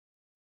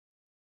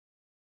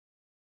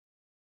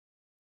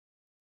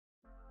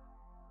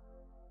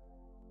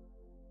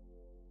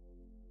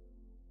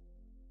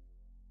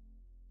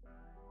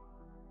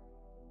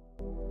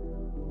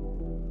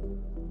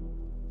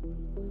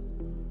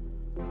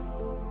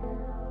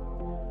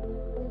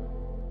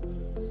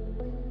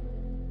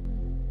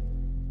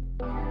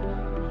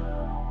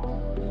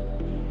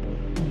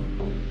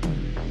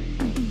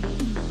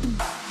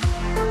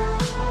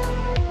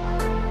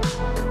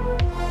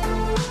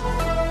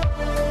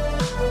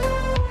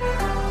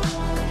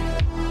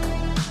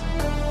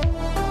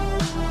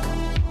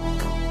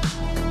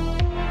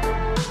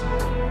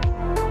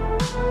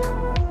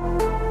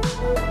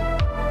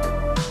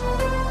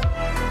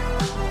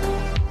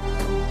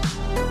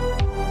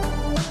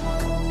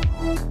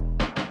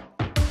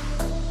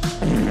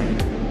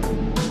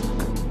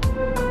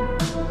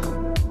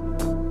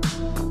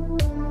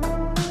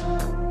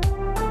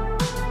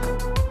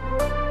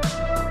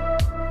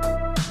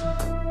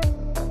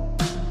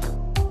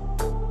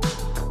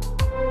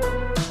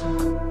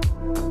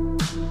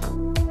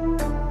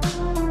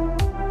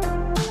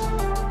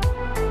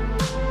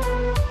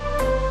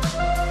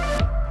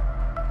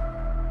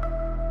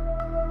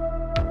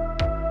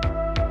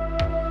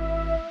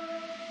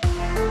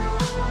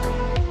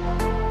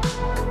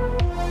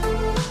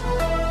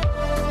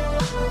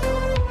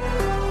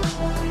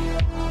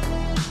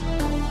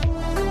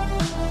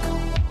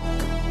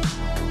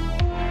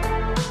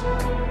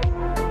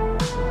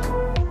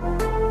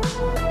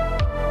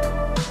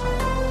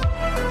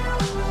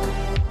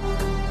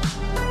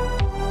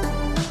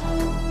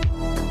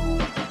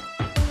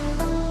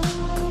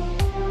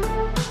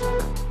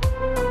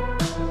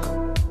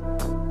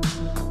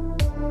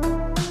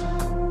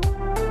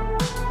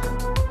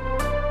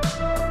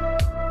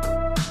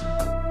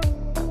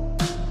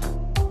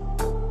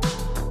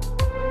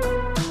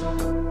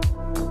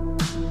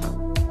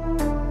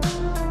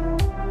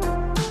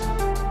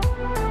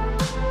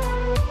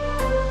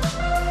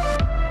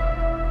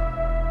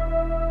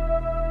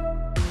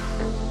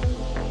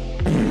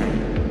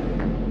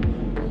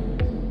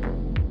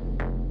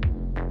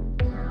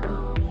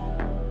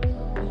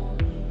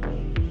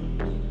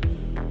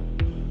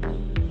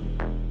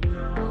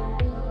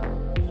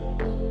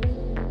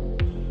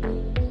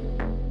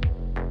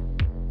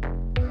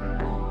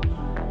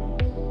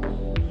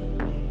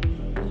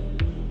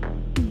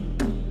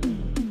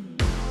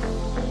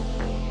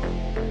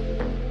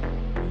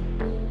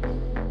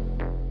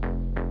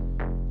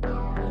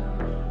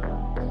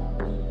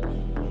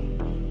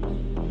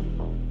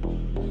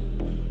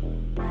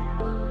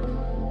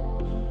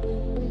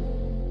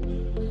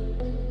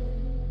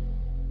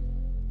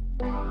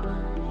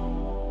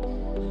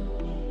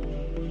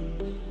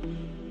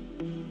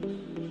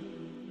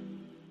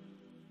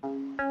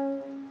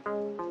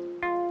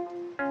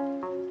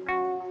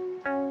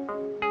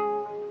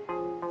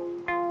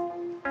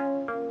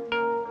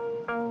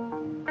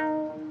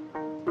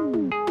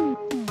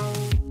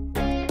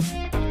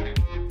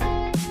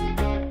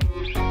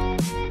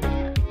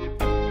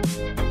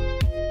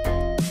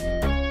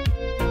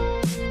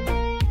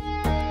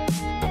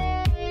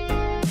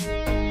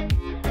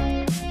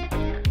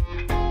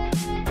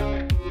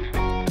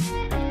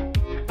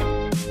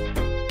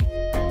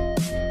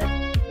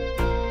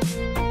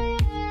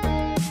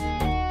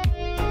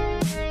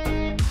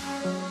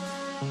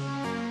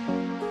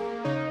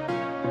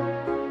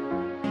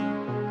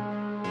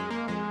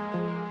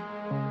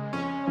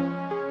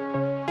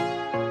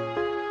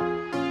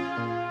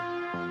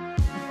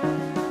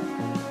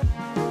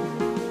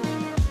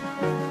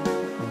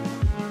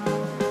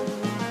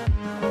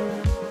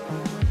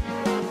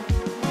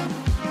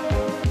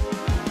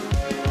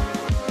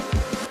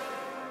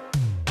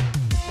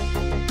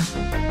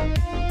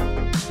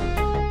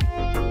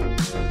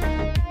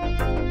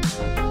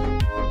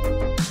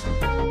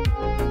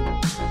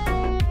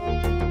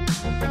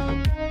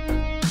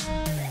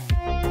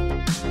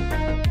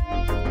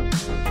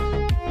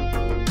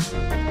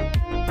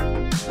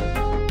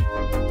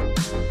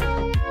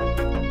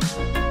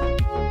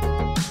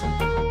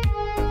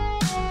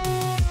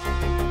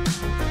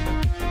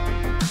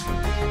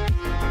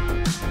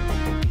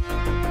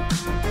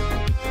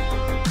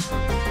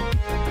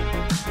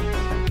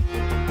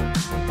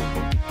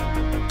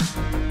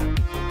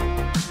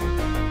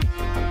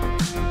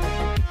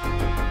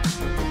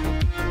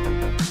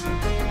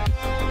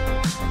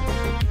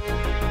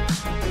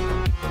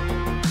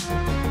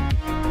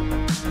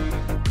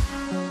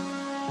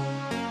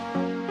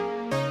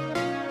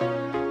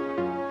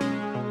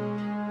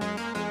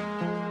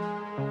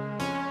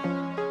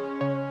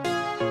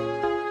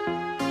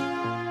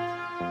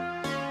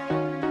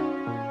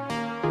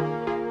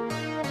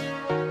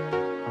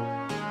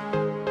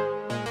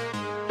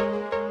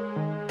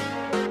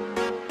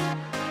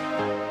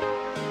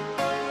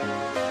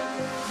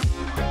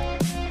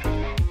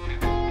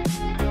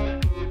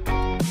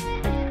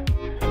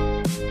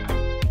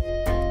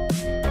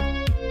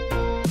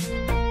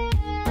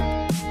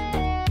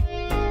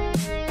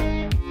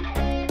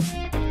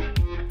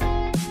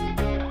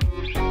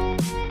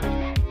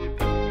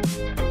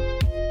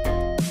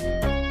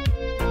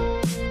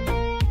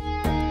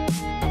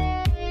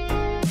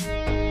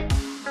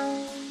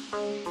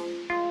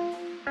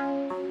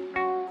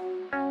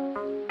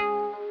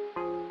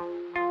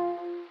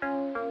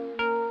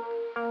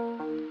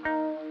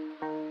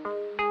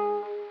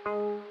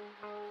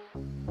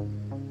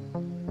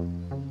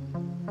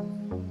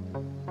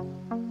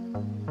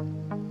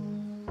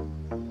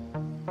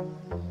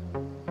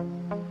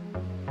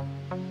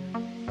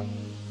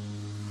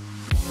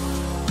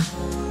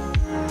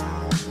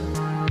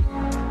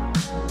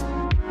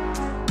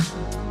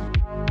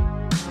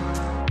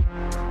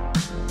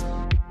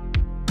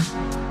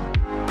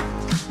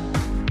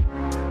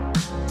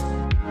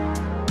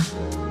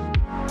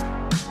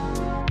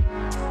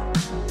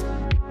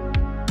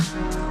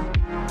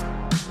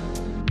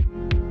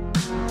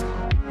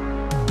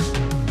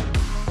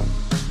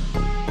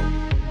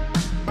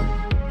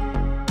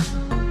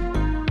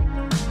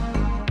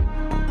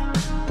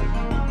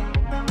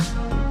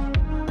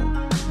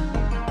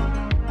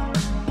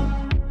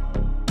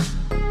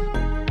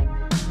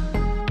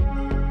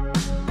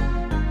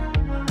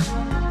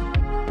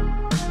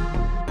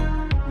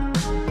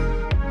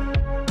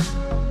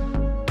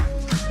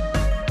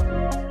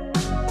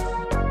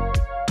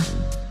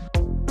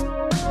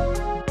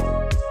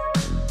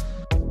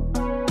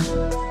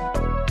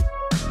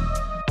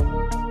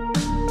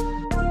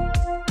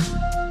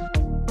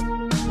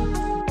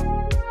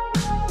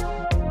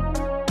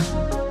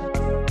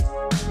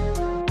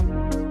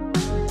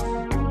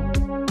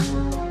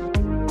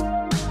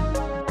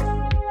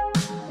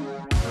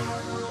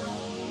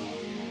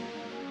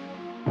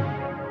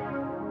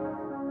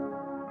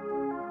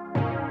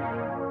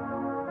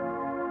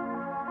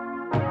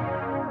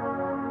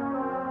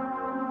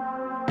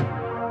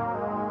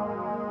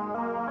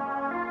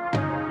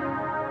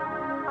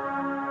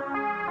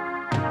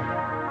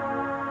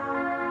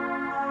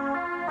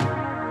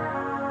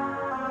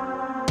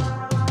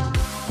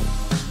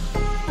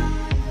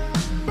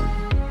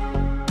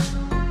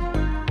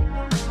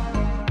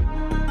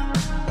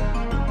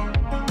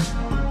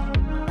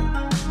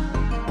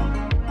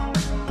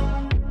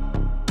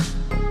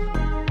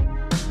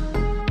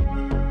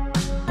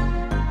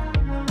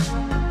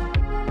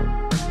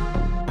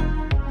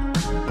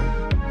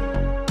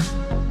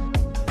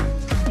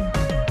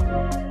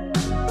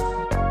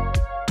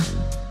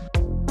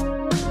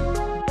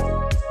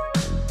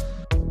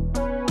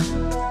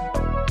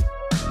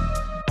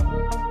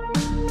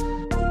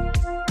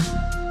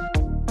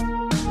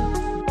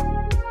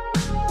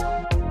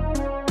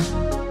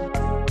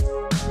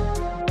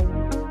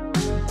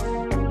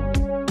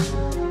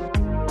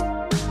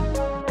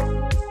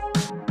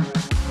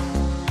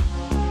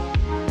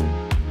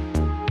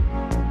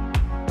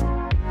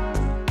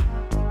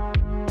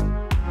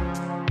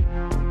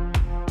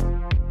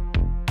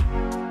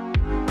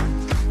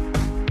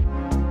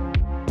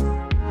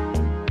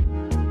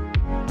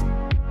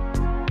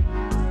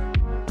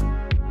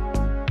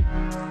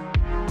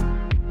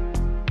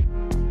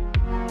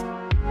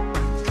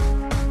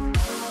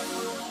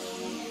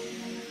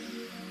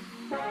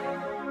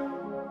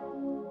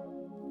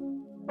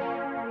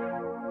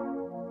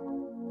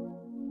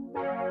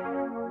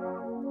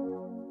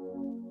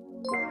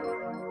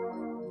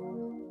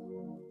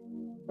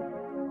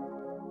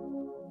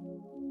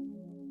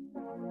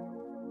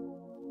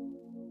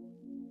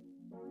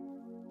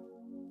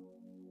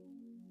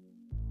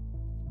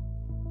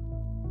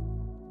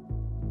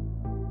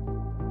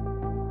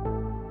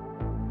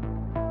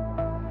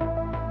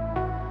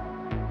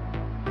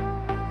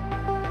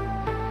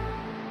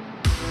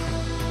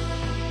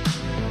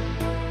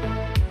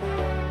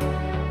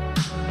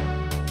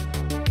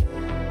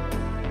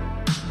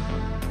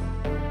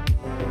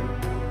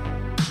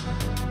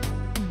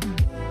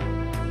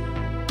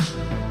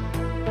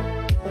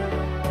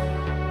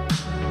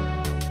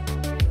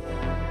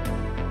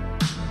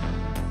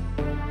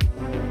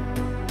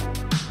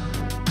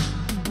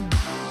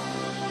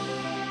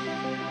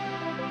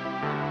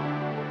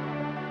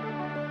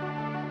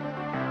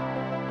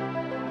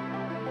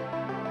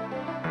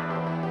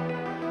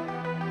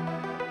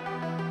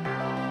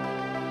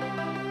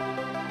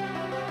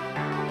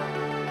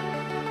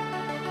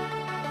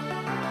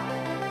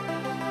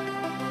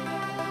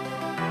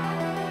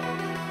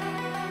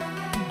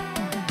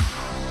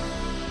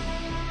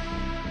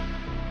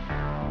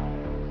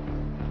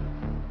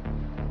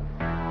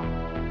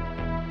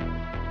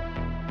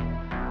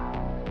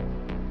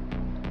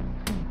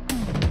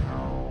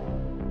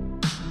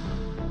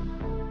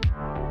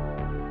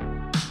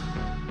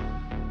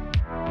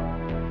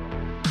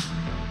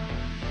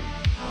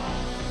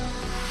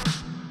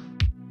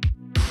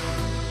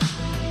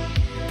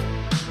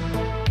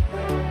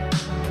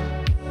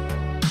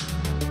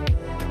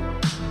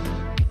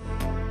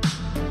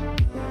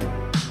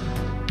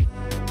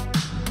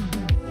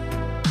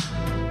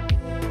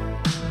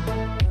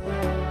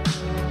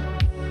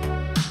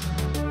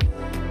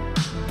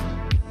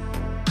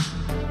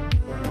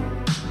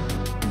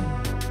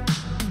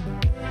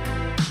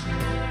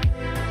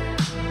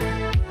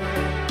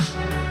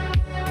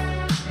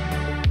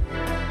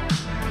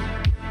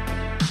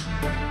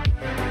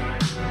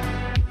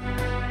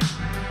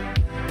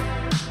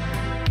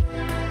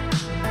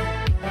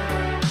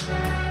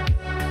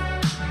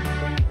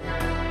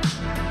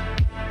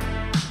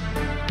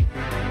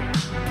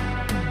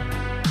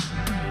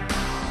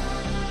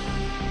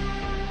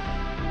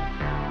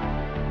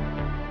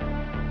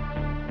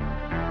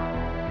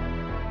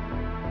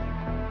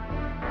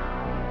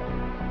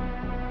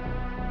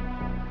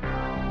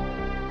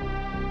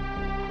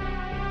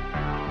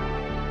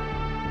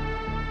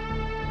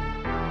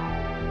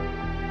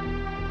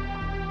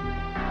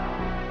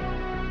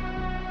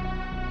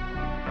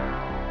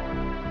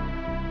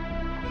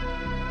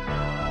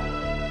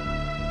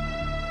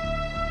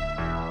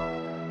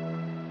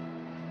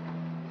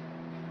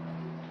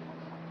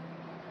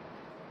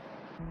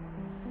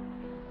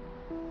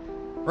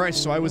Right,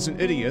 so I was an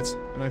idiot,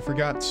 and I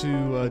forgot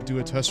to do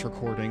a test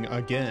recording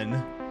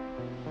again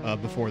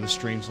before the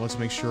stream, so let's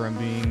make sure I'm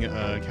being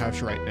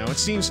captured right now. It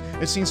seems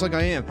like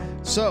I am.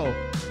 So,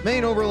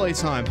 main overlay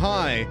time.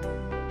 Hi,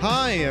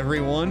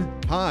 everyone.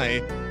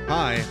 Hi.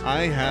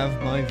 I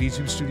have my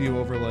VTube Studio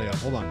overlay up.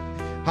 Hold on.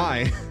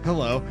 Hi,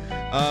 hello.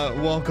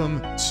 Welcome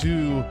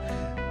to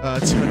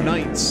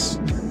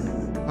tonight's.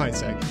 Hi,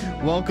 Zach.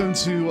 Welcome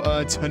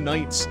to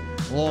tonight's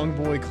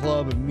Longboy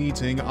Club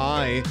meeting.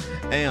 I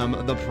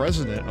am the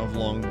president of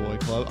Longboy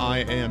Club.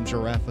 I am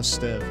Giraffe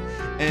Stev.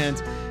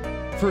 And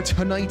for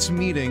tonight's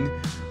meeting,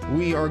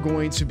 we are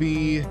going to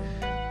be,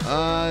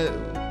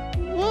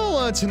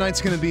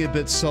 tonight's going to be a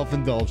bit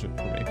self-indulgent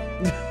for me.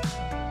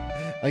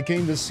 I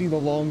came to see the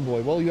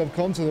Longboy. Well, you have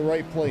come to the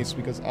right place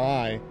because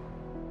I'm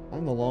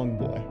the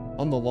Longboy.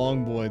 I'm the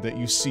Longboy that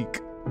you seek.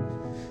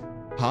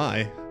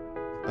 Hi.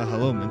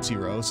 Hello, Minty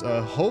Rose.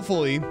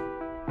 Hopefully,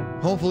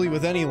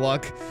 with any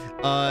luck,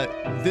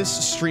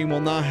 this stream will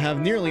not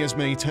have nearly as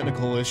many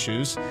technical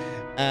issues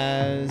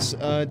as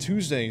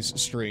Tuesday's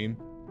stream,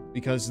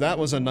 because that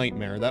was a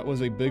nightmare. That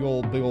was a big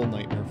old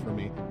nightmare for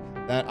me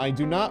that I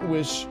do not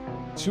wish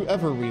to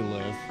ever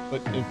relive,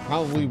 but it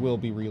probably will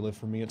be relived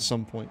for me at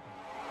some point.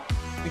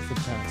 Thank you for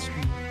the pass.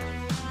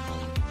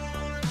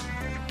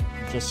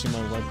 Just see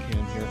my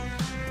webcam here.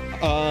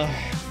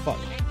 Fuck.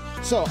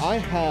 So I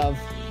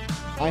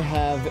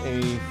have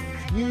a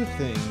few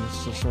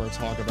things to sort of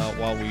talk about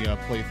while we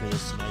play through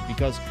this tonight,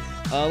 because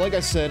like I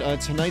said,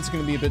 tonight's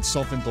going to be a bit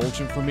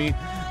self-indulgent for me.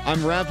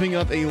 I'm wrapping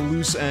up a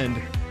loose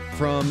end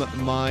from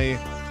my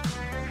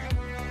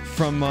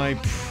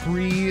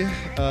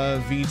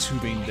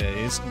pre-VTubing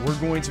days. We're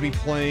going to be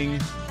playing...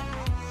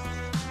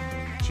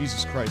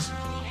 Jesus Christ.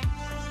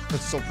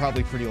 That's still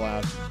probably pretty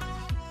loud.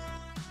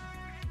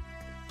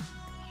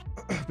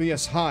 But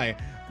yes, hi.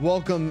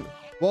 Welcome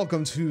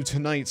to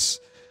tonight's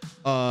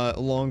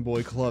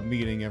Longboy Club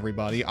meeting,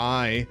 everybody.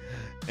 I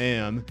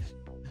am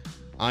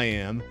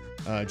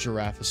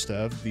Giraffe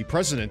Stev, the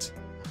president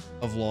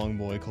of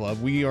Longboy Club.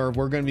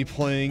 We're going to be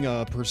playing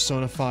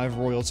Persona 5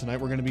 Royal tonight.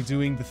 We're going to be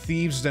doing the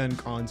Thieves' Den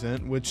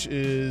content, which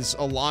is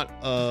a lot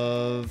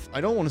of, I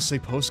don't want to say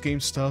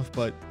post-game stuff,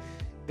 but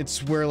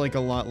it's where like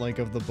a lot like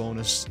of the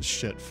bonus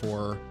shit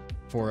for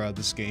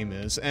this game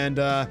is. And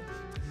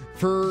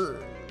for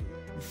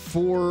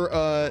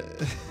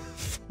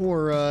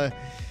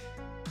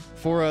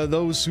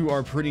those who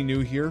are pretty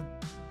new here,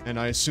 and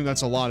I assume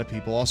that's a lot of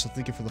people. Also,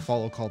 thank you for the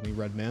follow. Called me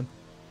Redman.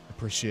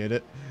 Appreciate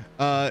it.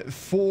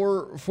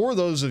 For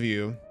those of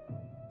you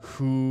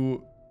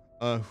who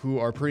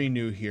are pretty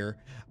new here,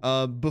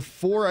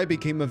 before I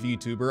became a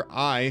VTuber,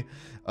 I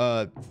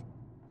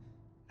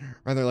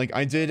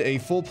did a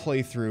full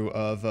playthrough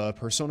of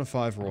Persona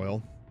 5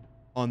 Royal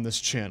on this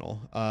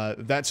channel.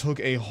 That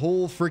took a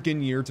whole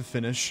freaking year to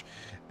finish,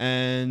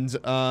 and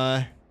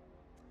well,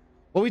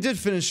 we did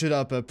finish it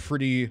up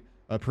pretty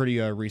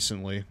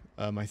recently.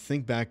 I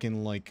think back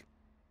in like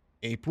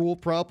April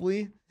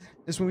probably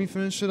is when we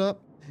finished it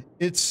up.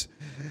 It's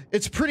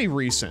pretty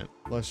recent,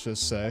 let's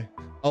just say.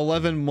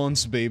 11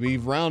 months, baby.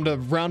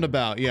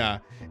 Roundabout, yeah.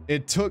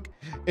 It took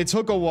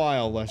a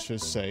while, let's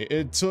just say.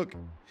 It took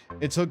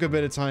a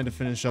bit of time to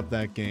finish up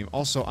that game.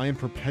 Also, I am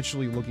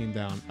perpetually looking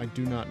down. I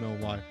do not know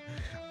why.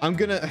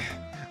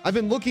 I've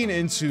been looking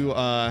into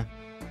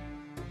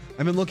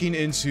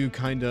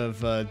kind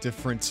of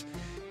different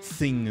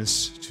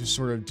things to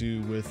sort of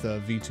do with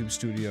VTube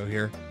Studio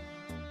here.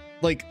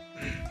 Like,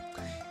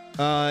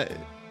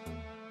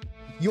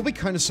 you'll be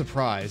kind of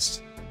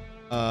surprised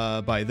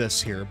by this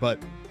here, but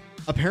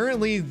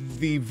apparently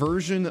the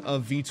version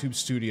of VTube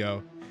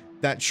Studio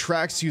that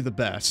tracks you the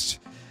best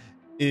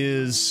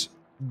is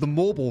the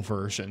mobile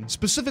version,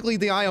 specifically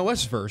the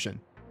iOS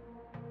version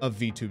of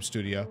VTube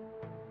Studio.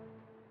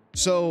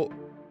 So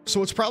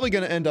what's probably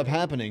going to end up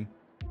happening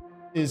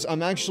is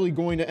I'm actually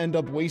going to end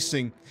up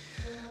wasting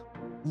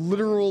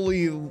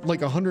literally like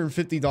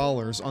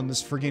 $150 on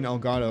this freaking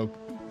Elgato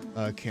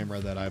camera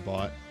that I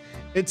bought.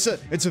 It's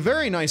a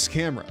very nice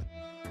camera.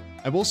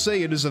 I will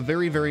say it is a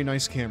very, very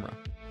nice camera.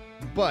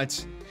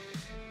 But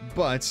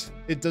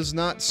it does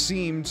not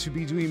seem to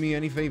be doing me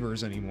any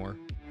favors anymore.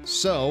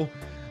 So,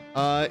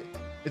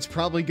 it's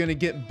probably gonna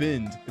get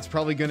binned. It's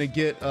probably gonna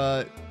get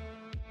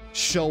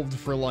shelved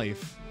for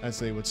life, as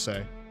they would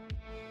say,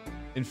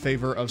 in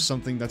favor of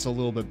something that's a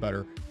little bit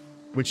better,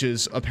 which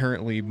is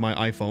apparently my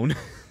iPhone.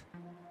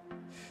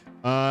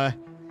 That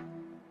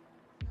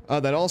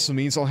also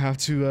means I'll have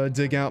to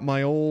dig out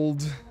my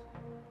old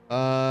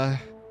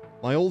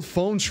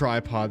phone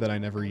tripod that I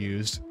never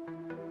used.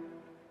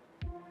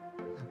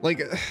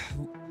 Like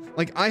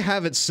I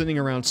have it sitting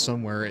around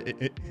somewhere.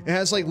 It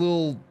has like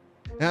little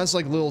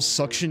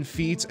suction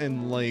feet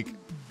and like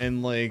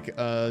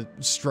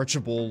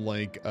stretchable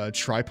like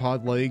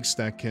tripod legs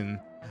that can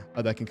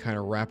kind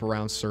of wrap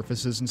around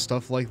surfaces and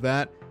stuff like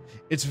that.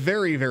 It's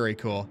very, very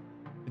cool.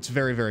 It's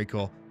very, very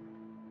cool.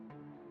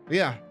 But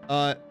yeah,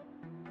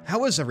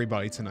 how is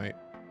everybody tonight?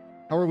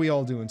 How are we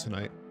all doing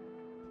tonight?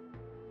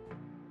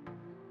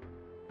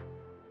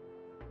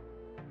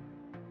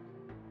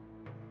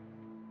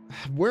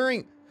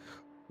 wearing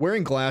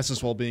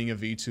glasses while being a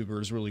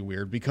VTuber is really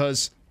weird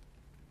because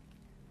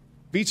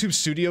VTube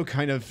Studio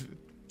kind of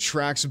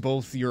tracks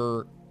both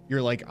your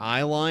like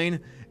eye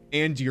line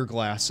and your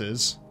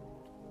glasses.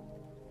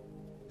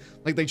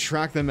 Like they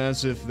track them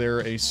as if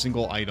they're a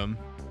single item.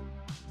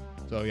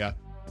 So yeah.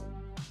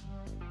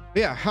 But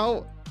yeah,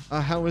 how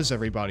is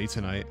everybody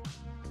tonight?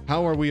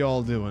 How are we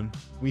all doing?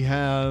 We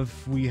have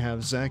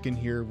Zach in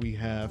here, we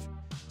have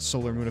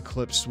Solar Moon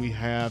Eclipse, we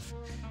have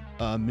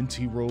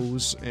Minty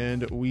Rose,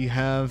 and we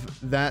have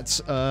that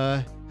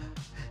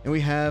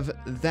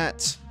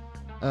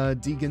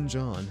Deegan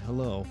John.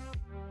 Hello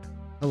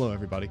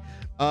everybody.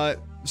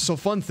 So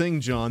fun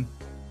thing, John,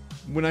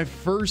 when I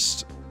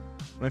first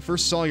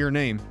saw your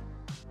name,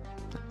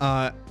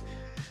 I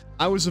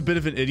was a bit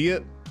of an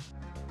idiot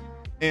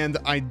and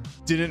I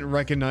didn't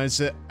recognize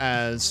it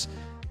as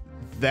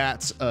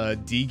that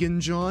Deegan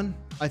John.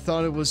 I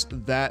thought it was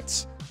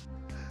that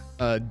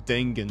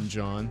Dangan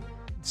John.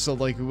 So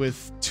like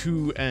with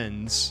two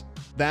N's.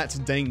 That's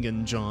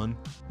Dangan John,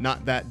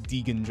 not that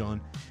Deegan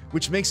John,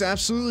 which makes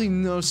absolutely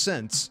no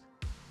sense.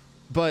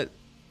 But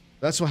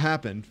that's what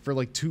happened for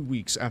like 2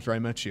 weeks after I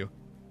met you.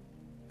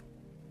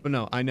 But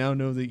no, I now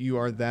know that you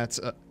are that.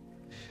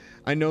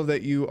 I know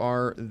that you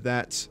are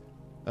that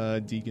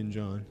Deegan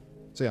John.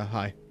 So yeah,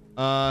 hi.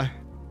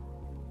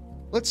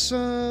 Let's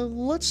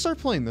start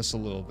playing this a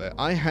little bit.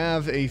 I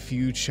have a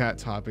few chat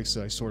topics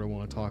that I sort of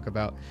want to talk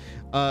about.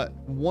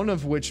 One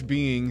of which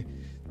being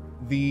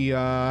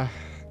the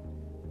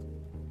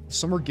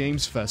Summer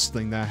Games Fest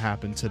thing that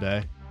happened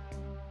today.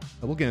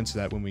 We'll get into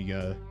that when we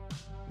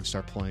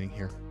start playing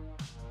here.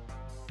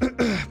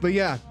 But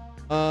yeah,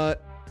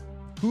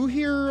 who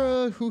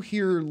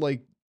here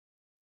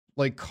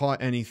like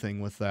caught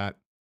anything with that?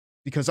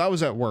 Because I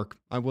was at work.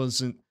 I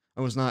was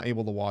not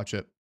able to watch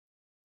it.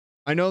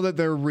 I know that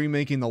they're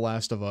remaking The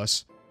Last of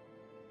Us.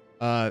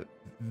 That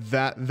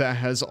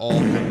has all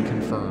been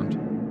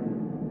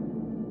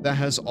confirmed. That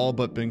has all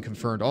but been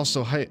confirmed.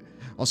 Also, hey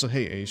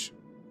Aish.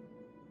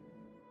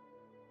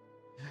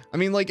 I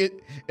mean, like,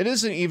 it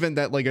isn't even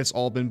that, like, it's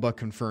all been but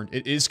confirmed.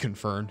 It is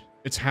confirmed.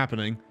 It's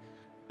happening.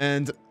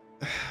 And,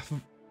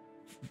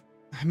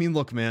 I mean,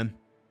 look, man.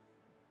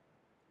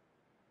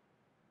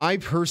 I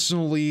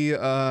personally,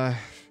 I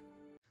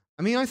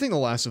mean, I think The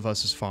Last of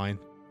Us is fine.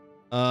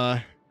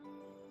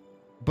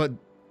 But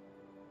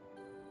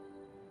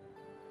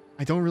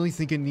I don't really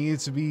think it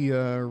needed to be,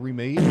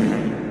 remade.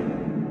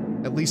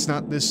 At least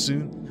not this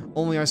soon.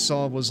 Only I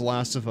saw was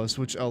Last of Us,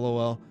 which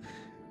LOL.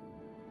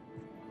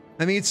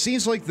 I mean, it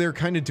seems like they're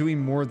kind of doing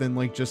more than,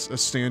 like, just a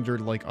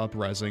standard, like,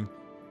 up-resing.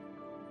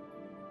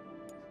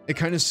 It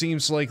kind of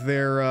seems like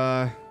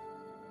they're,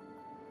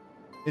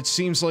 it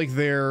seems like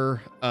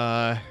they're,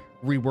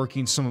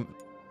 reworking some...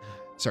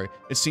 Sorry.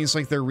 It seems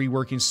like they're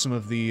reworking some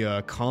of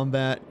the,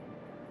 combat,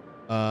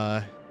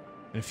 and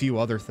a few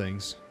other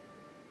things.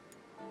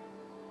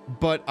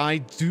 But I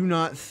do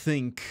not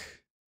think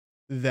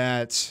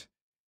that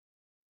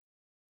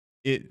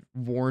it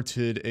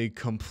warranted a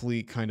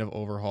complete kind of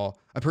overhaul.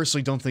 I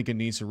personally don't think it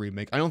needs a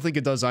remake. I don't think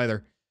it does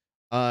either.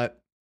 I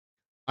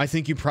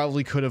think you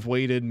probably could have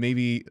waited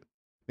maybe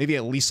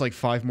at least like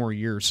 5 more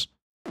years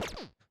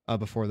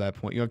before that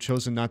point. You have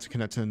chosen not to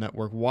connect to the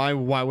network. Why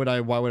would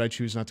I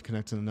choose not to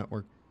connect to the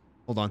network?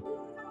 Hold on.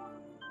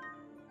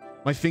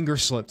 My finger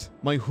slipped.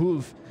 My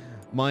hoof,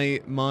 my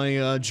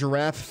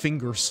giraffe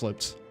finger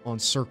slipped on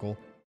circle.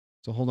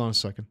 So hold on a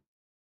second.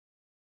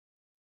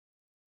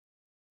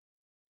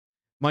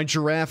 My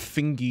giraffe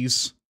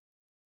fingies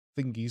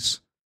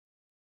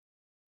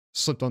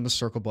slipped on the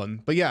circle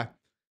button. But yeah.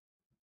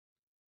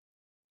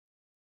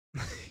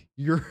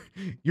 your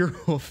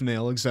hoof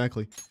nail,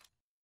 exactly.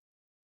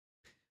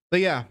 But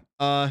yeah,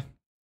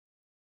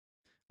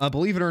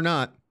 believe it or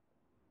not,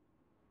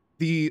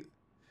 the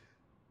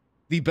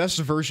best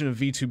version of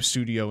VTube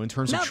Studio in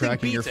terms of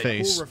tracking your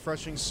face, cool,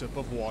 refreshing sip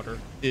of water,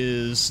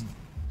 is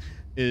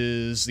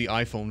the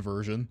iPhone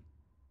version.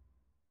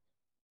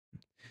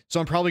 So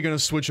I'm probably going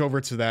to switch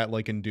over to that,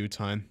 like, in due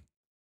time.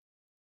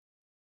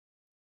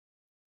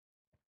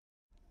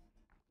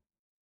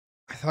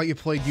 I thought you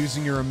played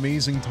using your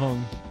amazing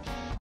tongue.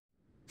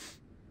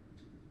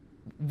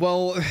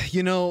 Well,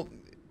 you know,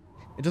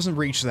 it doesn't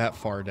reach that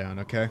far down,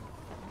 okay?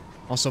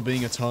 Also,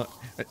 being a tongue...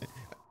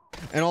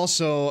 And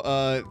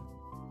also,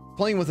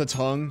 playing with a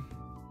tongue,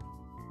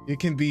 it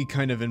can be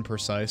kind of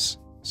imprecise,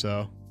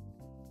 so...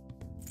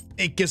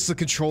 It gets the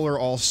controller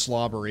all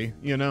slobbery,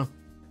 you know?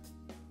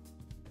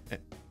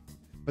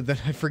 But then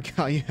I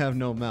forgot you have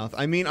no mouth.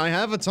 I mean, I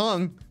have a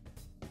tongue.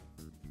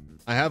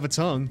 I have a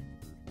tongue.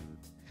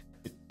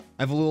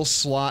 I have a little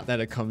slot that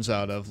it comes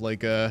out of,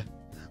 like a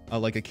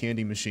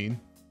candy machine.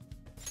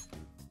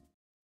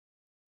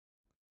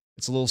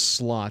 It's a little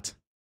slot.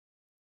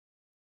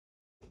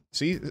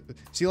 See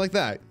like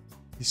that.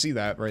 You see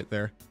that right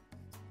there.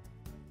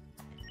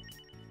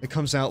 It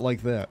comes out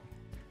like that.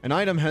 An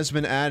item has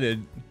been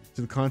added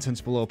to the contents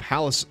below.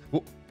 Palace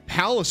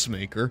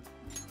Maker.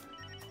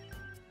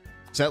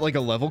 Is that like a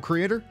level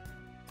creator?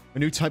 A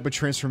new type of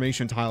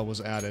transformation tile was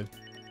added.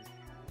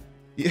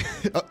 Yeah.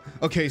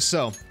 Okay,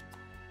 so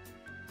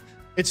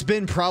it's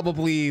been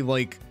probably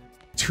like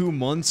 2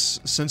 months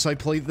since I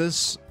played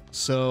this,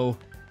 so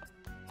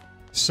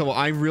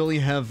I really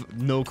have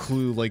no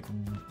clue like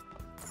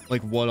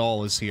what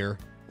all is here.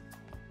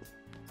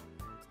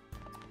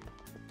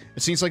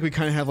 It seems like we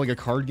kind of have like a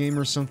card game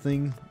or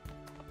something.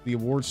 The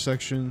awards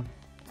section.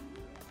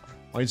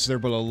 Why is there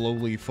but a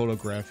lowly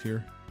photograph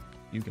here?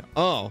 You got.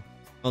 Oh,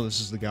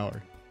 this is the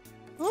gallery.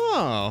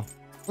 Oh,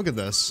 look at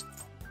this.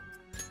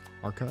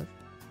 Archive.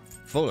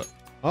 Photo.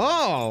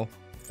 Oh,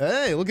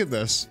 hey, look at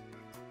this.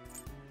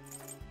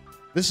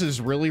 This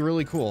is really,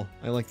 really cool.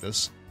 I like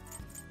this.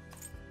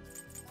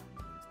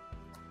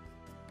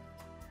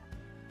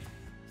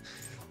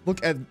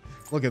 Look at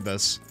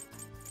this.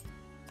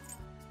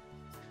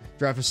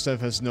 Drafistev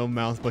has no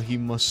mouth, but he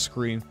must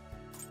scream.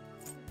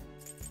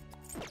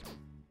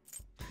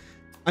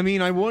 I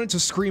mean, I wanted to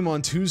scream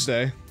on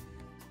Tuesday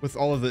with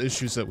all of the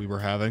issues that we were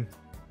having.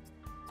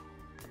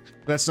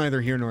 That's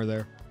neither here nor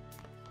there.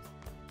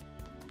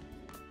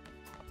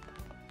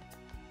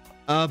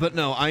 But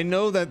no, I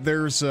know that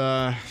there's,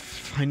 I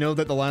know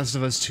that The Last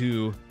of Us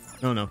 2...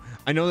 No.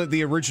 I know that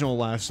the original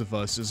Last of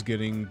Us is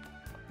getting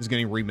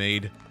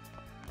remade.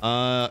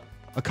 A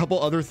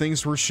couple other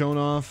things were shown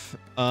off.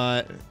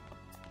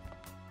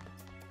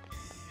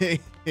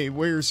 Hey,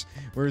 where's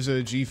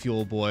a G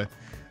Fuel boy?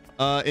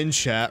 In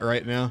chat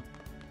right now.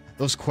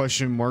 Those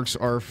question marks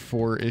are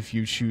for if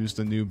you choose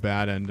the new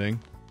bad ending.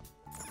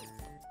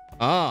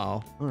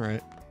 Oh,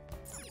 alright.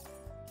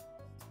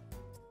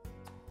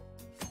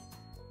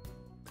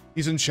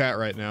 He's in chat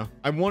right now.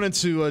 I wanted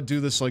to do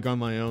this like on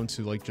my own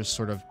to like just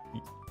sort of,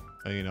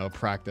 you know,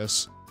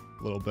 practice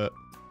a little bit.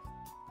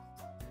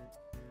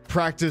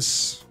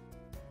 Practice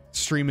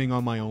streaming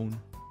on my own,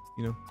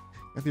 you know.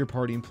 At your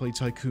party and play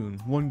Tycoon.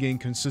 One game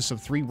consists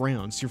of 3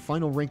 rounds. Your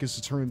final rank is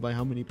determined by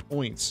how many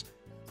points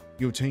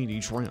you obtained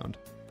each round.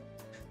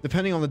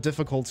 Depending on the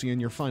difficulty in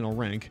your final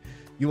rank,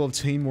 you will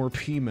obtain more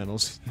P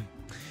medals.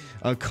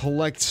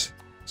 Complete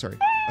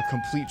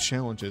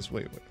challenges.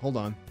 Wait, hold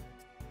on.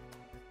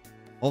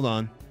 Hold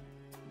on.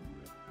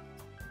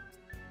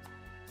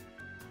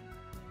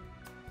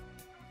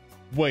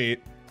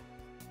 Wait,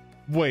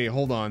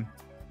 hold on.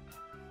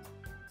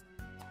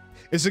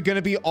 Is it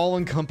gonna be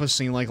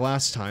all-encompassing like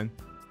last time?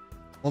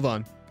 Hold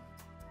on.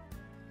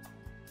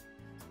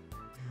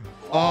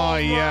 Oh,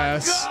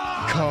 yes.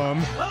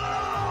 Come.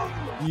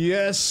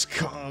 Yes,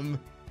 come.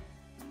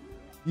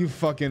 You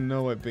fucking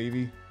know it,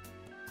 baby.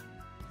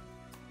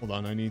 Hold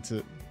on, I need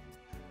to...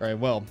 Alright,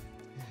 well.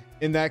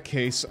 In that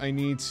case, I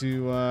need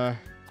to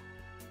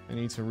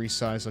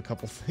resize a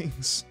couple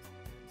things.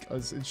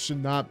 Because it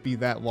should not be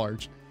that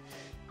large.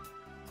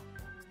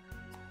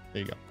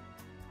 There you go.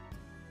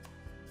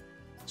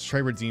 Let's try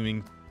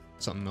redeeming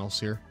something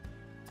else here.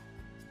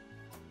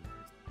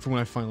 For when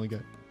I finally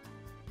get.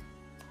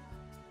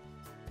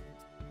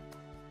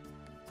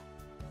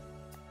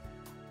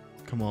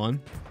 Come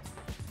on.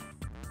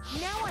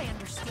 Now I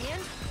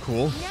understand.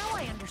 Cool. Now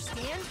I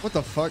understand. What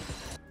the fuck?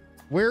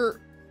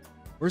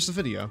 Where's the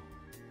video?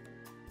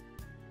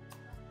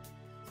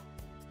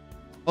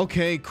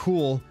 Okay,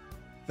 cool.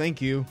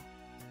 Thank you.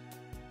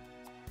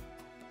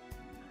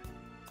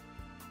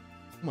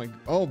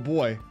 Oh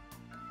boy.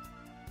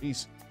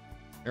 Jeez.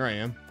 Here I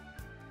am.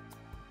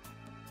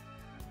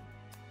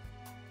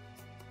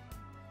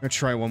 I'm gonna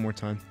try it one more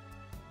time.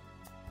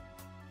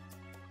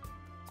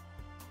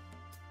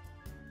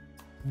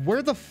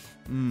 Where the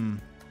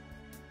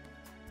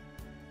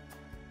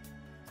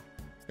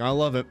Gotta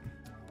love it.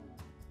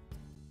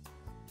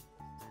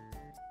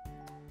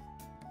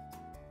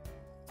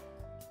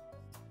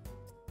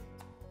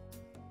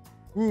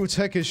 Ooh,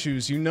 tech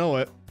issues, you know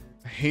it.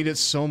 I hate it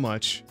so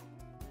much.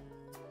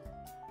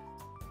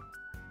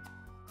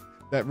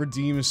 That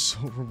redeem is so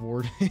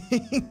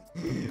rewarding.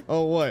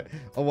 Oh, what?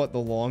 Oh, what? The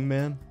long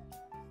man?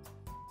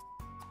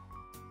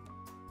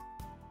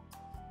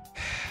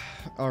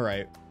 All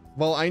right.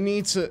 Well, I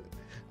need to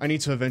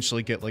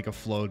eventually get like a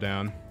flow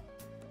down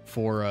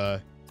for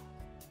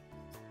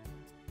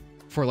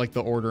like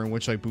the order in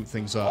which I boot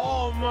things up.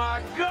 Oh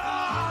my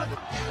god!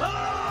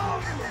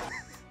 Oh!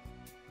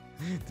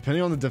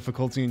 Depending on the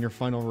difficulty in your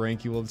final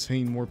rank, you will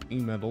obtain more P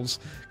medals.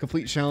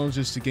 Complete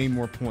challenges to gain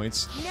more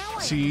points. Now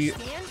I See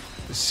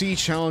understand.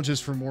 challenges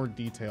for more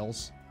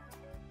details.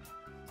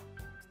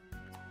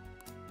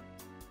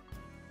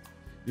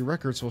 Your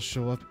records will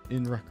show up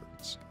in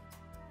records.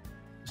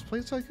 Let's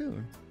play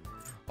Tycoon.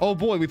 Oh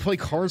boy, we play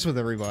cards with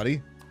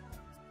everybody.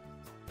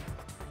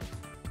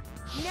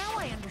 Now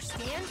I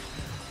understand.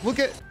 Look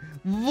at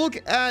Mona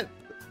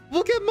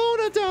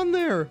down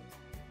there.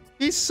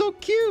 He's so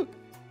cute.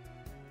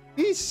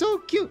 He's so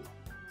cute.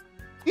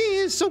 He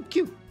is so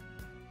cute.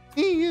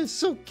 He is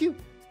so cute.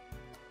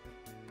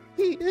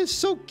 He is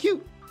so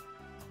cute.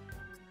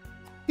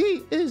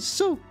 He is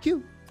so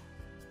cute.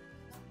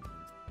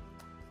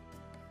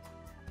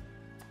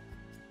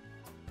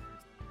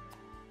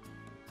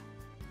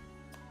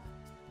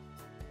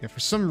 Yeah, for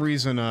some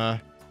reason, hold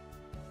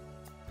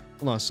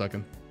on a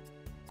second.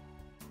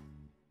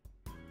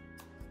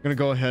 gonna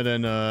go ahead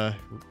and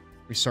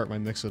restart my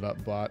Mix It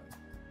Up bot.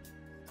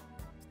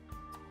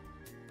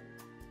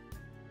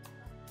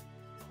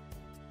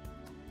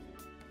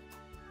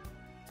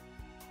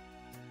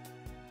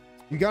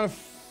 You gotta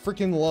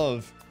freaking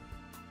love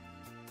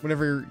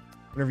whenever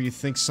you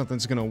think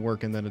something's gonna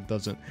work and then it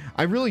doesn't.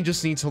 I really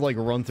just need to like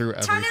run through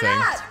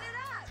everything.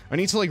 I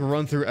need to like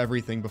run through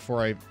everything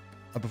before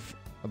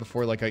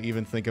before like I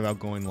even think about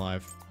going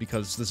live,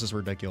 because this is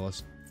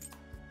ridiculous.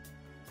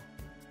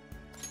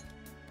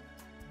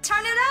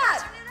 Turn it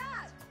up.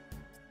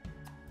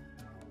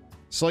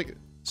 So like,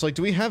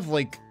 do we have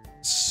like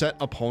set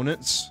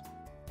opponents,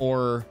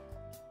 or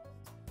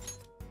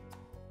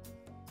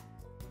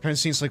kind of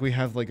seems like we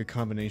have like a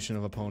combination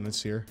of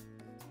opponents here.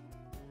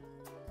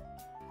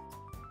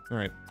 All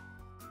right,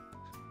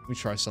 let me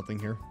try something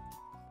here.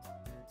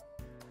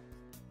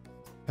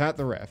 Pat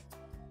the ref.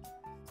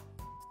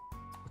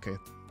 Okay,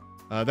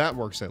 that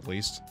works at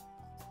least.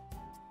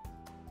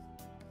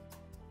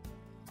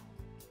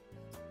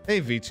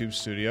 Hey, Vtube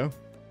Studio.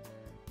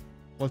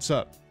 What's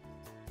up?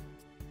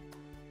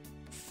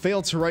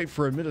 Failed to write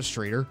for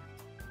administrator.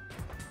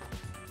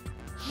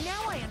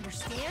 Now I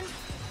understand.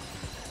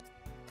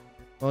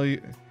 Well,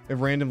 it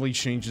randomly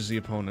changes the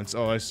opponents.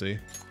 Oh, I see.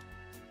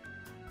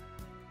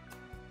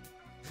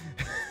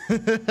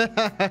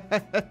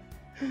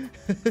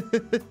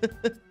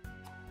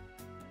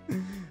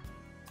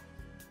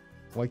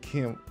 Why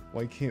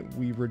can't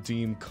we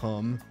redeem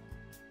cum?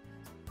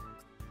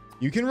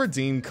 You can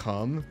redeem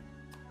cum?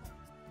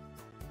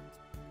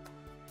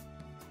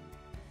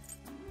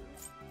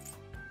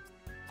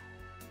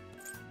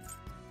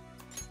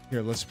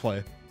 Here, let's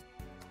play.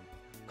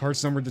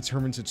 Card's number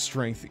determines its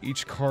strength.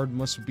 Each card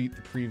must beat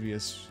the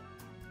previous.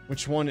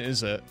 Which one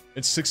is it?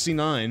 It's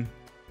 69.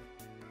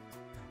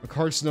 A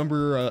card's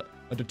number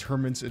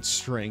determines its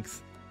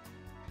strength.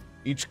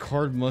 Each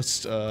card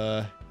must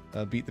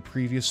beat the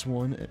previous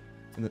one,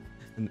 and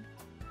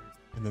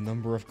the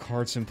number of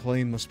cards in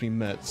play must be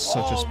met,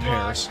 such as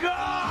pairs.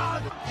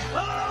 God!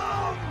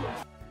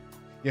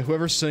 Yeah,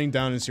 whoever's sitting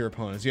down is your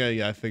opponent.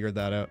 Yeah, I figured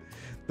that out.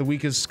 The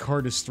weakest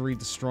card is 3,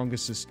 the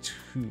strongest is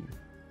 2.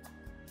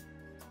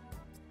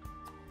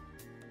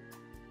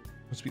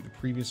 Must beat the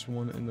previous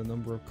one, and the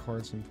number of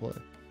cards in play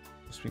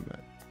must be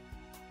met.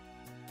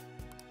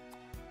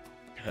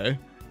 Okay.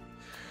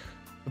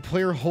 The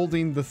player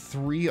holding the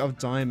 3 of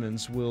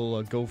diamonds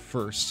will go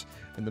first,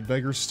 and the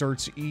beggar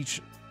starts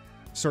each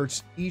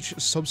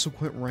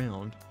subsequent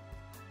round.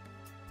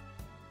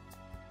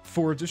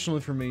 For additional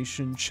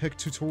information, check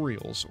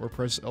tutorials or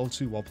press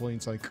L2 while playing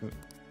Tycoon.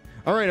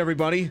 Alright,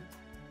 everybody.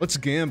 Let's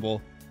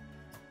gamble.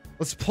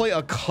 Let's play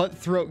a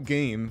cutthroat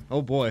game.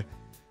 Oh boy.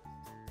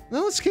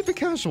 Now let's keep it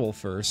casual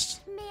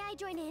first. May I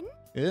join in?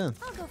 Yeah.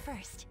 I'll go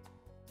first.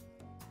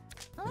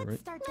 All right.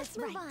 Let's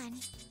move on.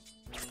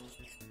 3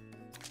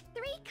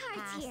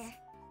 cards Pass. here.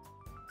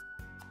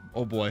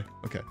 Oh boy.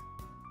 Okay.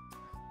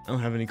 I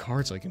don't have any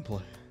cards I can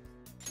play.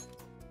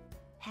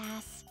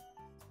 Pass.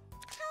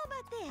 How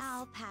about this?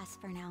 I'll pass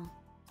for now.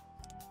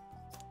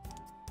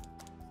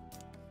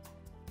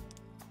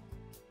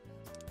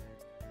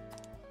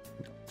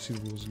 See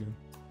the rules again.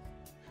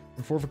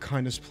 In 4 of a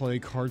kindness play,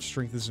 card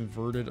strength is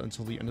inverted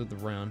until the end of the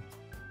round.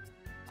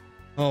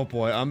 Oh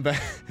boy, I'm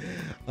bad.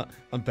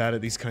 I'm bad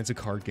at these kinds of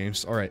card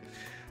games. All right.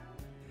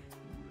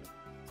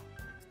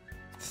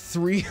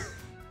 3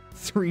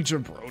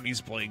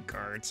 jabronis playing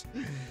cards.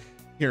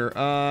 Here,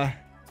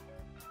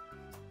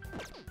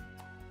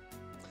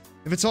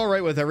 if it's all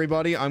right with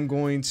everybody, I'm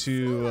going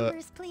to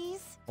Numbers,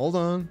 please. hold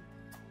on.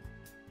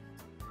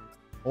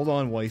 Hold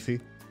on, wifey.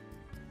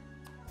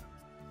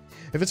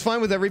 If it's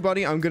fine with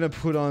everybody, I'm gonna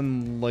put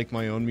on, like,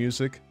 my own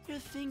music. You're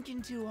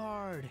thinking too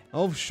hard.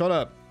 Oh, shut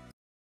up.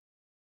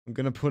 I'm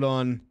gonna put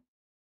on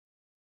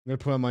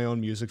my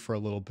own music for a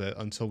little bit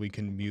until we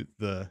can mute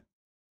the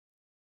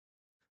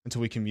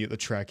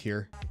track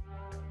here.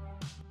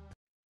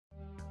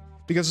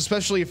 Because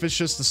especially if it's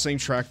just the same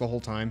track the whole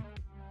time,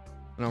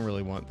 I don't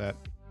really want that.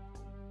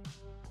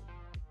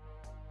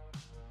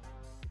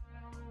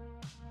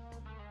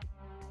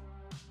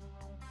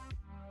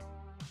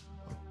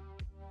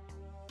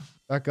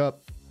 Back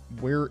up.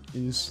 Where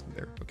is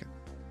there? Okay.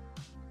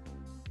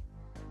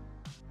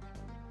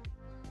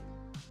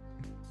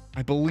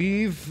 I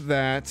believe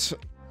that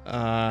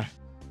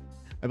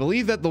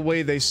the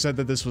way they said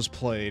that this was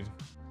played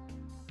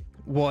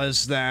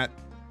was that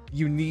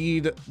you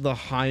need the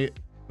high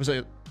was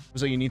that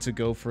you need to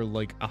go for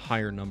like a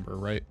higher number,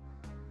 right?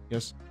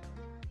 Yes.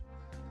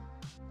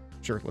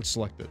 Sure, let's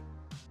select it.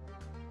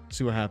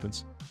 See what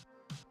happens.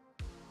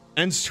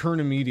 Ends turn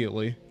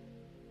immediately.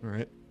 All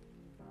right.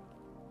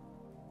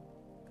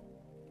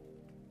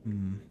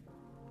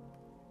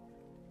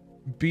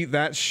 Beat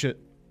that shit.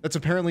 That's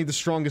apparently the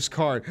strongest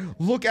card.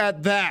 Look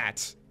at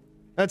that!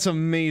 That's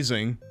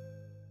amazing.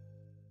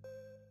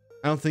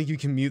 I don't think you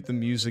can mute the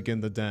music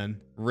in the den.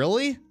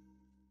 Really?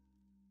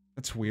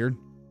 That's weird.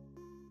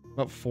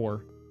 About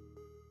 4.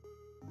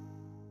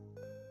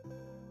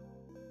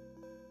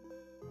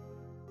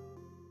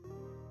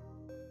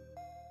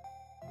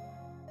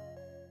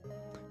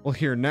 Well,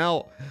 here,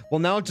 now... Well,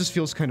 now it just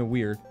feels kind of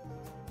weird.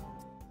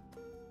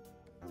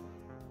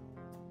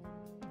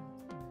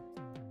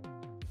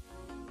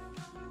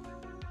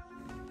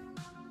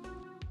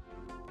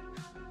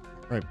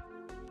 Right.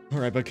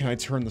 Alright, but can I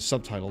turn the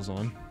subtitles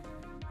on?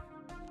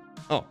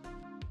 Oh.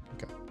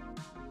 Okay.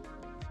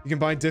 You can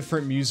buy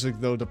different music,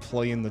 though, to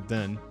play in the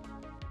den.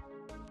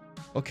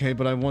 Okay,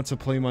 but I want to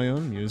play my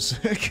own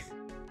music.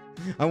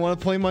 I want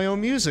to play my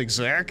own music,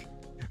 Zach.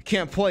 I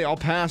can't play. I'll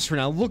pass for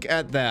now. Look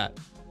at that.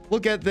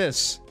 Look at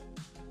this.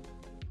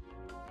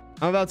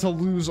 I'm about to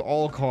lose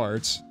all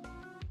cards.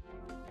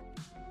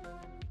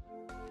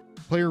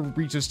 Player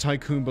reaches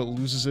Tycoon but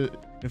loses it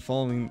in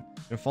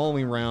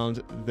following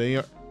round.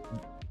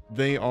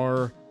 They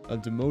are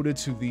demoted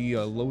to the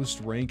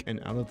lowest rank and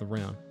out of the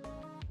round.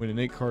 When an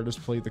 8 card is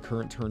played, the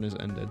current turn is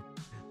ended.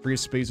 Free of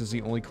Spades is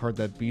the only card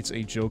that beats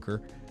a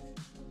Joker.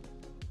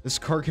 This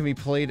card can be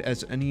played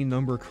as any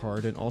number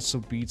card and also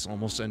beats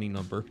almost any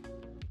number.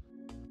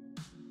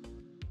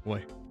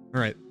 Boy.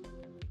 Alright.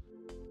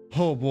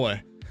 Oh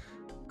boy.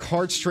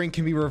 Card strength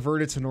can be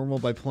reverted to normal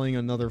by playing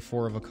another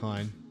 4 of a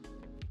kind.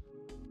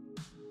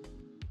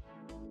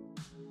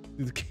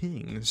 The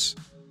Kings.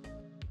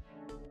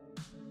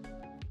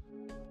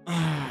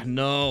 Ah,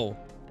 no.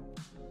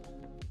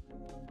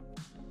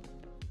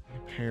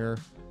 Pair.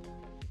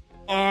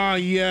 Ah,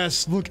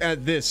 yes. Look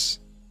at this.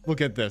 Look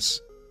at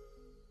this.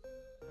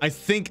 I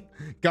think,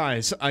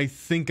 guys, I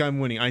think I'm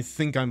winning. I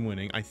think I'm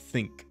winning. I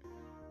think.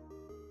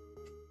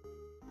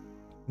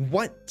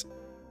 What?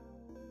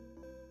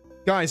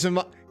 Guys, am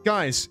I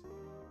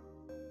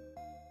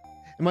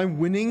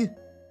winning?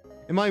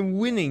 Am I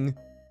winning?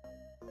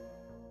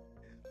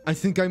 I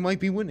think I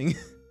might be winning.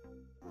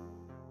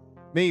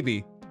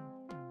 Maybe.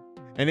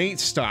 An 8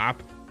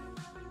 stop.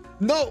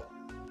 No!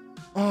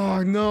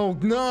 Oh, no,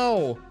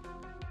 no!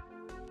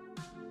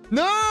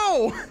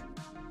 No!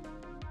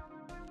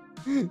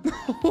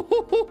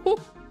 No!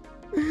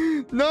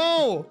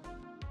 No!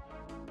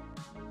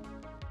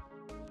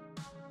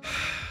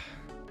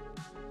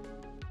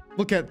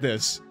 Look at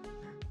this.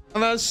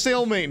 I'm at a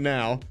stalemate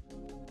now.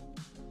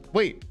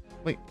 Wait,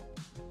 wait.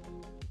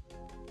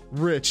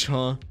 Rich,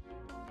 huh?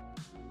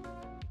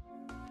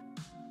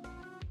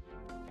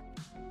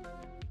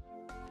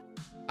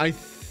 I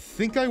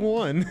think I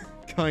won.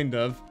 Kind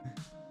of.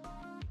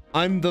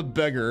 I'm the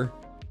beggar.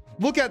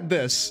 Look at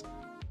this.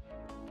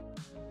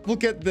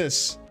 Look at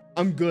this.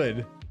 I'm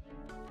good.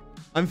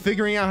 I'm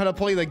figuring out how to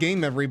play the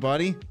game,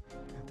 everybody.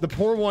 The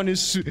poor one is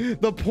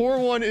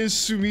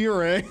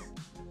Sumire.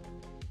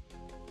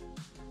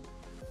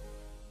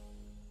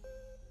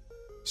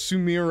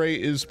 Sumire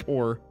is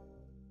poor.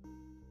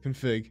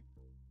 Config.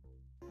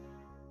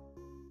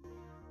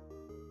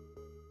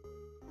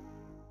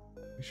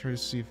 Let me try to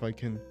see if I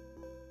can.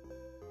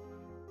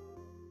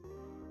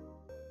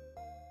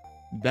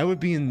 That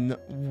would be in.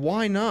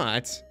 Why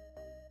not?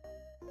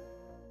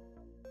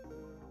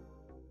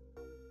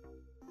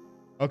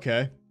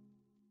 Okay.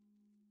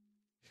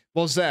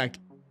 Well, Zach,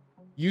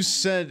 you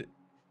said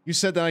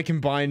that I can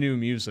buy new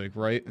music,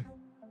 right?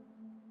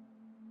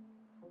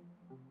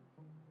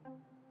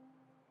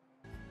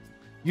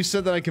 You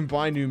said that I can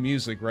buy new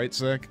music, right,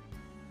 Zach?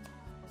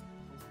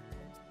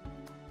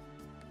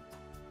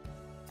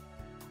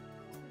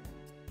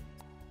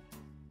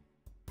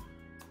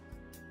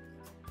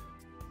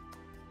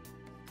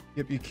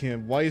 Yep, you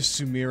can. Why is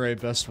Sumire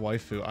best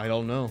waifu? I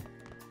don't know.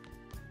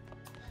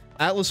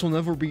 Atlas will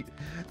never be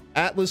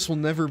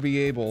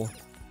able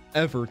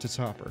ever to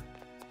top her.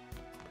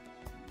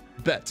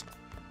 Bet.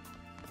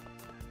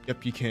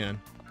 Yep, you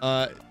can.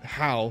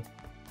 How?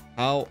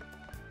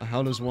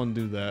 How does one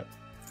do that?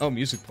 Oh,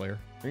 music player.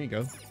 There you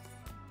go.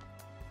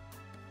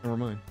 Never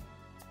mind.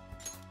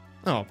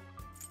 Oh.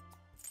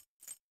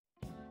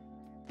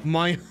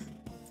 My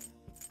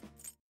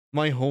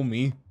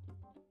homie.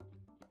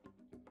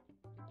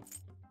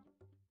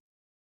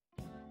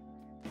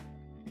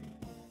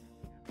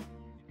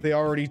 They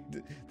already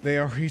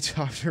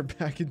topped her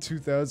back in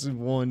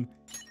 2001.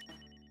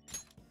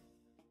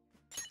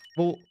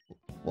 Well,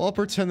 I'll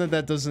pretend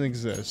that doesn't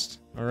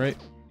exist. All right.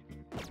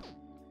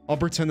 I'll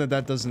pretend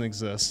that doesn't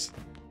exist.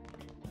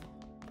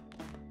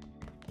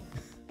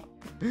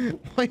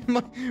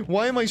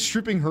 Why am I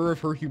stripping her of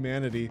her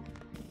humanity?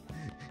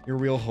 Your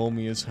real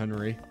homie is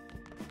Henry.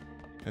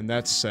 And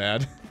that's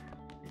sad.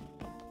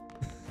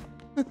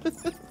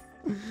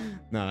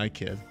 Nah, I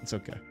kid. It's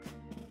okay.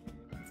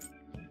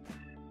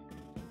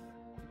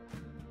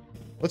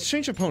 Let's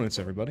change opponents,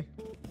 everybody.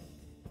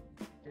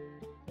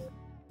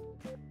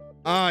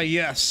 Ah,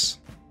 yes.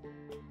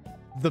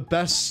 The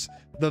best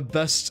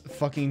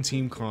fucking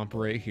team comp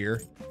right here.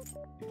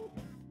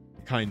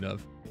 Kind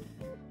of.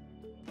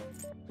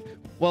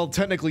 Well,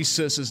 technically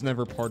Sis is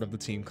never part of the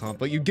team comp,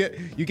 but you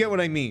get what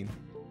I mean.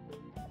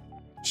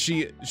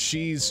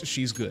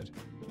 She's good.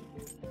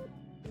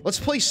 Let's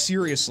play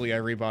seriously,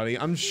 everybody.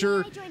 I'm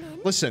sure.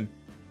 Listen,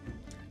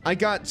 I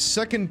got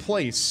 2nd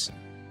place.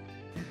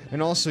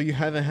 And also, you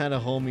haven't had a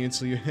homie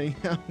until you hang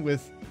out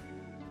with...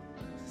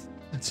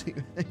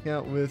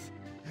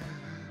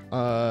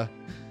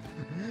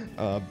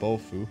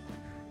 Bofu.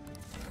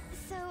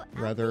 So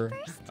Rather,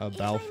 first, if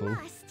Balfu.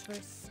 I must. For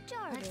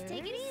starters, let's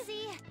take it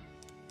easy.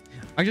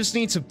 I just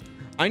need to...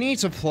 I need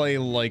to play,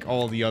 like,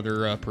 all the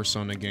other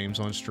Persona games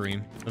on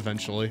stream,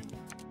 eventually.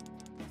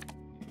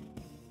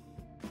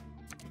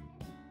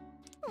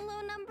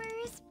 Low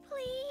numbers,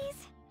 please.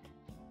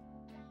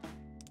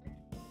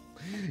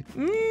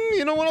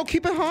 You know what? I'll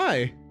keep it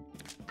high.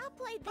 I'll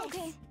play this.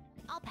 Okay,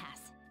 I'll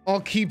pass. I'll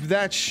keep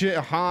that shit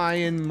high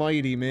and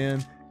mighty,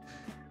 man.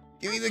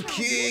 Give me the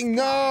king!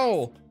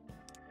 No!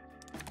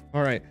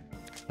 Alright.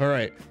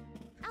 Alright.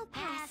 I'll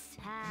pass.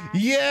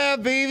 Yeah,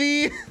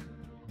 baby!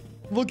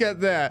 Look at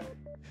that.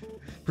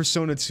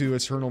 Persona 2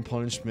 Eternal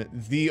Punishment,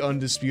 the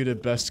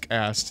undisputed best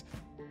cast.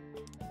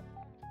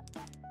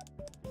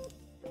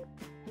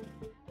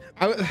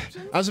 I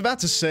was about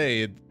to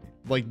say,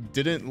 like,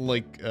 didn't,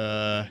 like,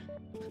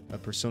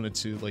 Persona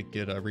 2, like,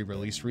 get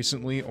re-released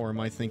recently, or am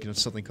I thinking of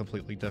something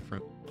completely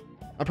different?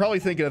 I'm probably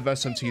thinking of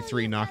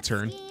SMT3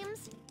 Nocturne.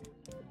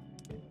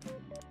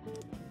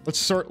 Let's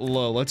start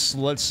low. Let's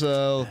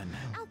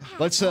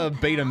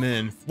bait him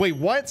in. Wait,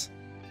 what?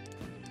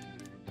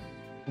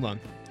 Hold on.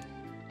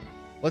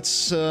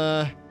 Let's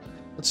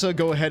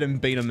go ahead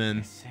and bait him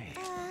in.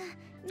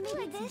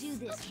 Maybe let's do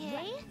this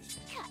way.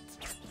 Cut.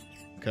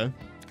 Okay.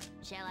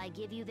 Shall I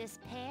give you this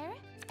pair?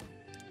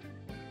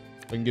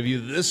 I can give you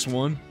this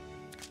one.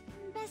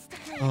 Best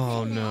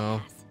Oh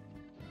no.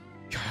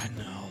 God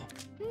no.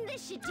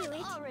 This should do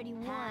it. Already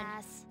won.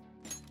 Pass.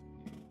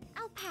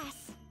 I'll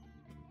pass.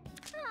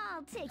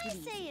 I'll take it. I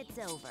say it's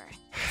over.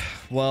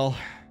 Well.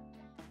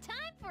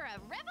 Time for a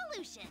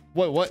revolution.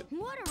 What? What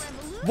a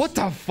revolution. What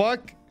the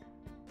fuck?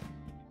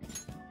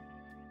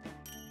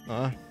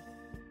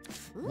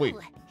 Wait.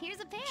 Ooh, here's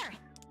a pair.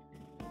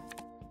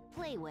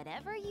 Play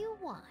whatever you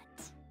want.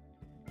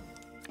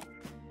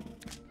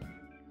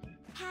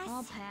 Pass.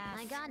 I'll pass.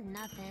 I got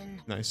nothing.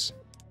 Nice.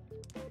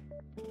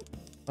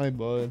 Hi,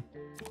 bud.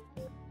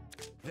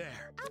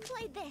 There. I'll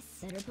play this.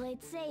 Better play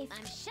it safe.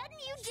 I'm shutting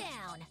you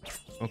down.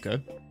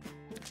 Okay.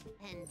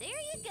 And there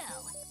you go.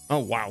 Oh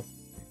wow.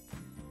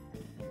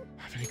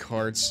 How many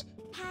cards?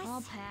 Pass.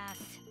 I'll pass.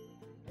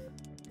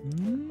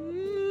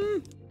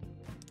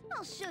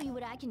 I'll show you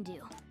what I can do.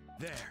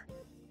 There.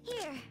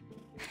 Here.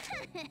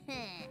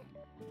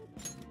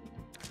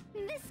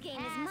 This game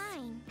is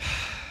mine.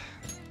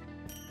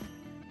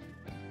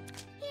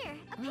 Here,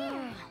 a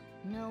pair.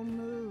 No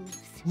moves.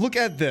 Look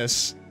at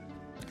this.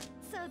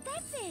 So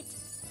that's it.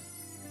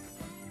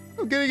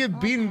 I'm gonna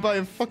get beaten by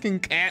a fucking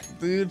cat,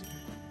 dude.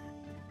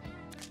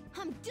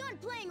 I'm done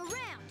playing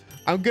around.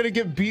 I'm gonna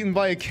get beaten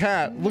by a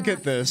cat. Look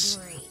at this.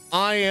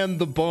 I am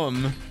the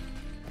bum.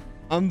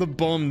 I'm the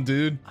bum,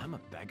 dude. I'm a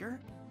beggar?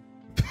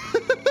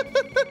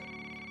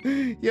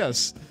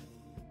 Yes.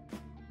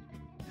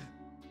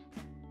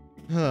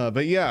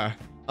 But yeah.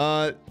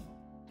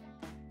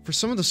 For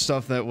some of the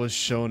stuff that was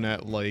shown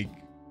at, like,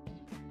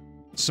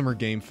 Summer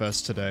Game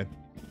Fest today.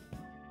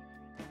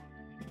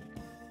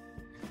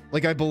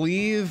 Like, I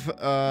believe,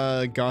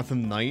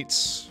 Gotham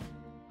Knights,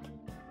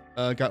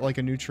 got, like,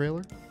 a new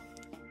trailer.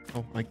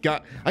 Oh, I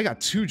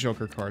got 2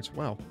 Joker cards.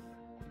 Wow.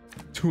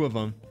 2 of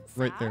them.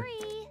 Right there.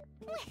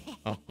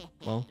 Oh,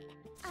 well.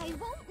 I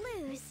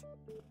won't lose.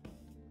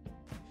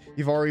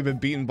 You've already been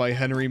beaten by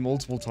Henry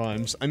multiple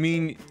times. I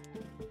mean,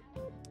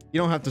 you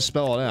don't have to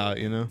spell it out,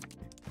 you know?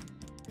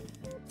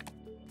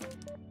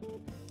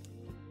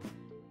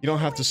 You don't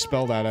have to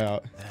spell that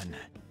out. Then.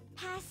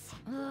 Pass.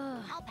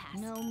 I'll pass.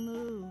 No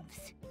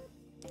moves.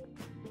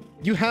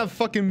 You have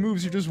fucking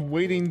moves, you're just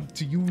waiting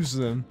to use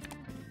them.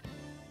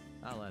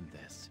 I'll end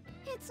this.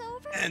 It's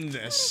over. End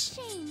this.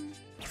 What a shame.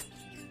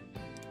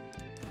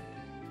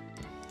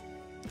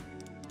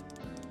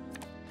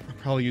 I'm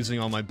probably using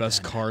all my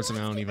best cards and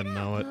I don't even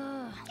know it.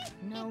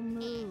 No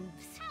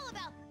moves. How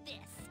about this?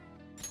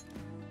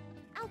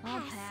 I'll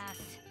pass.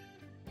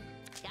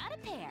 Got a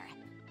pair.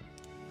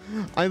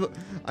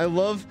 I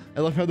love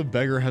how the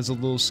beggar has a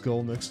little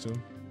skull next to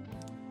him.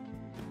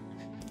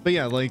 But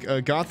yeah, like,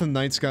 Gotham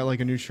Knights got, like,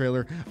 a new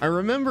trailer. I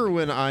remember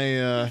when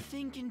You're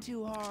thinking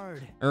too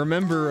hard. I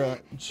remember,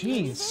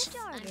 jeez.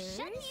 I'm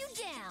shutting you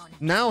down.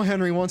 Now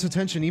Henry wants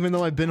attention even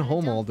though I've been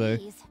home all day.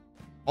 Please.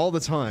 All the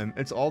time.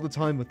 It's all the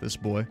time with this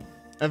boy.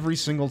 Every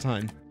single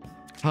time.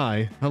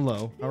 Hi.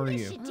 Hello. How are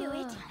This you? should do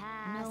it.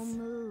 No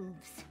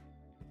moves.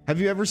 Have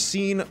you ever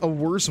seen a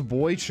worse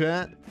boy,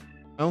 chat?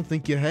 I don't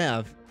think you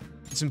have.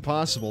 It's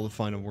impossible to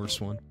find a worse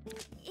one.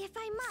 If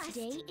I must.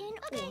 Stay in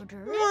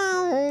order.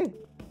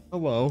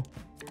 Hello.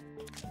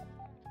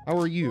 How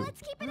are you?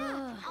 Let's keep it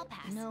up. I'll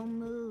pass. No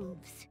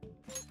moves.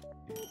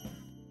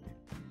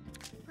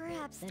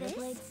 Perhaps better this?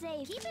 Play it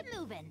safe. Keep it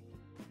moving.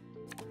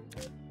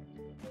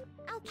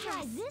 I'll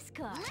try this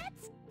card.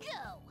 Let's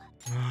go.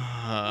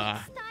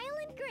 Style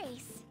and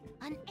grace.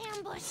 An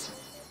ambush.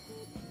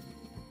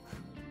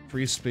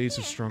 Free space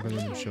is stronger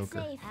than the Here,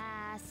 Joker. safe.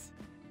 Pass.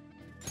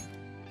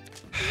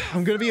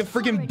 I'm gonna be a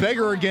freaking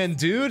beggar again,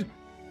 dude.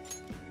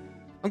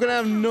 I'm gonna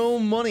have no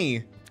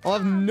money. I'll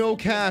have no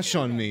cash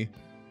on me.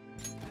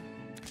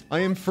 I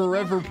am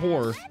forever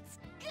poor. Let's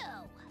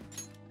go.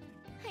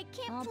 I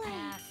can't play.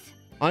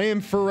 I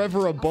am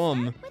forever a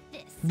bum. Start with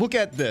this. Look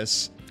at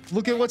this.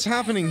 Look at what's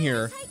happening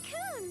here.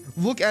 Tycoon.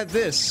 Look at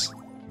this.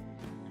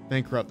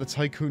 Bankrupt. The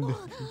tycoon.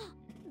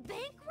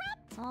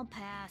 Bankrupt? I'll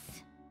pass.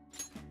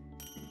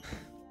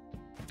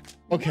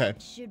 Okay.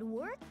 That should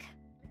work.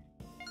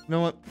 You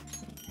know what?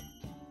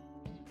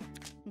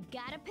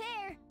 Got a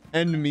pair.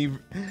 End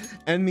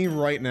me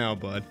right now,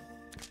 bud.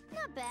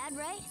 Not bad,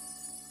 right?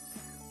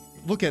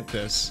 Look at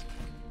this.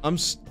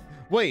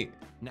 Wait.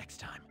 Next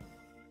time.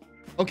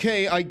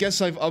 Okay, I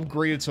guess I've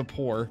upgraded to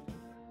poor.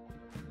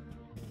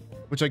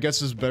 Which I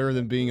guess is better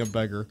than being a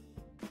beggar.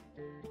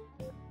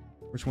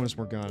 Which one is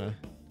Morgana?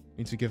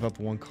 Need to give up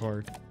one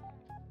card.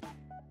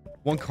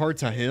 One card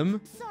to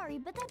him? Sorry,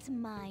 but that's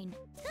mine.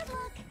 Good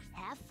luck.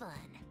 Have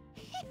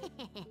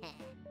fun.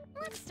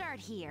 Let's start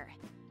here.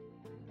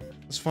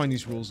 Let's find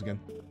these rules again.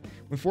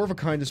 When 4 of a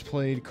kind is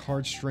played,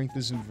 card strength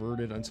is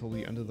inverted until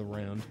the end of the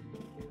round.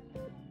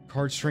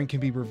 Card strength can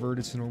be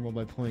reverted to normal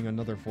by playing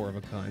another 4 of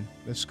a kind.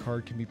 This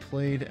card can be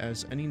played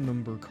as any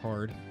number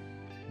card,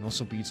 and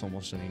also beats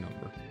almost any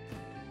number.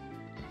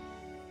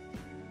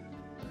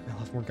 I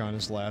love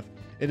Morgana's laugh.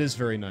 It is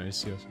very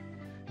nice, yes.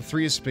 The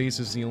 3 of spades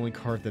is the only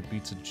card that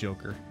beats a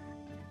joker.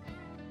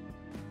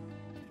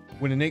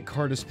 When an 8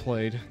 card is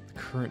played, the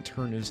current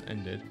turn is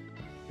ended.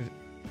 If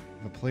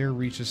a player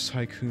reaches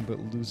Tycoon but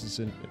loses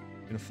in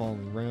a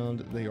following round,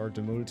 they are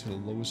demoted to the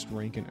lowest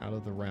rank and out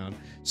of the round.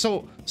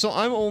 So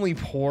I'm only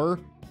poor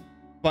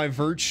by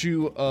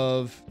virtue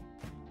of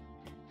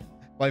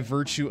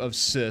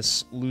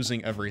Sis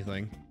losing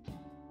everything.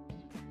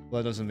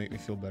 Well, that doesn't make me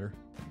feel better.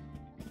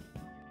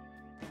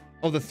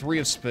 Oh, the 3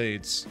 of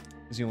spades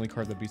is the only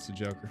card that beats the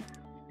Joker.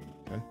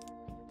 Okay.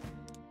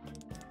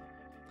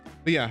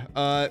 But yeah,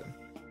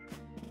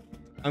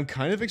 I'm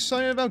kind of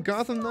excited about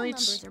Gotham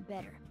Knights. Numbers are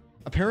better.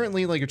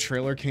 Apparently, like, a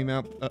trailer came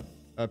out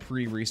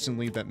pretty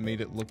recently that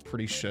made it look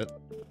pretty shit.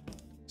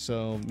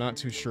 So, not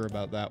too sure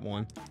about that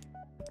one.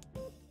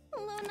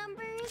 Low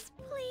numbers,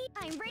 please.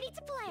 I'm ready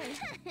to play.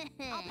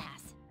 I'll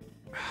pass.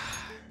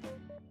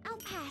 I'll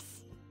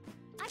pass.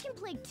 I can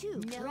play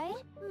 2,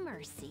 right?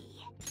 Mercy.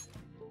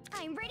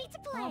 I'm ready to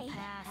play. I'll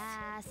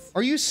pass.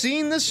 Are you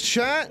seeing this,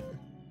 chat?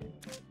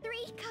 3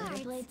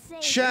 cards.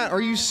 Chat,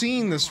 are you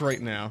seeing this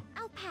right now?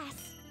 I'll pass.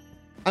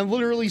 I'm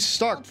literally I'll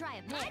stuck. try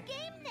a pair. Game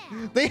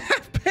now. They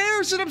have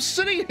pairs and I'm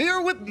sitting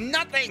here with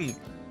nothing!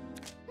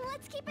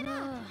 Let's keep it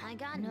up. I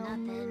got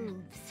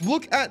nothing.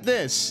 Look at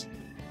this!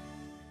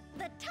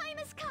 The time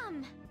has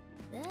come.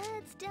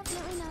 That's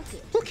definitely not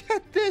good. Look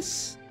at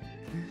this!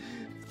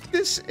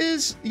 This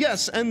is...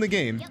 Yes, end the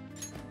game. Yep.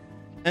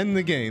 End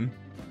the game.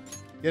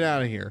 Get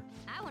out of here.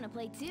 I want to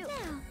play 2. Now,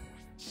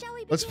 shall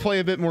we Let's begin? play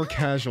a bit more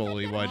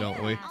casually, why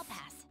don't we? I'll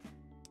pass.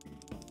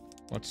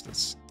 Watch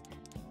this.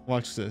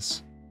 Watch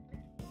this.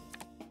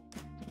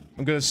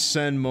 I'm gonna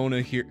send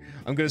Mona here.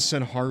 I'm gonna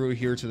send Haru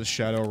here to the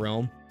Shadow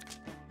Realm.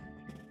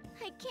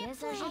 I can't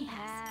play. I'll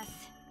pass.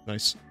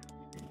 Nice.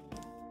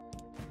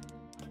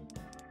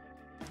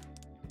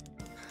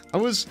 I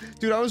was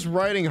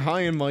riding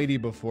high and mighty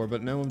before,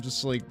 but now I'm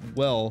just like,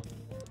 well,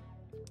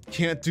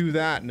 can't do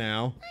that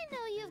now. I know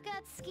you've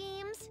got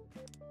schemes.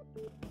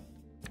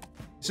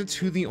 Isn't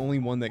 2 the only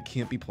one that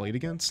can't be played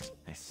against?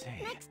 I see.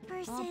 Next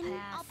person.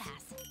 I'll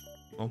pass.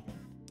 Oh.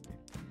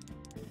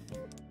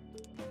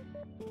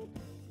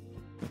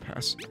 I'll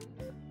pass.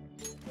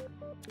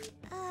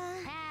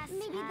 Pass.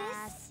 Maybe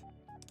this.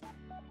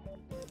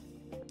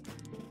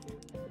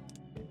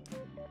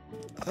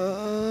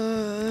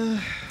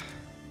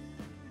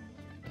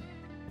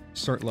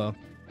 Start low.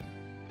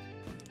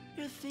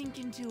 You're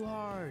thinking too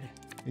hard.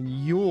 And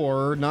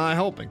you're not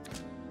helping.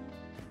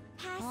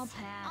 Pass. I'll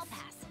pass. I'll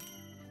pass.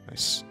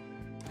 Nice.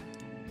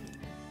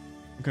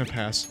 I'm gonna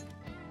pass.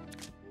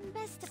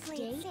 Best to play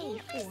it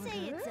safe. I say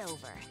it's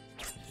over.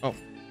 Oh.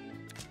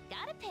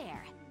 Got a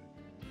pair.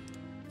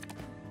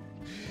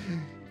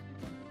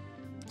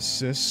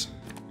 Sis.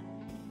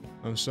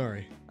 I'm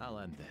sorry. I'll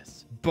end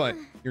this. But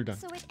you're done.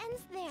 So it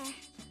ends there.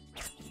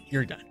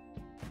 You're done.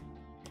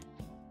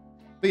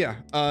 But yeah,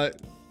 I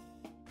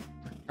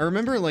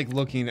remember like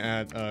looking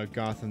at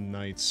Gotham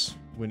Knights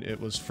when it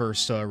was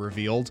first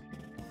revealed.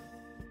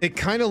 It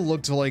kind of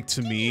looked like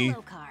to me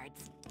Hero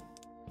cards.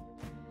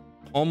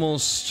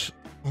 almost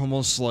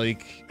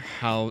like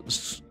how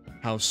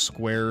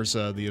Square's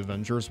The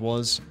Avengers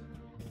was,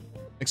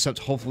 except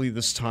hopefully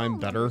this time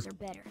better, Numbers are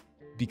better.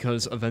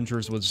 because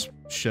Avengers was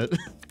shit.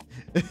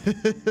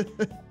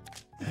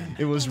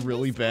 It was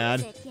really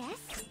bad. Yes.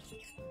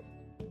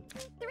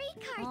 3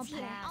 cards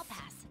here. I'll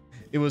pass.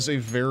 It was a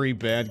very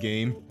bad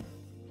game.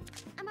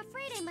 I'm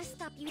afraid I must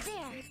stop you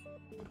there.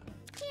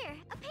 Here,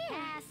 a pair.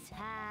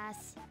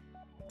 Pass.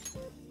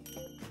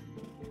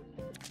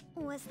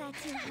 Was that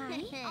too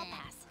high? I'll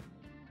pass.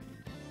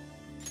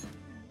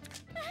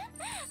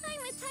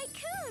 I'm a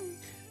tycoon.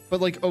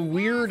 But like a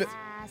weird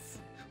Pass.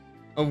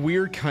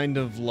 kind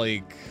of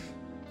like,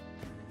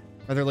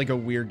 rather like a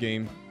weird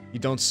game. You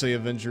don't say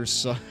Avengers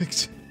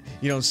sucked.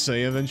 You don't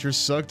say Avengers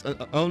sucked.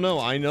 Oh no,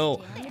 I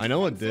know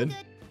it did. Good.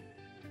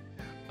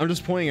 I'm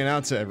just pointing it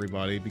out to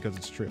everybody because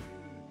it's true.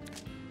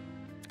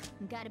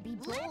 gotta be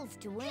bold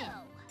to win.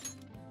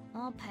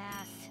 I'll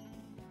pass.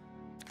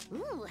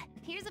 Ooh,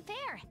 here's a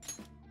pair.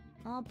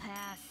 I'll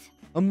pass.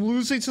 I'm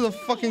losing to the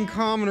fucking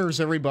commoners,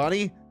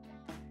 everybody.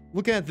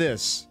 Look at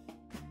this.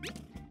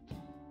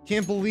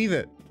 Can't believe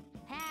it.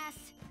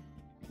 Pass.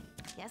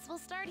 Guess we'll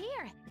start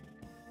here.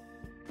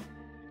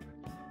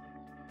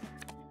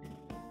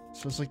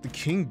 So it's like the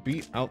king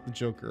beat out the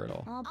Joker at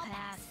all. I'll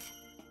pass.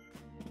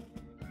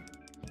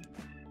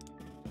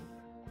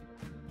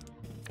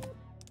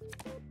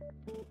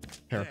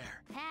 Here.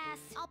 Pass.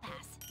 I'll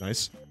pass.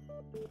 Nice.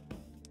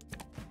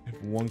 I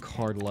have one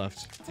card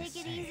left. Take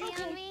it easy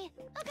on me.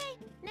 Okay,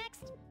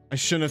 next. I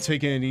shouldn't have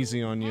taken it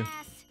easy on you.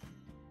 Pass.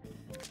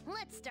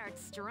 Let's start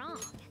strong.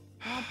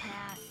 I'll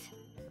pass.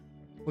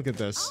 Look at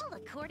this. All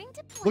according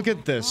to plan. Look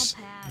at this.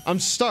 I'll pass. I'm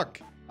stuck.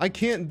 I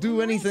can't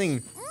do anything.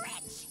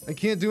 Rich. I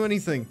can't do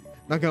anything.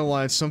 Not gonna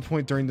lie, at some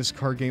point during this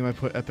card game, I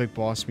put epic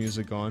boss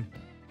music on.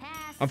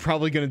 Pass. I'm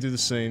probably gonna do the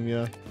same,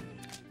 yeah.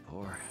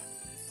 Poor.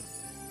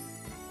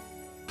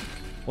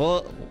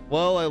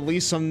 Well, at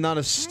least I'm not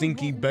a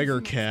stinky I won't beggar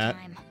lose next cat.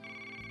 time.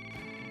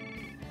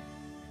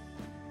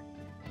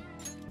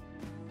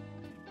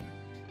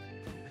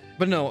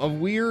 But no, a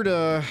weird,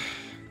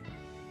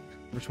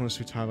 which one is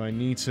too tight? I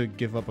need to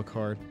give up a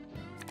card.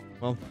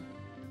 Well,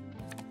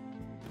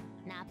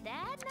 Not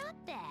bad,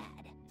 not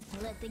bad.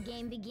 Let the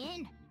game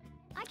begin.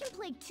 I can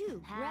play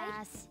two,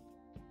 pass.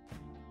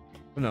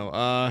 no,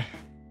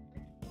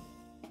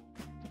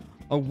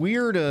 a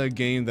weird,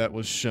 game that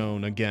was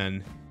shown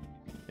again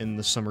in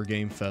the Summer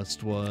Game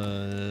Fest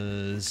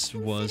was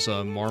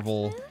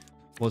Marvel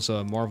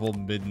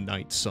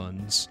Midnight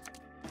Suns.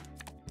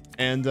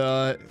 And,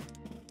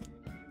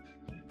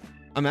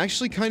 I'm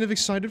actually kind of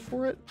excited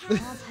for it.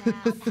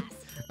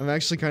 I'm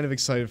actually kind of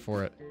excited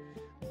for it.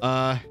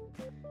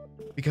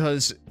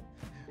 Because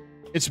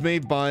it's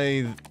made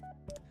by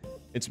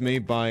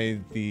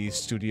the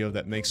studio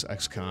that makes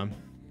XCOM.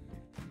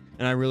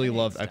 And I really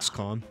love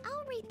XCOM.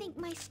 I'll rethink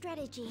my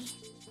strategy.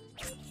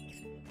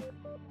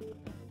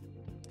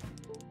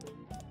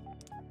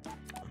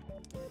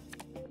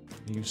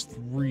 I used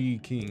 3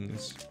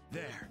 kings.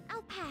 There.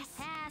 I'll pass.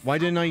 Why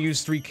didn't I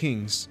use 3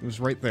 kings? It was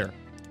right there.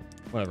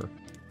 Whatever.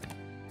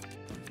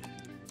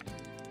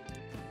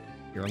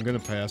 Here, I'm gonna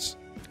pass.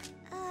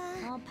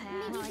 I'll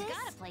pass. Maybe I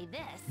gotta play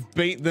this.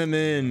 Bait them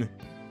in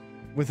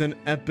with an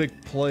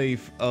epic play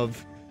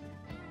of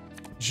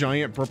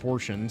giant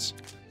proportions.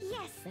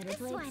 Yes, this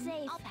one.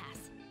 Safe. I'll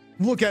pass.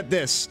 Look at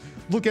this.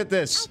 Look at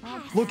this.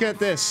 Look at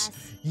this.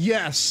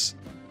 Yes.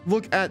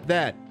 Look at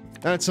that.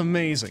 That's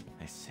amazing.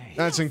 I see.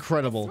 That's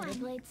incredible. I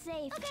played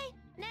safe. Okay,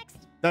 next.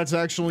 That's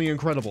actually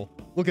incredible.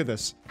 Look at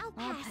this. I'll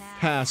pass.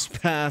 Pass,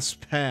 pass,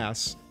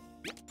 pass.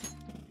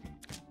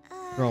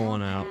 Throw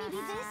one out. Maybe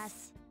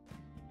this.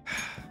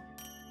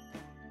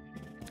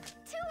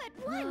 Two at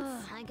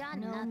once. I got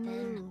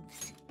nothing.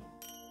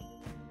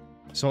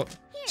 So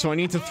I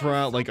need to throw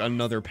out like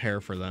another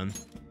pair for them.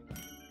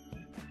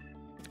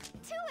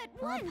 Two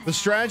at once. The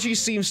strategy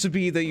seems to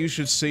be that you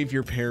should save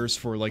your pairs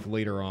for like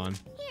later on.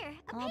 Here,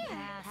 a pair.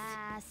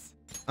 Pass.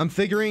 I'm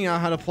figuring out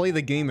how to play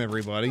the game, I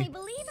everybody.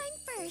 believe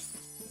I'm first.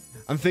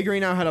 I'm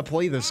figuring out how to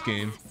play this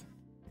game.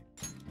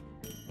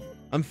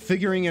 I'm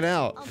figuring it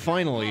out.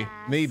 Finally.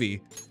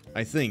 Maybe.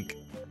 I think.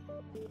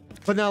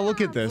 But now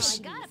look at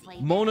this.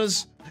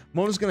 Mona's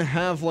gonna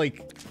have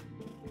like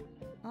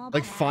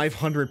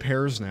 500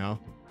 pairs now.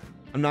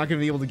 I'm not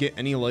gonna be able to get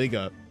any leg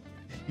up.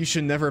 You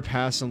should never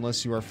pass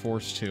unless you are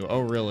forced to.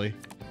 Oh, really?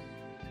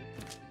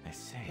 I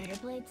see. Better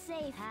play it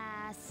safe.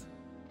 Pass.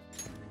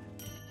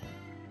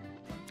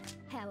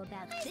 How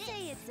about this?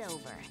 Say it's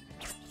over.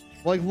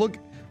 Like, look.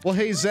 Well,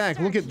 hey, Zach,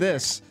 look at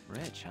this.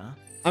 Rich, huh?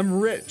 I'm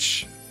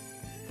rich.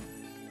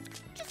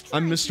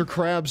 I'm Mr.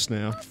 Krabs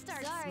now.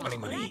 Money,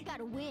 money.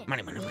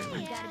 Money, money,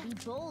 money. You gotta be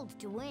bold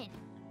to win.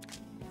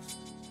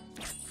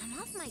 I'm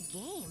off my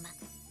game.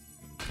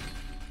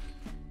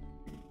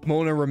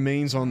 Mona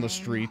remains on the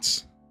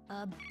streets.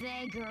 A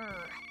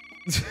beggar.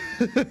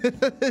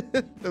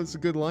 That was a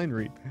good line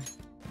read.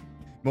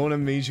 Mona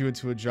made you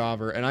into a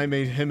jobber, and I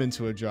made him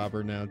into a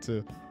jobber now,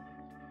 too.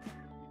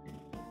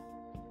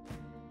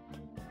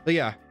 But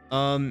yeah,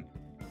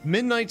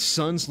 Midnight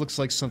Suns looks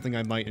like something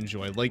I might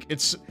enjoy. Like,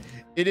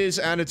 it is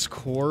at its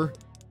core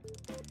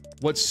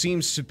what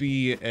seems to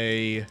be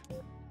a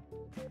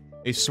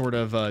sort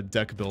of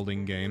deck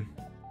building game.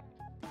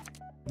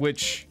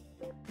 Which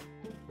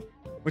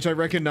I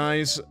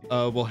recognize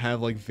will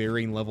have like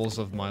varying levels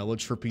of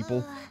mileage for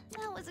people.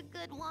 That was a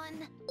good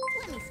one.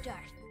 Let me start.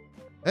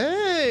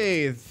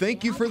 Hey,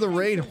 thank you for the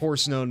raid,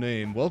 Horse No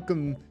Name.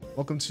 Welcome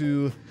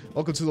to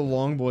the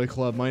Long Boy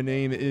Club. My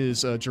name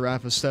is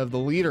Giraffe Estev, the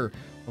leader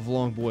of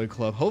Long Boy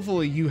Club.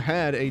 Hopefully you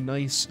had a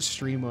nice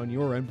stream on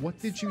your end. What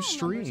did you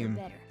stream,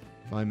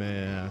 if I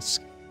may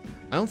ask?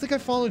 I don't think I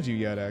followed you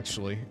yet,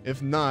 actually.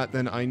 If not,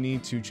 then I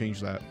need to change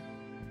that.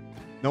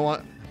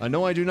 No,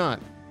 I do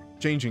not.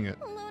 Changing it.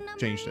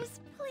 Changed it.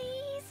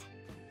 Please.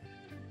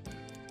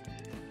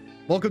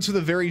 Welcome to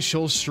the very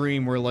chill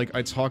stream where, like,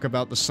 I talk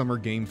about the Summer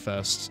Game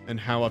Fest and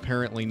how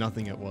apparently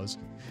nothing it was.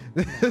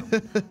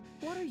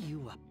 What are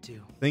you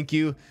Thank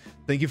you.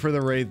 Thank you for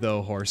the raid,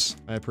 though, Horse.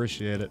 I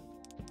appreciate it.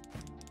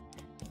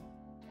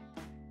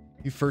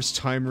 You first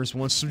timers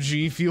want some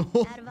G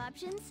Fuel. Out of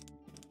options?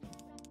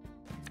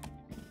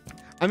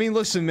 I mean,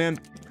 listen, man.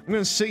 I'm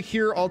gonna sit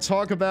here. I will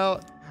talk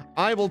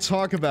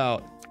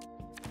about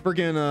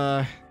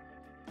friggin'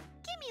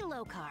 Give me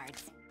low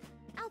cards.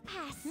 I'll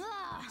pass.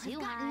 Too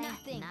got high.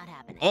 nothing. Not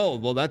happening. Oh,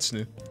 well, that's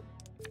new.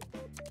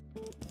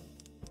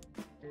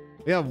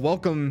 Yeah,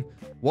 welcome,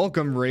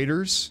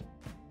 Raiders.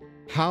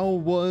 How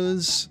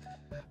was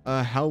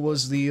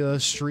the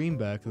stream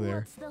back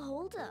there? What's the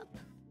holdup?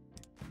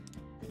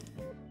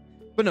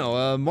 But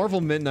no,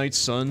 Marvel Midnight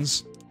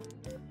Suns.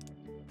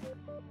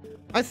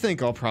 I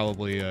think I'll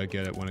probably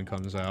get it when it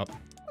comes out.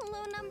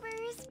 Low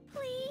numbers,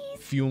 please.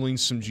 Fueling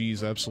some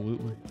G's,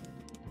 absolutely.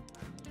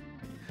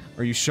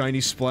 Are you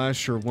Shiny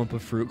Splash or Wumpa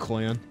Fruit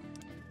Clan?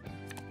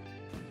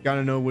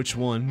 Gotta know which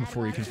one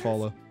before you can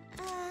follow.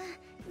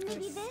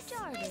 Maybe this?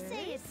 I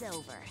say it's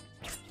over.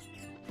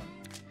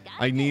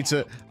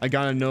 I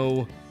gotta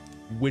know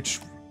which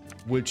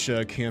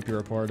camp you're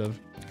a part of.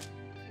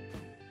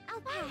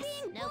 I'll pass.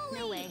 Nope,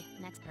 no way.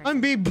 Next person.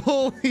 I'm being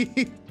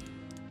bullied.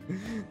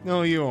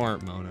 No, you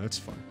aren't, Mona. It's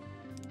fine.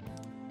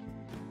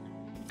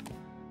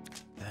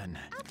 Then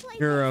I'll play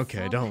You're this.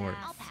 okay. I'll Don't pass. worry.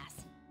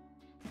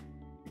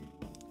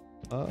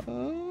 I'll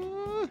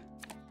pass.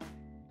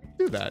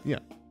 Do that. Yeah.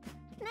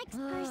 Next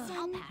person.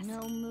 I'll pass.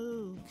 No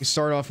moves. You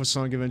start off with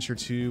Sonic Adventure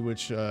 2,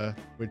 which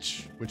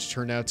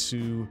turned out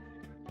to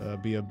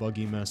be a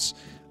buggy mess.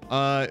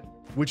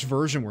 Which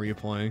version were you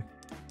playing?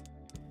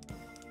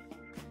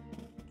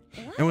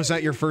 And was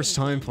that your first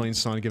time playing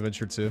Sonic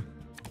Adventure 2?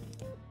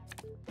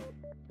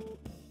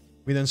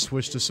 We then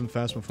switched to some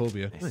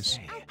Phasmophobia. I Nice.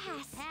 say, I'll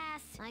pass.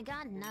 Pass. I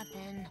got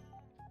nothing.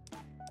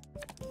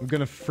 I'm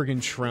gonna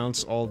friggin'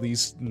 trounce all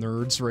these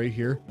nerds right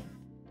here.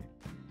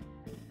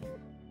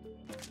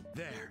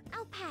 there.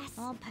 I'll pass.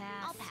 I'll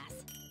pass. I'll pass.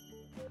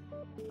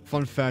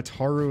 Fun fact,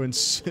 Haru and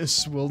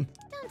Sis will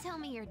Don't tell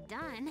me you're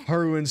done.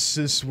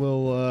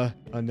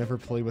 never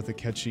play with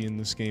Akechi in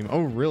this game.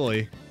 Oh,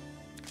 really?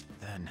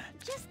 Then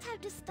Just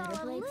have to stall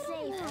a little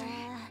safe.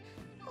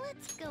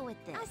 Let's go with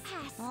this. I'll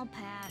pass. I'll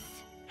pass.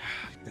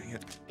 Dang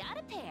it. Got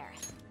a pair.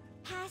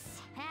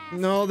 Pass. Pass.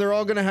 No, they're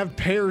all gonna have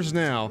pairs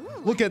now.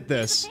 Ooh, Look at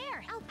this.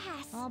 Pair. I'll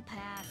pass. I'll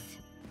pass.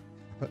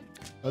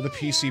 The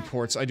PC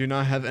ports. I do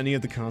not have any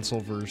of the console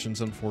versions,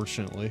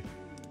 unfortunately.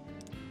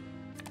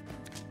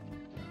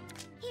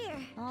 Here.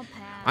 I'll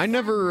pass. I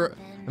never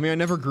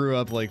grew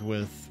up like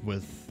with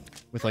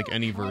like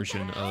any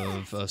version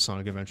of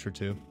Sonic Adventure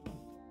 2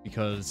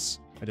 because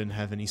I didn't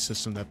have any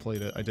system that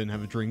played it. I didn't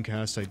have a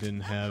Dreamcast. I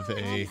didn't have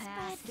a.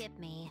 Pass. Skip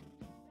me.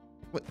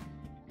 What?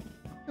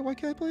 Hey, why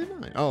can't I play it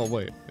 9? Oh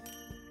wait,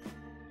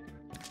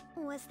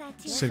 Was that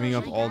too saving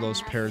up much? all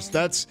those pairs.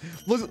 That's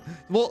look.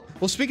 Well,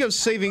 speaking of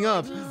saving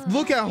up,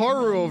 look at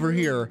Haru over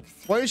here.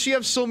 Why does she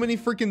have so many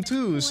freaking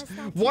twos?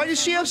 Why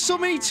does she have so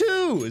many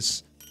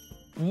twos?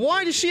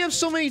 Why does she have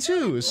so many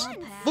twos?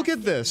 Look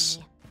at this.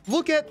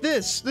 Look at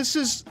this. This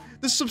is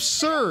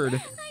absurd. I'm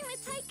a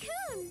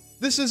tycoon.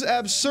 This is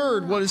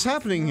absurd. What is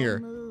happening here?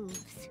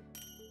 Moves.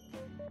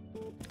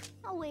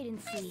 I'll wait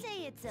and see. I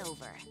say it's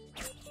over.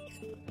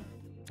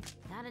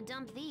 Gotta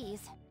dump these.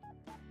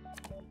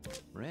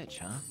 rich,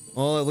 huh?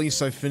 Well, at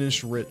least I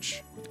finished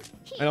rich.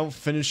 I don't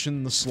finish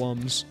in the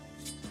slums.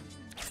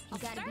 You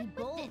gotta be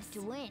bold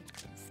to win.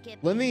 Skip.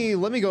 Let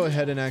me go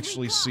ahead and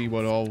actually see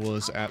what all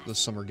was at the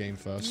Summer Game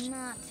Fest.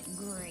 Not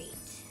great.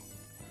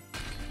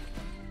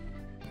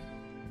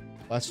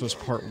 Last was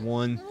part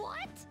 1.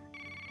 What?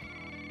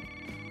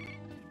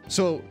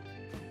 So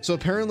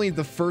apparently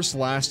the first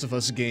Last of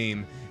Us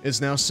game is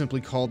now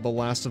simply called The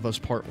Last of Us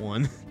Part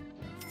 1.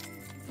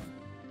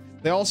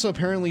 They also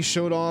apparently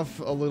showed off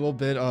a little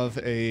bit of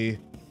an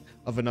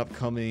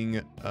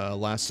upcoming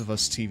Last of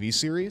Us TV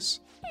series.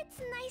 It's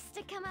nice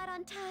to come out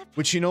on top.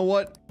 Which, you know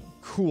what?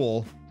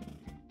 Cool.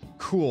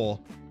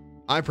 Cool.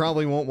 I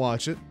probably won't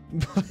watch it,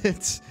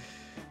 but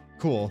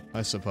cool,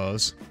 I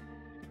suppose.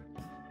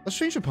 Let's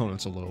change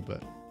opponents a little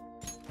bit.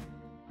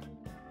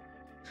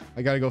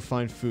 I gotta go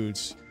find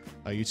foods.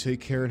 You take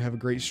care and have a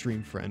great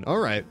stream, friend.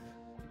 Alright.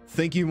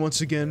 Thank you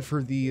once again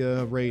for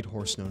the raid,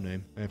 Horse No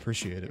Name. I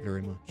appreciate it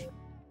very much.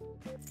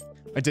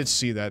 I did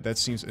see that. That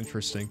seems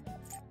interesting.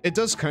 It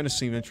does kind of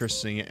seem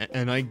interesting,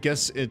 and I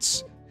guess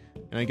it's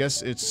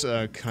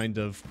kind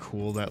of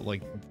cool that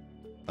like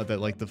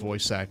the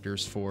voice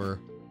actors for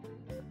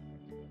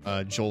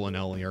Joel and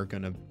Ellie are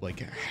gonna like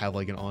have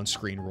like an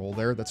on-screen role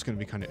there. That's gonna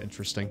be kind of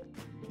interesting.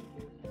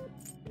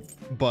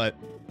 But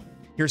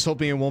here's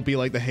hoping it won't be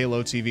like the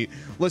Halo TV.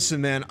 Listen,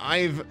 man,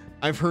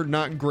 I've heard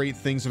not great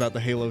things about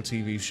the Halo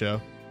TV show,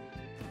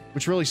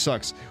 which really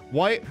sucks.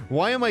 Why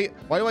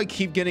do I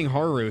keep getting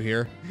Haru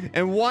here?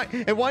 And why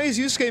is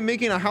Yusuke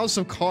making a house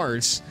of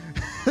cards?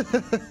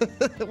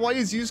 Why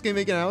is Yusuke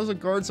making a house of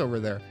cards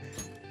over there?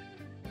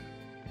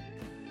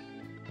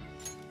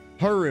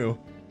 Haru,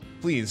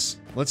 please,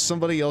 let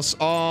somebody else.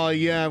 Oh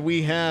yeah,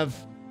 we have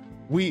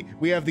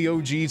the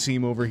OG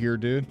team over here,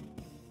 dude.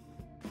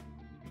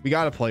 We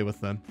gotta play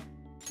with them.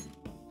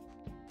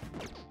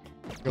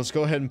 Let's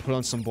go ahead and put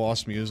on some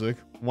boss music.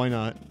 Why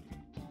not?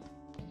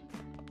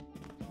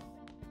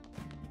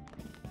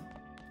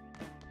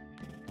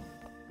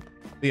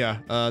 Yeah,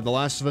 The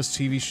Last of Us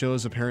TV show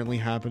is apparently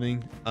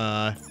happening.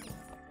 I'll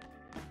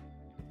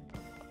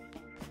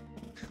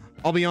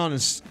be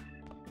honest.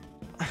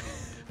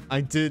 I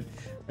did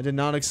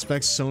not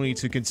expect Sony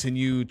to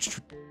continue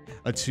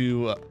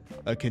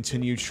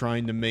continue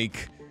trying to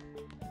make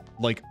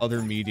like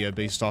other media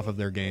based off of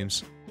their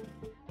games.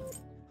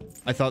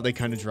 I thought they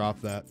kind of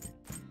dropped that.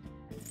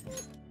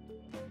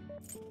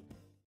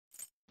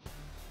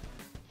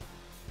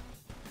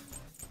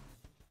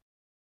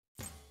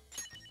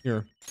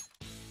 Here.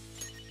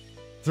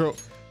 Throw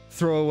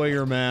away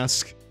your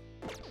mask.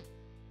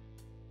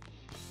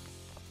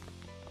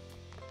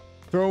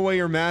 Throw away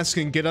your mask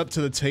and get up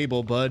to the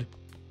table, bud.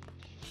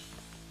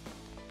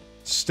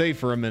 Stay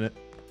for a minute.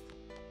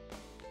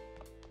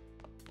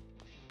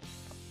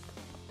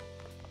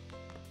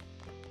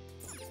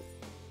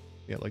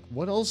 Yeah, like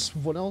what else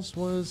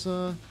was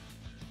there?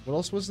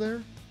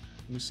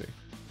 Let me see.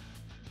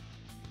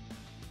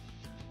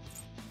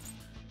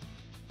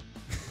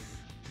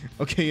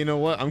 Okay, you know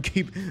what? I'm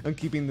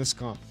keeping this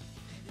comp.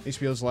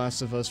 HBO's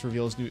Last of Us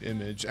reveals new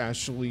image.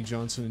 Ashley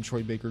Johnson and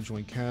Troy Baker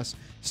join cast.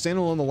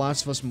 Standalone The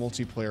Last of Us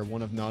multiplayer,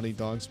 one of Naughty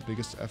Dog's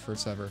biggest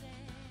efforts ever.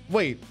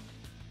 Wait.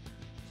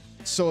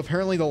 So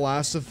apparently The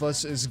Last of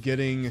Us is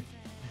getting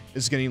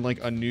like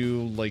a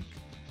new like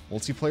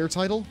multiplayer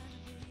title?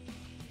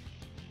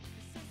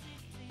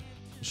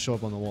 Show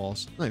up on the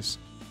walls. Nice.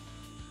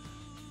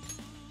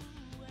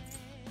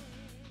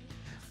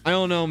 I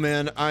don't know,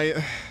 man.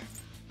 I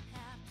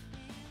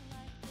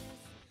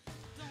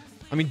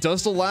mean,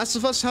 does The Last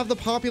of Us have the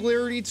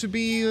popularity to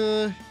be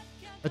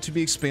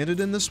expanded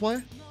in this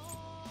way?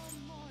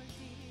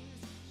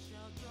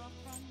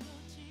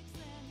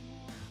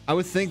 I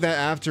would think that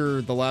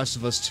after The Last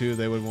of Us 2,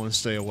 they would want to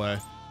stay away.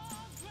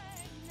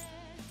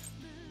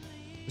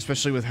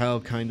 Especially with how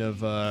kind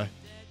of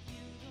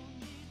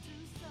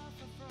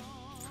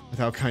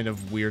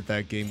weird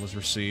that game was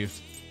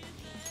received.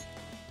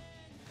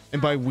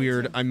 And by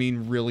weird, I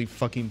mean really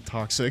fucking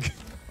toxic.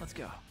 Let's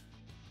go.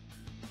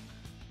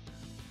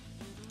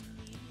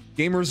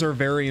 Gamers are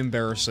very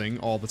embarrassing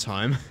all the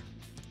time.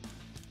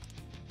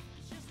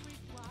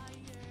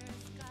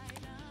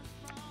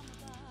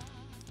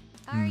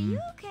 Are you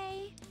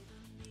okay?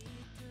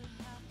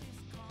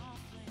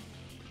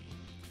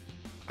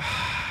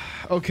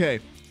 Okay.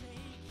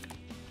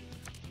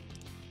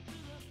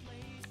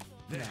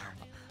 There.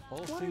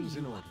 All things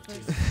in order.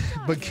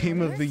 But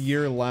Game of the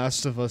Year,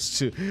 Last of Us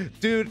 2.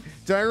 Dude,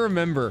 I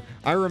remember,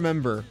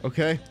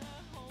 okay?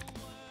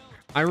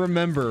 I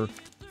remember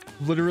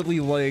literally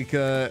like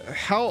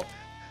how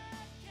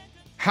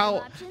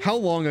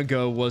long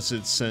ago was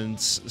it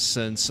since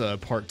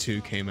part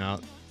 2 came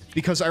out?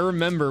 Because I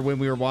remember when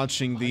we were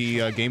watching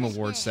the Game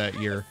Awards that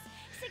year,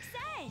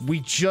 we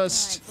were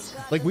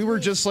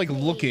just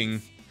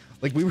looking,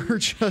 like we were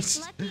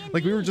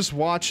just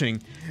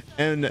watching,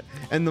 and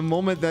the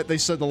moment that they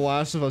said The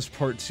Last of Us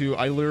Part 2,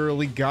 I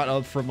literally got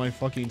up from my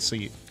fucking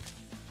seat.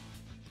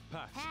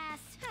 Pass.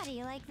 How do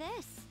you like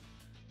this?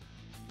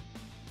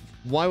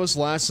 Why was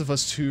Last of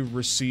Us 2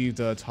 received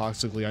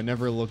toxically? I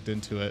never looked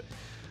into it.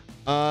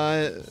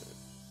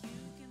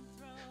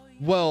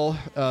 Well,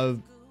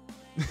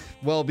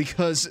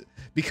 because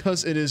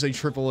it is a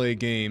AAA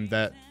game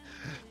that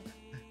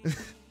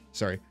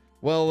sorry.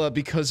 Well,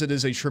 because it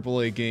is a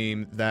AAA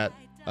game that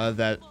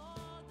that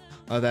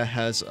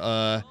has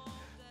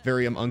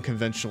very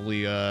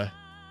unconventionally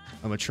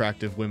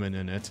attractive women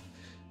in it.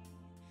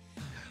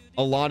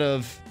 A lot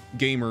of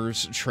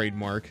gamers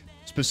trademark,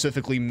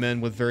 specifically men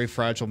with very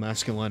fragile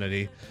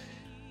masculinity,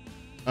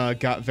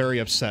 got very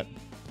upset.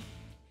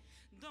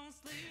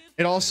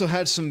 It also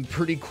had some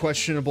pretty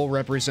questionable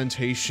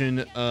representation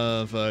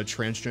of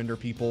transgender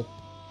people,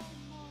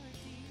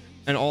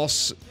 and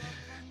also,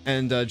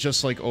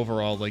 just like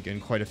overall, like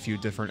in quite a few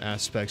different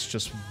aspects,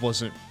 just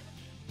wasn't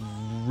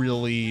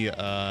really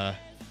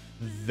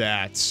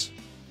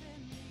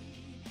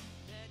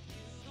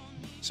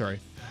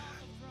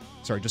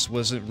just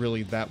wasn't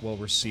really that well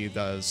received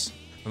as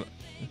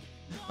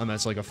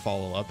like a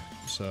follow-up.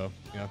 So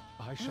yeah.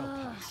 I shall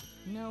pass.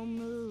 No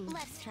move.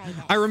 Let's try this.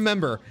 I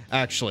remember,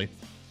 actually,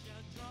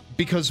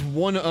 because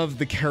one of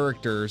the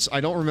characters,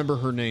 I don't remember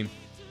her name,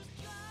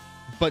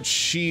 but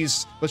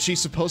she's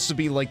supposed to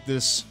be like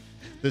this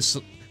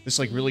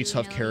like really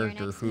tough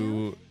character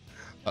who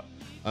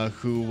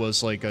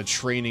was like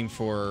training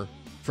for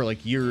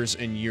like years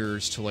and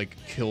years to like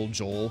kill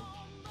Joel.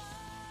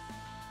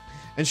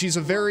 And she's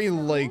a very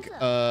like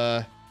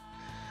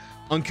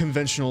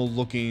unconventional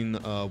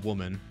looking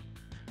woman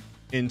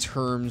in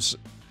terms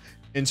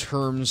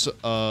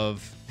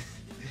of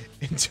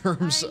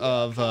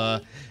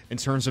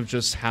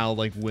just how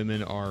like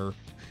women are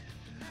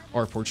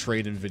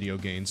portrayed in video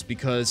games,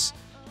 because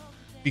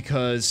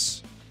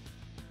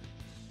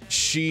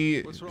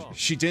she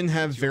didn't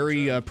have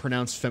very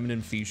pronounced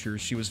feminine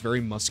features. She was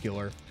very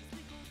muscular,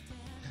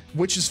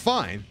 which is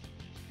fine.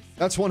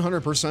 That's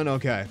 100%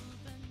 okay.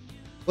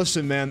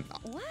 Listen, man,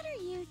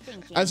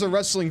 as a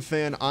wrestling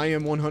fan, I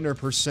am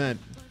 100%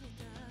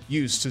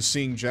 used to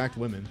seeing jacked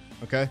women.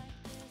 Okay,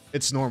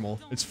 it's normal.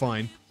 It's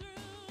fine.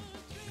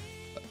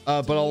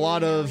 But a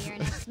lot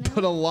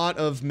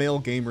of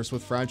male gamers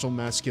with fragile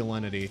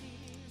masculinity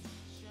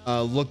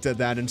looked at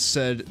that and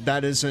said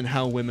that isn't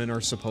how women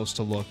are supposed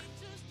to look.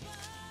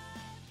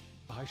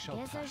 I shall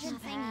Guess I pass.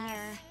 should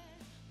pass.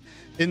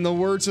 In the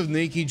words of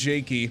Nakey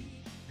Jakey,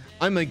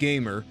 I'm a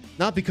gamer,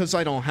 not because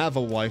I don't have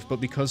a wife, but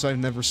because I've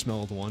never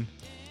smelled one.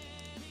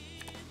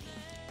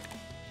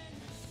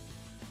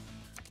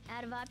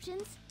 Out of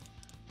options?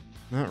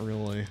 Not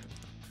really.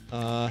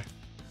 I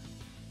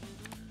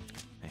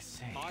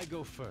say. I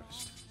go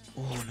first.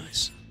 Oh,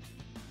 nice.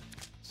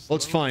 Well,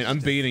 it's fine. I'm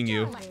baiting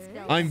you. Let's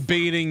go. I'm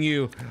baiting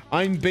you.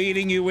 I'm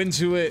baiting you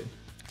into it.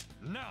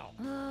 Now.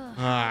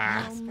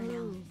 Ah, No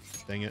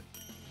moves. dang it.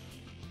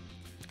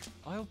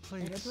 I'll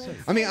play it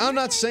safe. I mean, I'm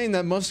not saying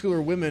that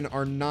muscular women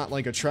are not,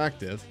 like,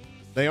 attractive.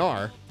 They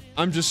are.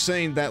 I'm just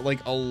saying that,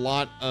 like, a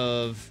lot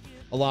of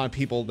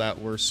people that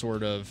were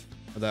sort of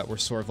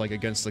like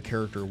against the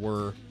character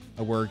were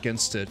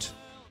against it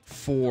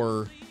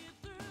for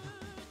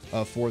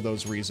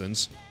those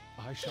reasons.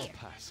 I shall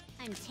pass.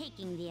 I'm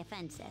taking the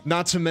offensive.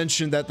 Not to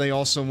mention that they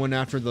also went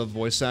after the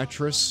voice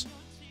actress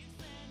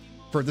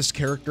for this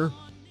character,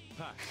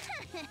 Pass.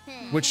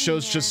 which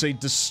shows just a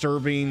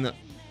disturbing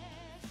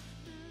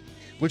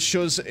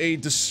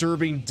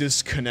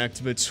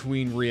disconnect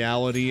between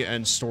reality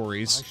and I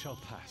stories. shall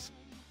pass.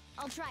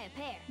 I'll try a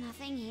pair.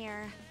 Nothing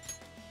here.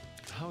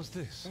 How's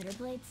this? Better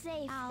play it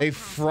safe. A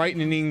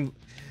frightening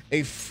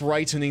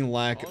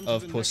lack On to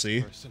of the next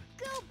pussy person.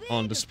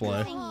 on display.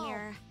 Nothing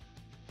here.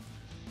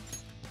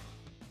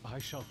 I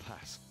shall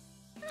pass.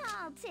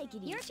 I'll take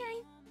it. Your turn.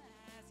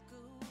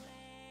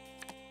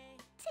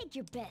 Take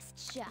your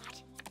best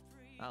shot.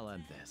 I'll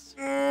end this.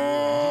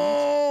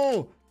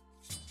 Oh!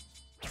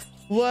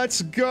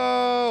 Let's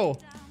go!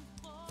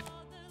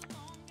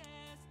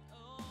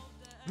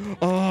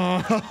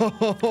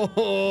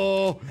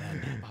 Oh!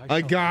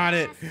 I got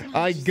it!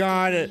 I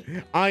got it!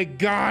 I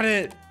got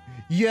it!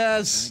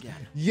 Yes!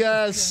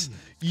 Yes!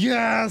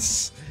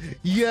 Yes!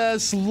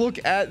 Yes!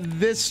 Look at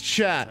this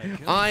chat!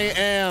 I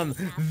am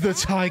the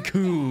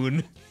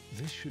tycoon!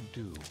 This should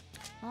do.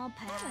 I'll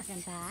pass. That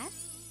wasn't bad.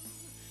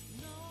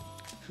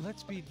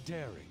 Let's be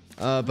daring.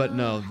 But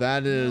no,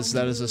 that is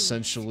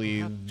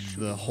essentially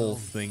the whole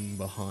thing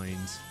behind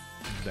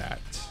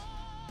that.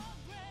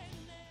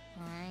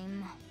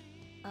 I'm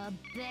a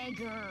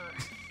beggar.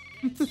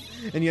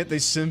 And yet they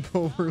simp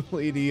over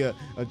Lady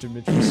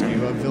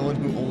Dimitrescu, a villain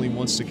who only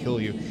wants to kill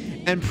you,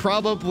 and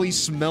probably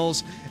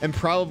smells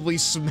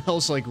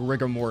like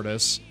rigor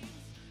mortis.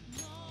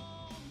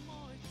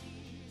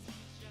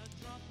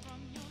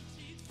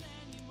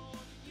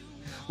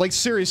 Like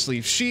seriously,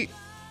 she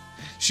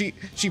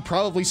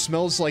probably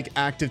smells like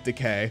active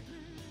decay.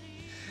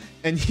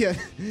 And yet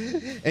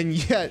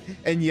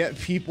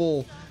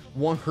people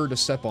want her to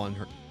step on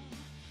her.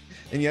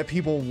 And yet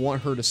people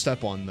want her to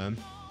step on them.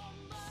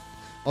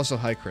 Also,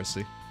 hi,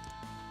 Chrissy.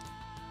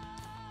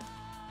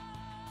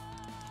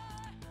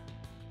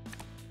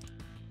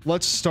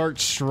 Let's start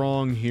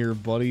strong here,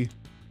 buddy.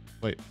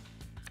 Wait.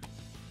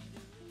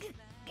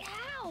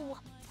 Ow!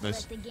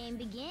 Nice. Let the game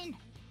begin.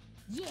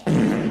 Yeah,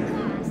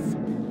 pass.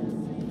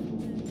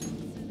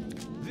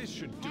 This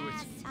should do it.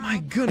 My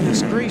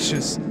goodness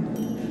gracious.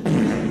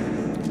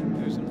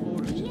 There's an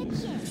order to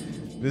this.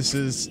 This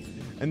is,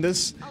 and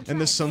this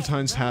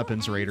sometimes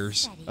happens,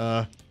 Raiders.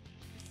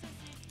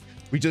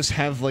 We just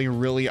have like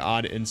really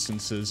odd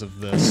instances of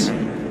this.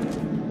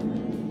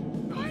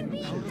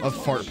 Of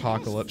fart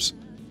apocalypse.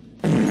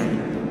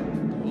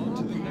 On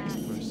to the next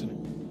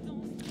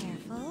person.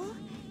 Careful.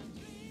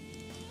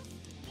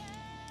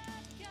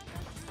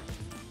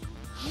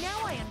 Now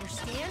I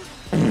understand.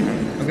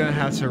 I'm gonna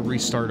have to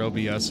restart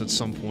OBS at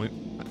some point.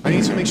 I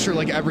need to make sure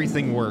like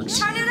everything works.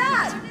 Turn it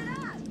up!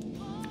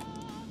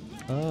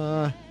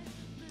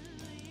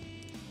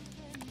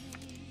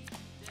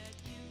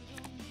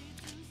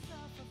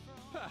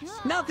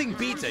 Nothing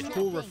beats a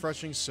Cool,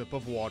 refreshing sip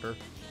of water.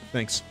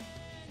 Thanks.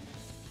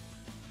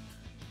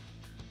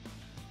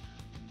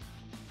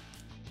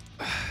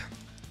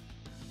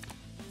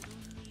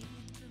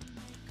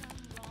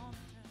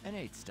 an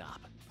 8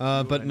 stop.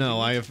 But no,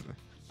 I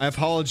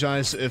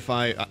apologize if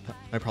I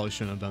probably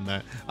shouldn't have done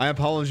that. I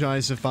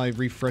apologize if I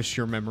refresh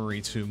your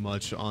memory too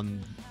much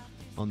on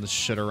the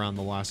shit around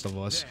The Last of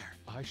Us. There.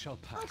 I shall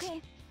pass.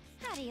 Okay.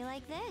 How do you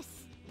like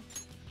this?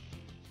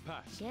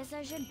 Pass. Guess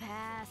I should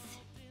pass.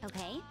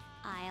 Okay,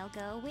 I'll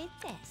go with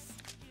this.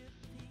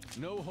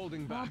 No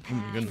holding back. Oh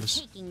my goodness.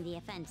 Taking the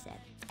offensive.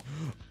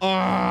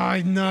 Ah,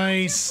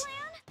 nice.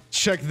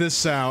 Check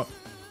this out.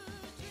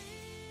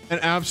 An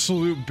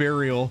absolute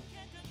burial.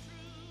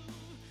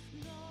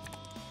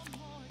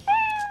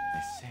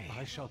 I say.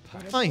 I shall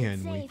pass. Hi,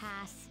 Henry.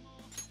 Pass.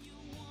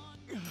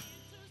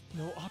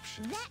 No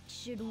options. That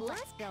should work.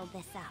 Let's build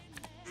this up.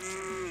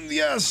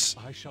 Yes.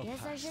 I shall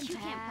Guess I pass. should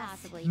pass.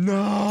 Possibly.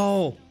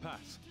 No.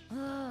 Pass.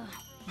 Ugh.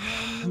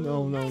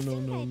 No, no, I no,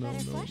 think no, I'd no,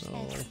 better no, flush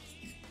no. this.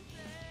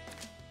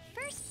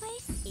 First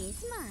place.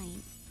 is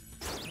mine.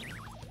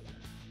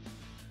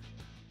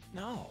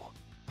 No.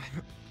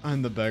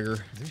 I'm the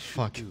beggar. This should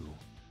Fuck. do.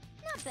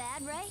 Not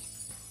bad, right?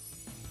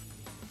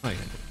 I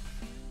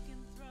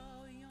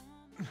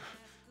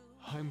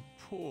I'm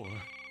poor.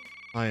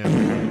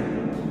 am.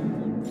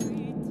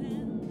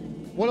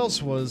 What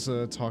else was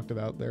talked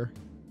about there?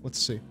 Let's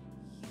see.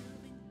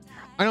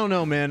 I don't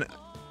know, man.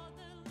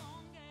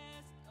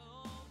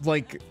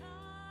 Like,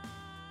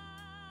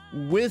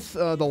 with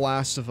The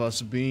Last of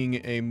Us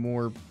being a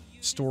more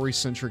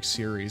story-centric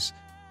series,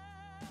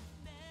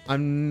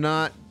 I'm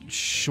not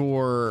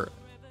sure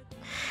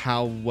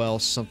how well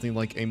something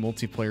like a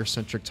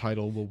multiplayer-centric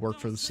title will work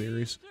for the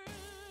series.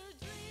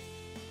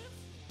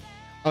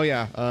 Oh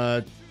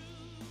yeah,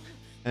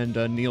 and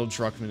Neil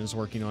Druckmann is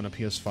working on a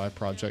PS5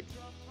 project.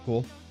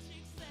 Cool.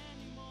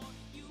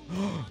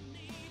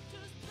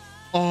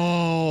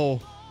 Oh!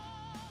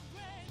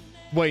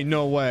 Wait,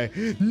 no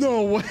way.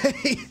 No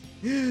way!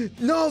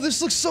 No,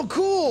 this looks so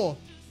cool!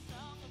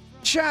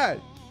 Chat!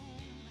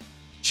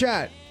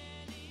 Chat!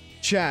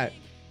 Chat!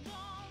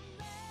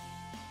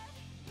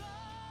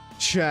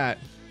 Chat!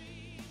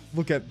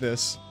 Look at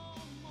this.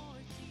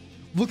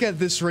 Look at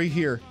this right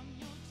here.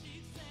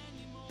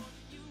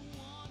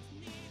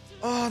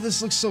 Oh,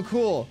 this looks so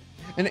cool.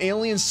 An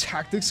Aliens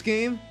Tactics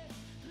game?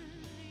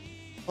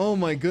 Oh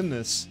my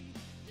goodness.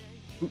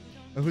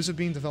 Who's it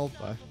being developed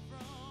by?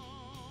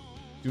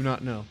 Do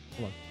not know.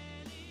 Hold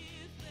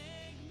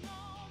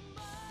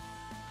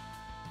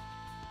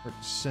on.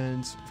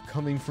 Send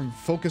coming from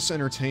Focus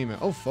Entertainment.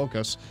 Oh,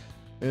 Focus.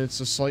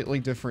 It's a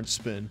slightly different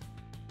spin.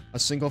 A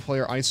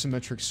single-player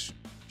isometric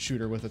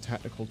shooter with a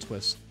tactical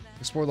twist.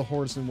 Explore the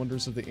horrors and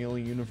wonders of the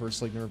alien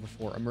universe like never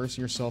before,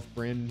 immersing yourself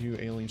brand new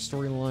alien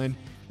storyline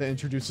that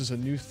introduces a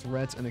new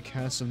threat and a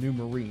cast of new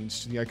Marines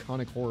to the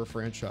iconic horror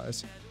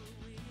franchise.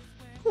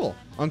 Cool.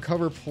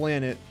 Uncover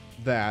planet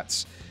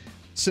that's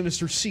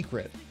sinister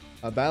secret.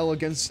 A battle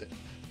against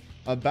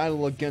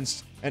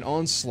an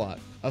onslaught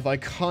of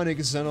iconic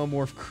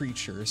xenomorph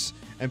creatures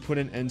and put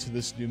an end to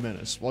this new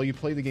menace. While you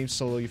play the game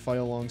solo, you fight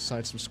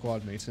alongside some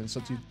squad mates, and it's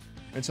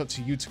up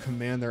to you to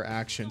command their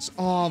actions.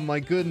 Oh my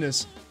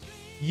goodness.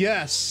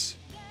 Yes.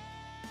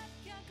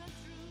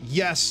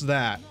 Yes,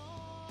 that.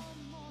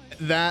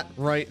 That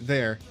right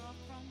there.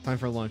 Time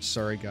for lunch.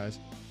 Sorry, guys.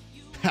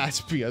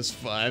 That's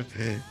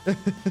PS5.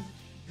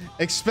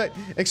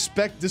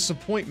 Expect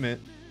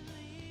disappointment.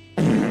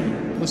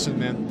 Listen,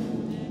 man.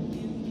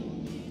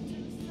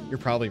 You're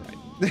probably right.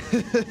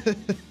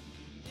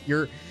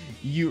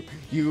 you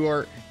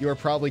are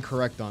probably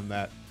correct on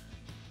that.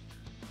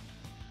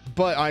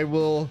 But I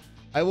will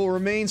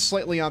remain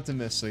slightly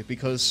optimistic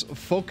because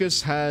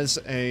Focus has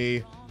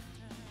a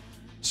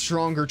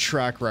stronger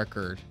track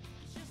record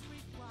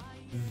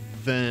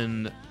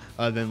than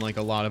like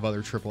a lot of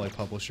other AAA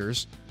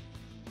publishers.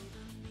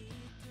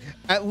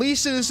 At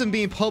least it isn't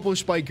being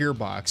published by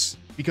Gearbox,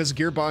 because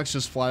Gearbox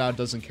just flat out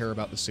doesn't care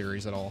about the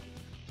series at all.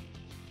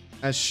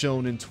 As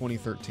shown in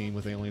 2013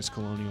 with Aliens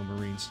Colonial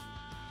Marines.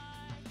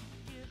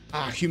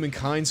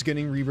 Humankind's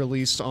getting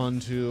re-released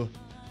onto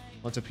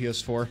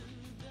PS4.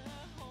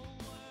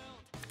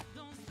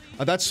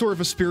 That's sort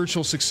of a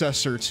spiritual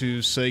successor to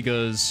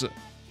Sega's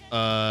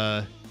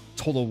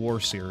Total War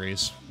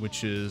series,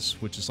 which is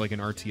like an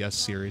RTS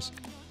series.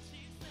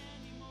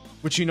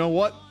 Which, you know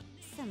what?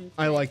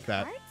 I like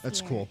that.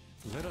 That's cool.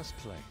 Let us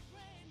play.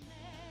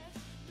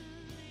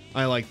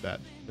 I like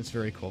that. It's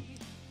very cool.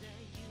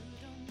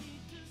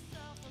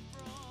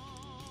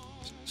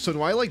 So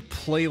do I like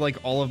play like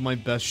all of my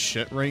best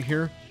shit right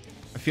here?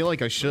 I feel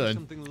like I should.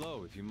 Something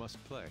low if you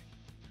must play.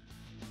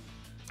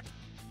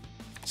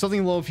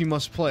 Something low if you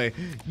must play.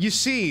 You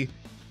see,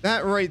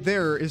 that right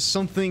there is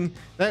something.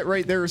 That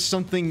right there is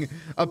something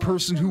a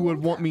person who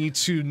would want me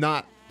to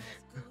not,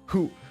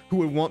 who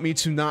would want me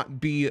to not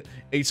be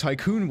a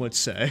tycoon would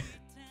say.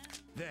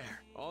 There.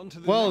 On to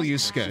the Well,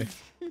 next Yusuke,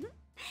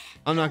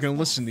 I'm not gonna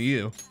listen to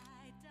you.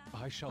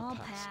 I shall I'll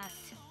pass.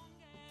 pass.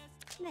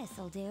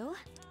 This'll do.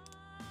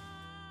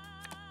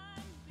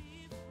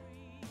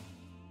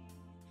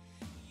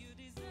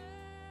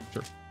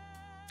 Sure.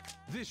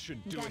 This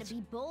should do Gotta it. be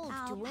bold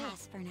to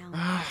pass for now.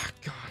 Ah,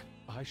 God.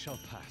 I shall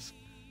pass.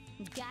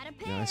 Gotta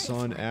pick. Yeah, I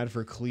saw an ad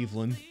for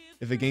Cleveland.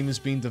 If a game is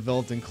being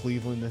developed in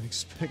Cleveland, then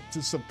expect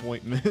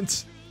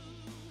disappointment.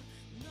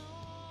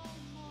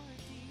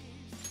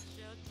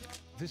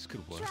 This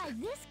could work. Try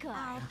this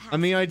car. I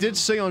mean, I did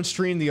say on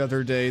stream the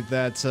other day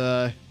that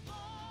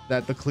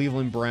that the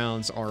Cleveland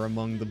Browns are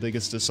among the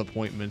biggest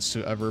disappointments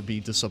to ever be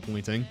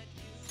disappointing.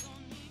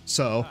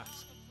 So,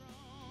 Pass.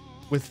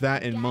 with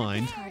that in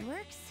mind, Hard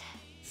works.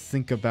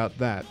 think about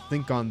that.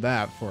 Think on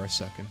that for a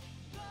second.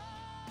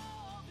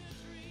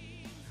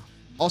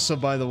 Also,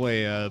 by the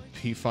way,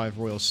 P5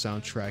 Royal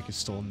soundtrack is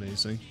still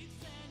amazing.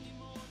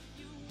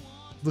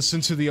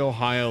 Listen to the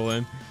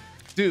Ohioan.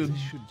 Dude,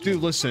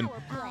 listen.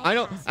 I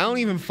don't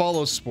even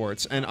follow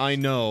sports, and I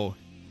know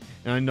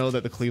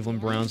that the Cleveland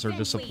Browns are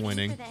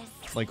disappointing,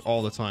 like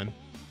all the time.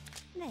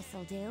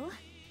 This'll do.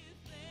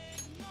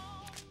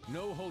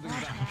 No holding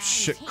back.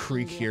 Shit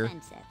Creek here.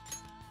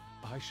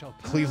 I shall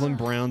pass. Cleveland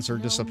Browns are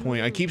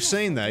disappointing. I keep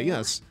saying that,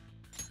 yes.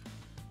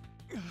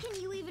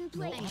 Can you even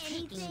play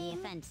anything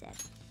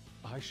offensive?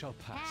 I shall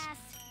pass. Pass.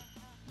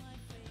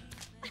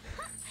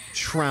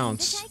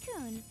 Trounce.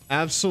 Tycoon.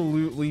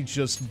 Absolutely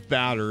just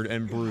battered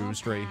and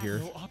bruised right here.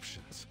 No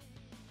options.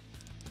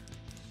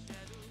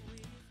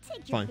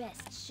 Take your Fine.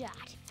 best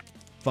shot.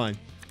 Fine.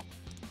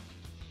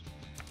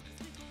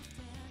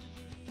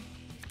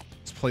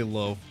 Let's play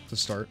low to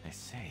start. I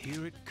say.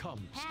 Here it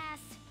comes. Pass.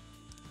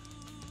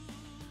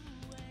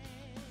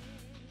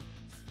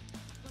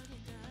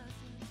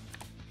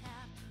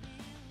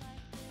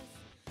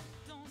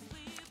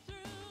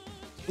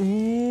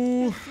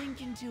 Ooh.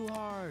 Thinking too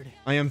hard.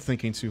 I am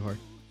thinking too hard.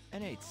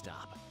 An 8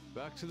 stop.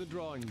 Back to the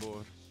drawing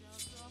board.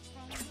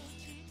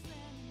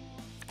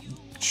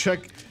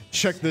 Check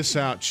this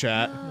out,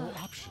 chat. No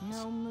options.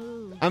 No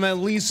move. I'm at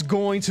least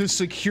going to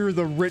secure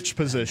the rich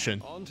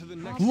position. On to the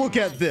next. Look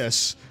at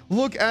this.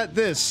 Look at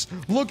this.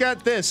 Look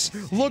at this.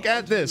 Look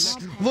at this.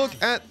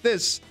 Look at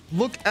this.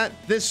 Look at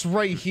this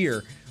right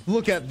here.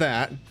 Look at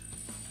that.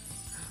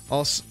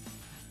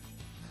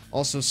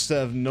 Also,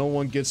 Stev, no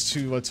one gets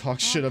to talk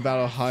shit about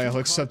Ohio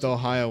except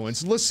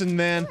Ohioans. Listen,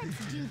 man.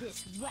 Do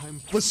this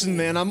right. Listen,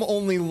 man. I'm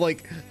only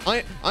like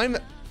I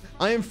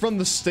am from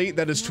the state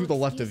that is to the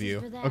left of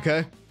you.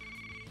 Okay.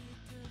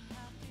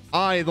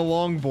 I, the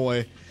long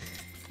boy,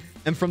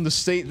 am from the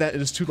state that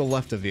is to the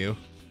left of you.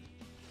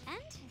 And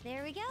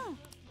there we go.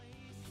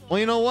 Well,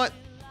 you know what?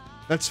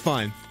 That's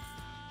fine.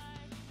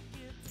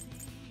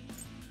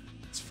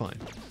 It's fine.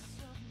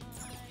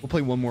 We'll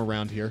play one more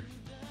round here.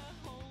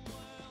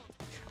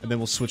 And then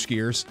we'll switch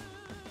gears.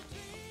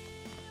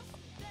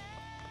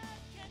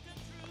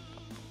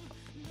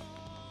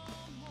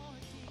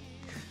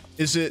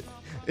 Is it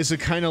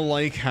kind of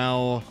like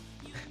how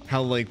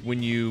like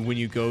when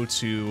you go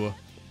to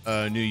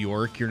New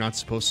York, you're not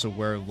supposed to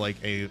wear like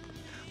a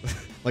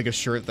like a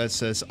shirt that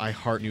says "I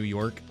heart New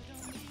York"?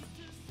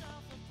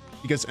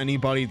 Because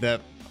anybody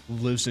that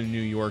lives in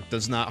New York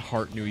does not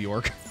heart New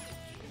York.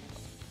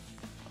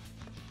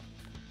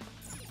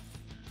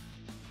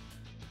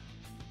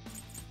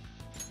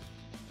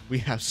 We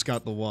have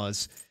Scott the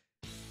Waz.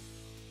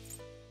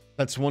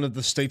 That's one of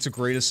the state's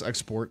greatest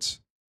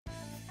exports.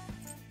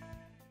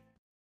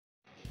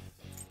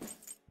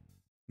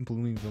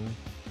 Bloomingville.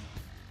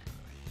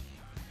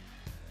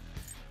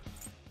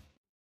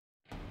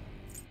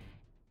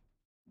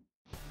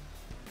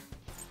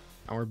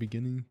 Our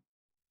beginning.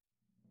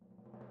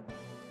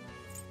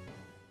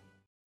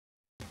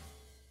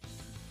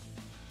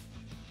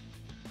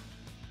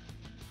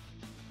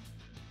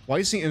 Why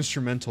is the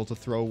instrumental to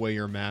Throw Away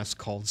Your Mask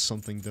called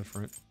something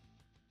different?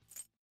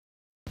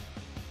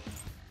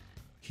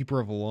 Keeper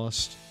of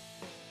Lust.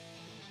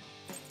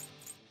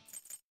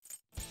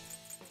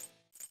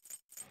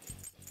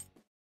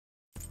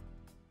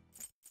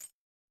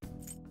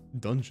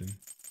 Dungeon.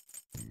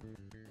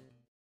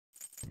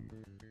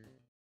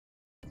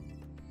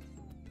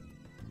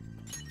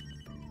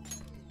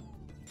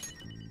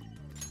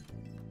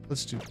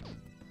 Let's do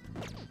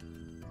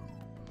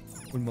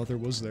When Mother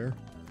Was There.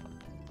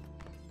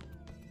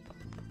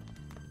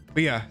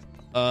 But yeah,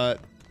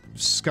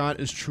 Scott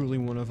is truly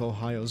one of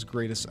Ohio's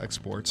greatest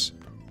exports.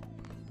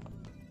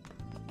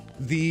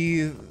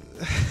 The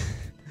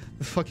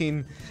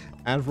fucking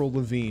Avril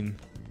Lavigne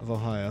of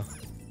Ohio.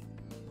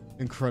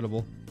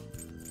 Incredible.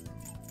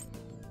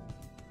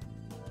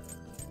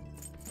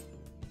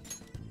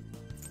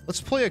 Let's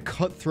play a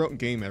cutthroat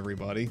game,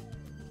 everybody.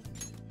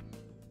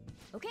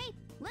 Okay,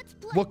 let's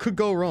play. What could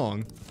go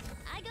wrong?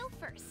 I go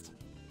first.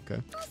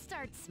 Okay. I'll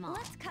start small.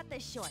 Let's cut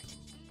this short.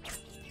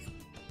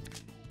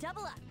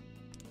 Double up.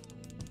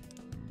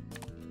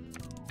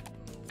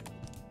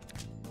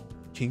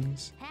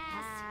 Kings.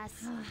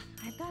 Pass.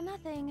 I've got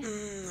nothing.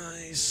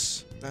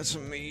 Nice. That's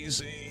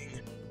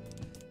amazing.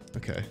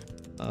 Okay.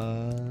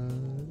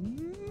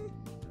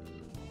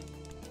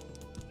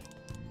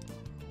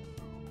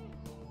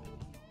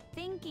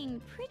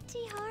 Thinking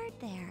pretty hard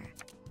there.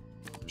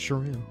 Sure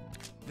am.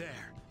 There.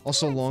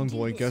 Also, Long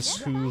Boy, guess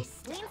who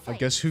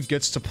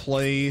gets to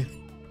play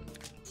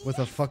with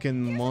a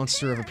fucking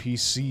monster of a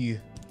PC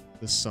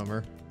this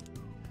summer?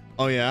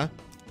 Oh yeah?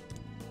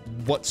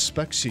 What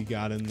specs you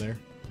got in there?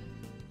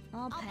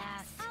 I'll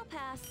pass. I'll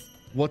pass.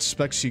 What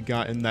specs you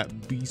got in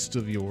that beast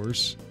of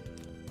yours?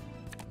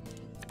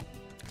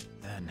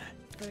 Then.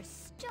 For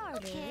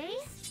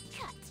starters,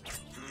 cut.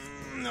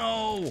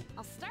 No!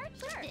 I'll start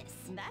with this.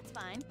 That's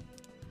fine.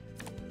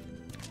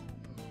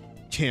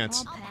 Can't.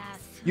 I'll pass.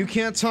 You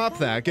can't top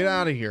that. Get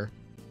out of here.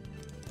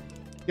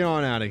 Get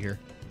on out of here.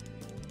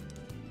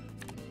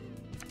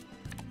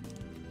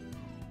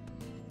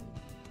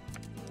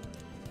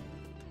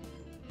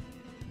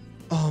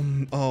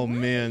 Oh What are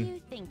man.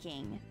 you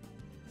thinking?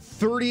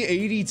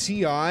 3080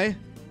 Ti?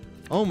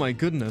 Oh my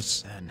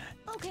goodness. Then.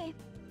 Okay,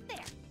 there.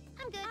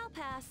 I'm good. I'll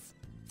pass.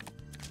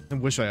 I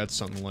wish I had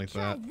something like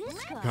Try that.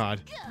 this card.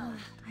 God.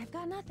 I've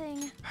got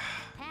nothing.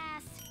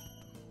 Pass.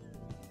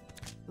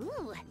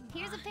 Ooh,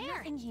 here's a pair.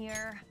 Nothing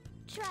here.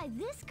 Try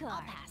this card.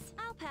 I'll pass.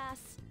 I'll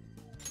pass.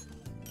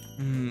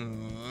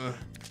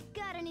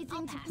 Got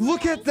anything to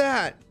Look play? at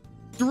that!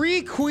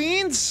 3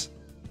 queens?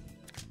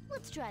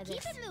 Let's try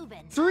this. Keep it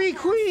moving. 3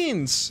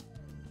 queens!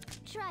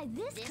 Try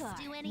this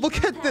card.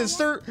 Look at this!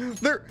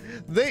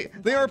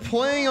 They are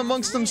playing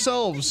amongst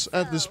themselves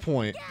at this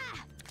point. I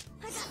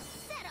got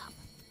set up.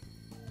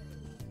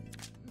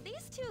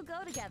 These two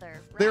go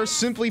together. They are right?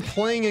 simply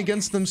playing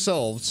against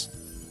themselves.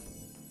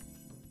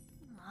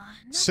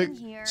 Nothing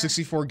here.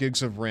 64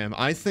 gigs of RAM.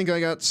 I think I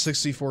got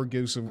 64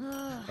 gigs of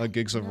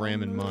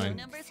RAM in mine.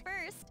 Numbers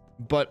first.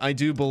 But I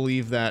do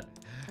believe that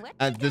What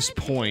at you this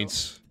gotta do?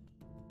 point,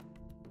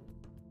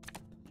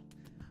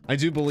 I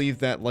do believe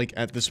that like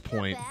at this Not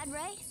point, bad,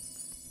 right?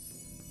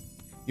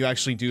 you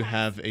actually do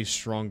have a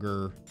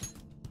stronger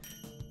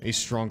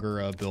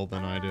build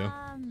than I do.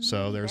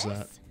 So Maybe there's this?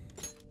 that.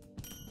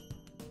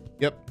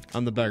 Yep,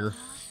 I'm the beggar.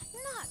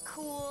 Not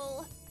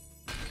cool.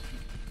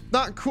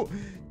 Not cool.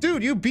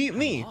 Dude, you beat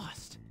me.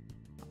 Lost.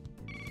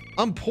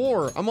 I'm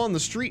poor. I'm on the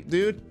street,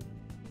 dude.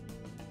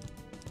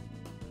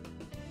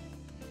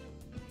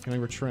 Can I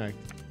retract?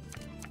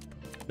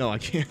 No, I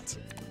can't.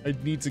 I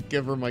need to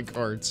give her my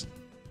cards.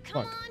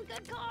 Come Fuck. on,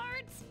 good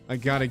cards. I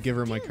gotta give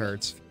her my do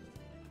cards.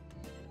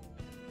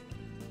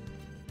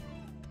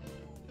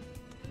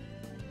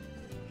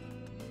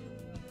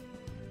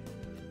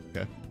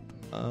 Okay.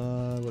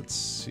 Let's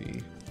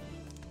see.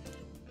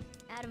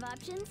 Out of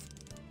options?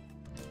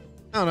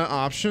 Out of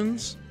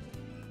options?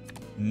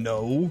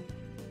 No.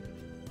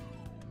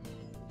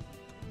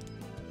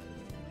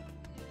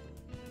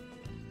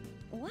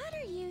 What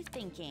are you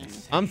thinking?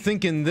 I'm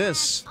thinking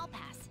this. I'll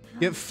pass.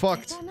 Get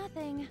fucked. Got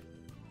nothing.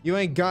 You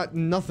ain't got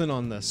nothing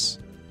on this.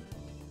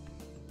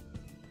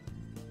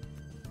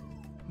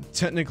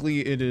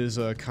 Technically, it is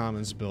a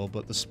commons build,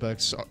 but the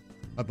specs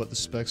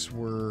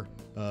were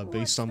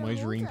based on my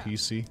dream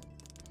PC.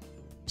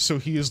 So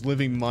he is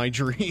living my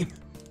dream.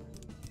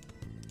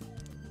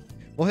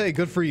 Well, hey,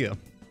 good for you.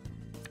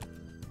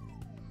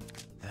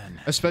 Then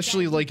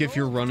Especially like if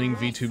you're running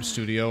VTube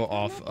Studio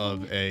off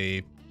of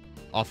a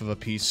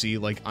PC,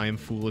 like I am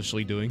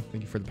foolishly doing.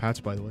 Thank you for the pats,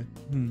 by the way.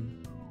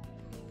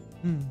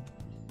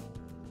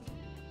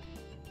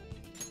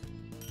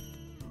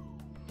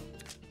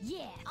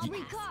 Yeah, I'll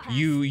read cards.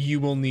 You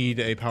will need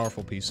a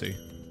powerful PC.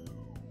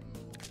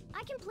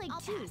 I can play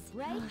two,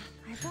 right?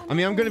 I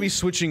mean, I'm gonna be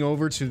switching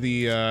over to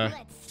the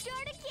Let's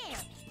start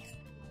again.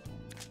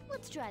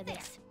 Let's try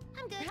this.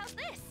 I'm good. How's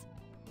this?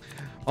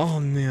 Oh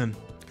man.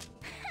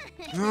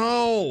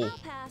 No. I'll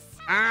pass.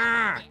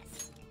 Ah.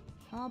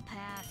 I'll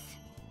pass.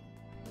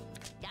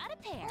 Got a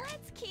pair.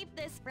 Let's keep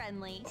this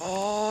friendly.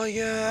 Oh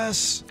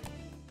yes.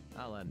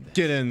 I'll end this.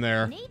 Get in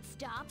there. Nate,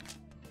 stop.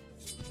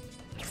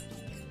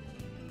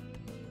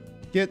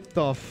 Get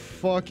the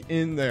fuck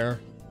in there.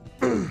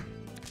 There.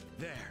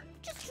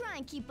 Just try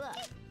and keep up.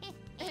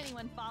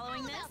 Anyone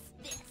following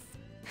this?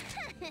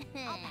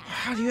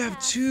 How do you have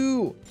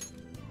 2?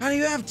 How do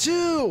you have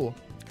 2?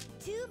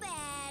 Too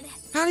bad.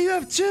 How do you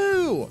have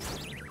 2?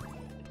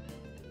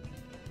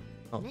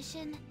 Oh.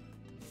 Mission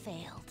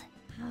failed.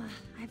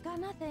 I've got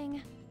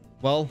nothing.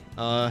 Well,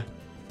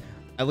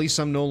 at least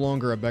I'm no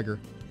longer a beggar.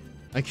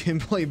 I can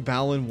play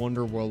Balan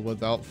Wonderworld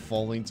without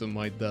falling to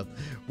my death.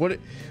 What?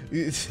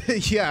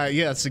 Yeah,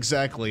 yes,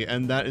 exactly.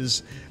 And that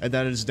is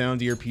down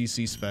to your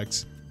PC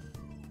specs.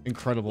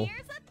 Incredible.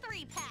 Here's a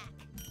 3-pack.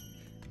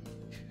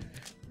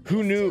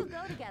 Who knew? Two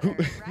go together,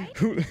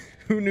 right?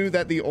 Who knew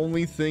that the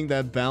only thing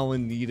that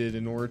Balan needed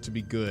in order to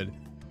be good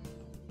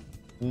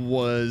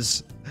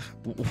was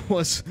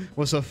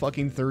a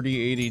fucking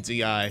 3080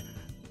 Ti? Okay,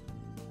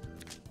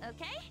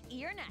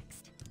 you're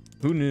next.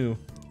 Who knew?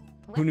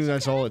 Who knew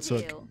that's all it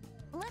took?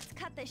 Let's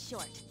cut this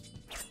short.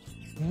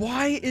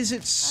 Why is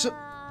it so?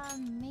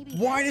 Maybe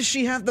Why does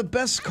she have the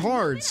best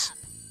cards?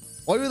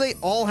 Why do they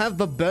all have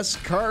the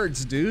best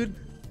cards, dude?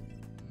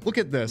 Look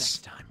at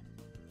this. Next time.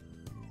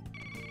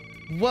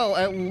 Well,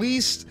 at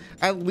least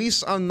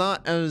I'm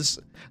not as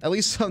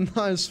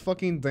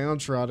fucking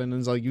downtrodden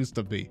as I used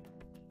to be.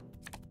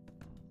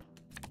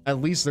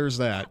 At least there's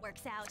that. that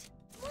works out.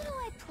 What do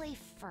I play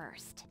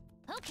first?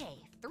 Okay,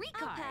 3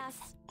 cards. I'll pass.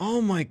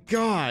 Oh my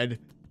god.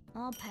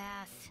 I'll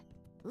pass.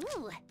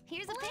 Ooh,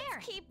 here's a pair.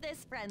 Keep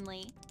this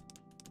friendly.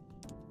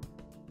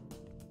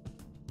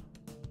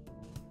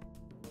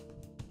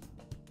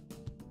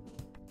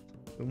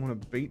 I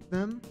want to bait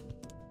them?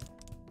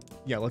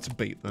 Yeah, let's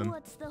bait them.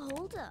 What's the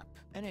holdup?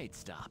 An 8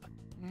 stop.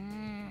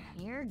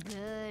 You're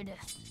good.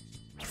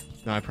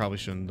 No, I probably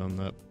shouldn't have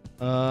done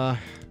that.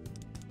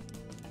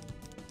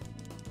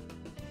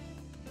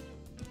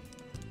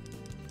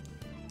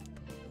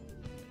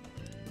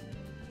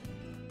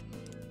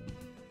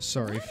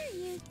 Sorry. What are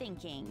you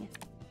thinking?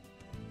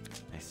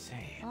 I see.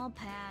 I'll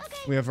pass. Okay.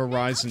 We have a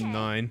Ryzen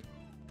 9.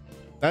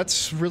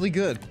 That's really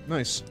good.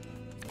 Nice.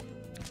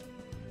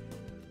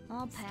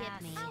 I'll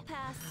pass. I'll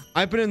pass.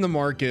 I've been in the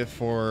market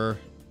for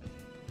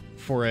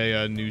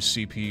a new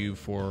CPU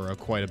for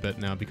quite a bit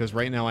now, because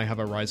right now I have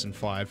a Ryzen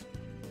 5.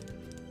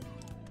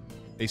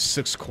 A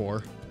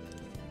 6-core.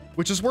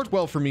 Which has worked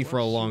well for me for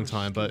a long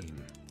time, but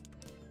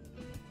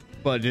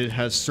but it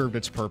has served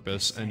its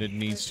purpose and it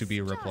needs to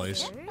be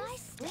replaced.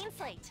 Clean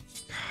slate.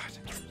 God.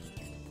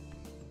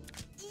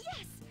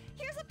 Yes!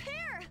 Here's a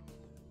pair!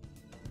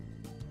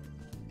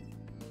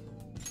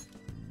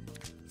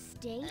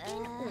 Stay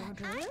in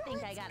order. I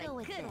think I Let's got a go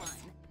with good this. one.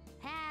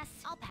 Pass.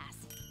 I'll pass.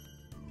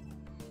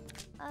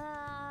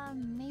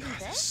 Maybe God,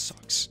 this this?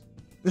 sucks.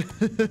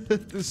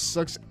 This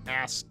sucks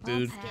ass,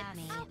 dude. Skip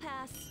me. I'll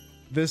pass.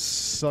 This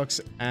sucks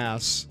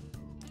ass.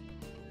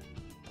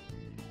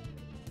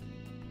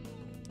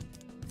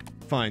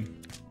 Fine.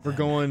 We're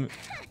going...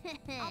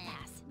 I'll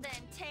pass. Then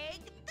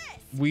take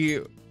this.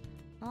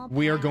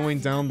 We are going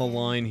down the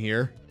line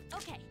here.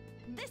 Okay,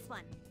 this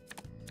one.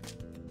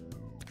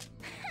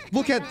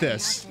 Look at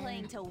this. I'm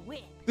playing to win.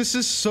 This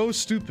is so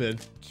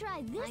stupid.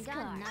 Try this card.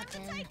 I'm a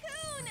tycoon.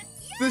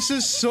 This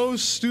is so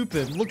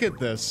stupid. Look at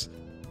this.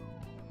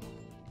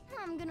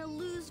 I'm gonna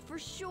lose for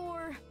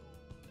sure.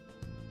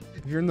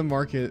 If you're in the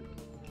market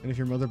and if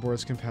your motherboard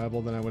is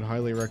compatible, then I would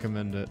highly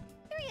recommend it.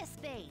 3 of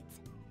spades.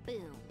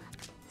 Boom.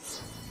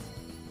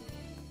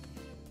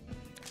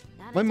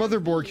 My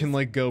motherboard can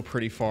like go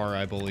pretty far,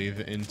 I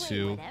believe,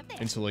 into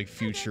like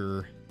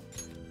future.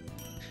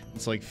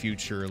 It's like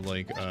future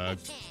like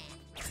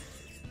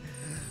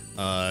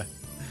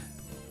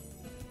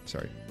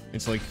sorry.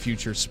 It's like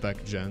future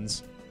spec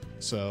gens.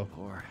 So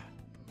Or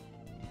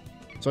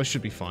I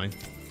should be fine.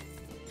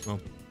 Well,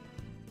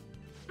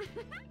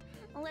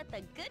 Let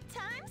the good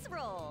times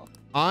roll.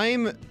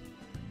 it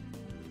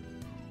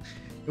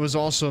was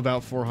also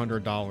about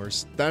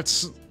 $400.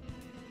 That's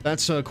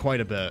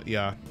quite a bit,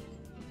 yeah.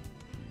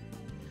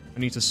 I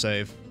need to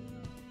save.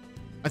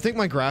 I think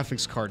my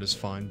graphics card is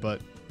fine,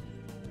 but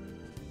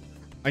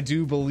I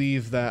do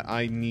believe that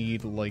I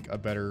need like a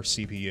better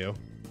CPU.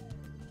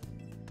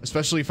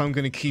 Especially if I'm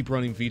going to keep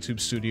running VTube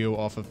Studio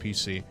off of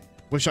PC,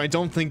 which I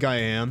don't think I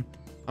am.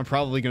 I'm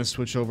probably going to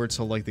switch over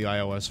to like the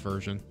iOS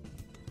version.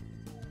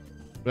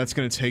 But that's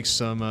going to take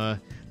some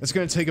that's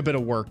going to take a bit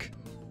of work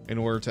in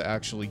order to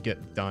actually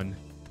get done.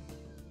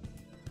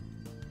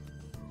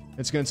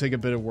 It's going to take a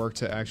bit of work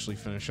to actually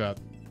finish up.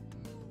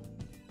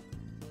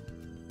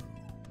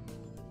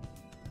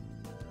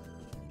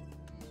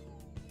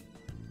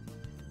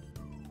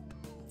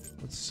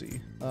 Let's see.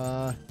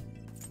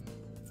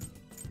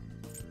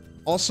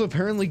 Also,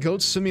 apparently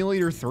Goat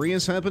Simulator 3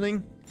 is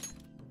happening.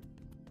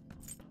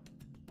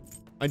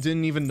 I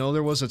didn't even know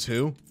there was a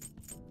 2.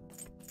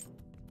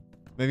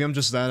 Maybe I'm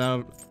just that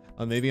out.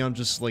 Maybe I'm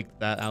just like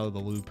that out of the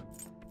loop.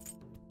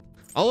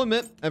 I'll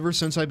admit, ever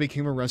since I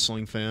became a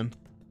wrestling fan,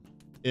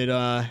 it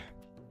has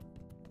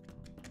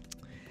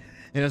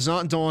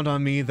not dawned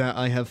on me that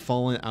I have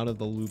fallen out of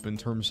the loop in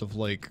terms of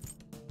like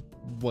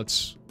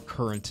what's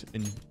current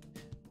in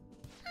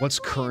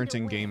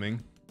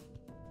gaming.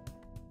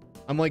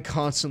 I'm like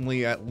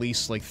constantly at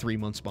least like 3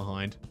 months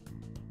behind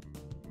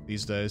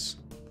these days.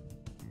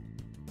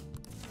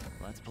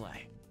 let's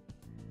play.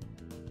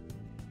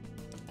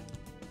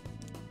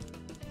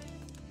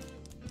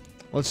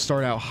 Let's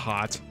start out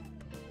hot.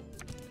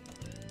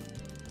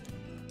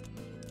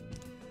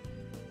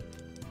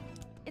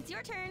 It's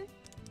your turn.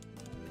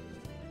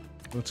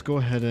 Let's go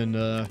ahead and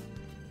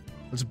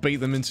let's bait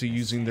them into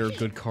using their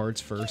good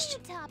cards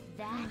first. Top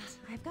that.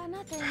 I've got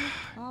nothing.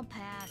 I'll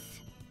pass.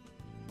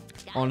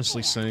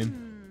 Honestly,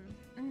 same.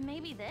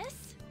 Maybe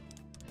this?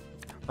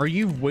 Are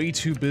you way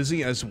too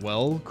busy as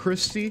well,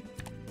 Christy?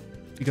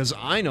 Because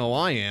I know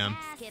I am.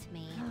 Skip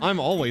me. I'm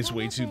always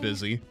way too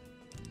busy.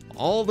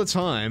 All the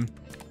time.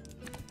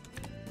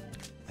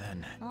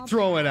 Then I'll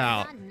Throw it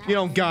pass. out. Got You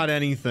don't nothing. got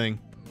anything.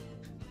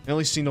 I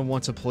only seem to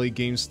want to play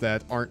games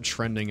that aren't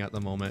trending at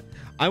the moment.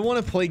 I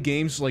want to play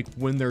games like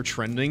when they're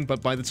trending,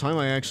 but by the time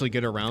I actually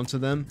get around to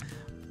them,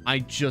 I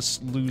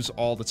just lose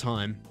all the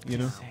time, you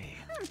know? say,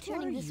 I'm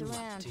turning this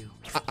around.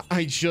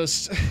 I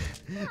just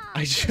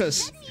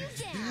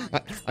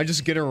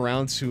get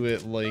around to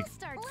it like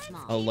Start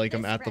small. like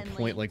I'm at the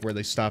point like where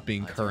they stop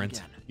being Let's current,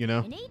 begin. you know?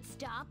 An 8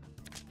 stop.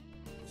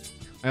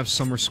 I have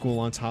summer school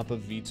on top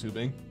of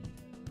VTubing.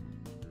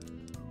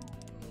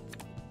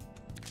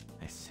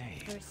 I say,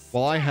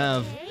 Well, I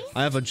have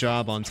a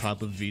job on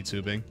top of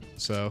VTubing,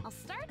 so I'll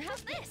start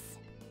with this.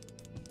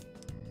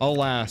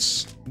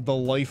 alas, the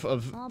life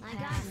of I'll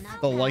pass.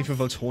 the life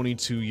of a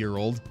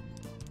 22-year-old.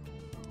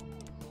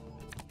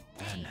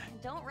 then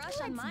Don't rush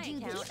on my Do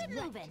account. this.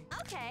 Moving.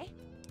 Okay.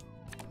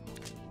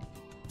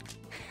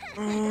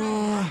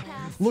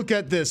 Look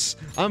at this.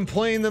 I'm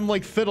playing them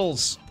like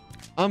fiddles.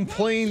 I'm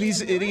playing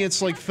these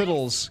idiots like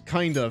fiddles,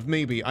 kind of,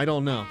 maybe. I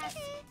don't know.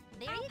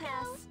 There you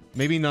go.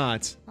 Maybe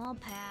not. I'll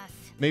pass.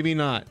 Maybe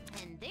not.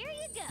 And there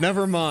you go.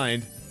 Never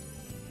mind.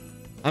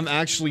 I'm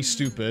actually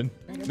stupid.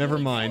 Never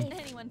mind.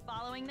 Anyone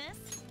following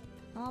this?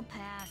 I'll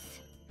pass.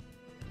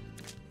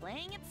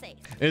 Playing it safe.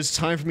 It's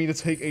time for me to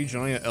take a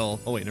giant L.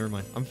 Oh wait, never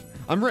mind.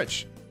 I'm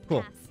rich.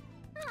 Cool.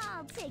 Pass.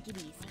 I'll take it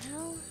easy.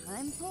 Well,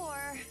 I'm poor.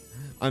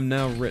 I'm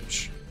now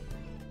rich.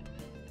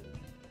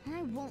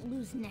 I won't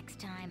lose next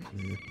time.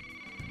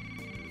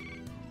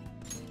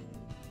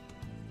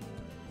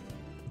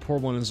 Poor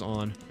one is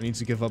on. I need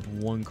to give up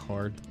one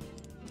card.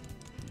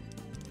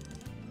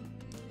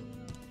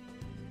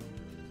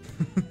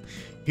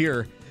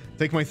 Here,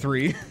 take my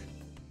 3.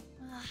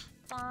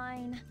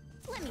 Fine.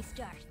 Let me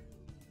start.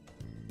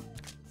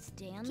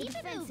 Stay on the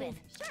defensive.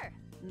 Sure,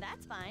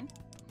 that's fine.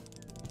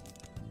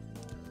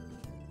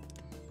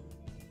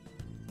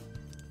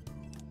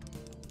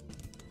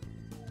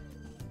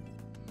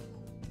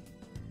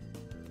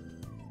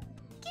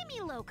 Give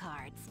me low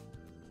cards.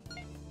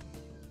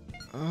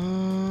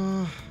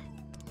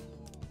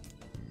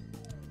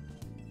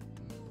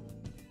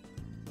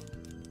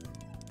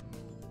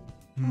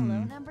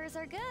 Low numbers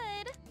are good.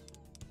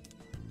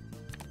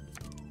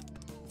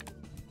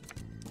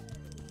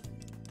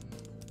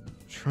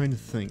 Trying to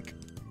think.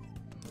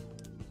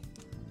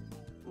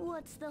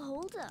 What's the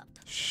holdup?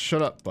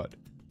 Shut up, bud.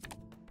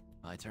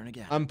 My turn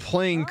again. I'm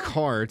playing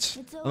cards.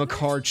 it's I'm a over?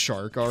 card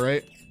shark,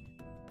 alright?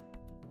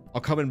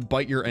 I'll come and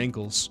bite your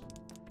ankles.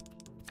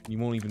 You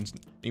won't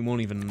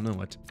even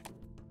know it.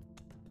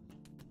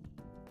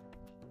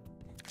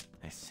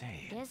 I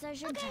say. Guess I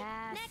should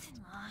pass. Next.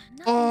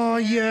 Oh,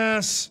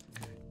 yes!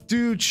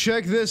 Dude,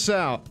 check this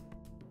out.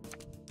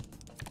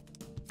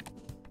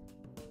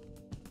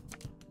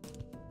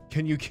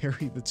 Can you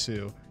carry the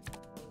 2?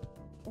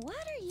 What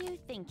are you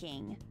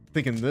thinking?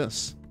 Thinking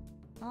this.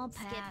 I'll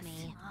pass.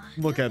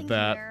 Look at Nothing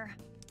that. here.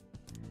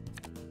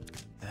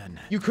 Then.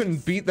 You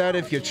couldn't beat that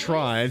if you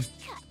tried.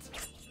 Cut.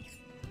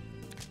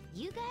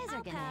 You guys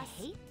are gonna pass.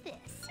 hate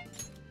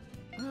this.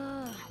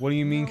 What do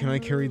you mean, can I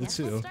carry the Guess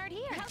we'll 2? start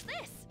here. How's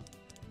this?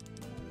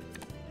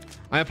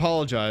 I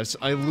apologize.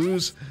 I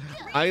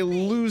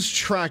lose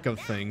track of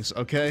things,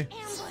 okay?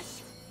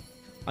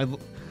 Ambush.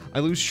 I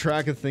lose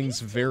track of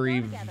things very,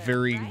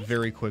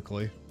 very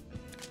quickly.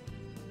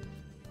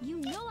 You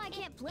know I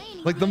can't play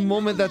anymore. Like the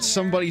moment that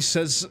somebody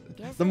says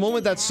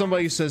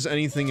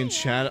anything in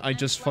chat, I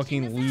just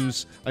fucking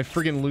lose. I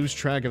friggin' lose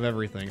track of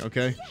everything,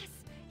 okay? Yes.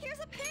 Here's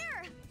a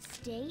pair.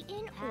 Stay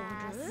in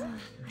order.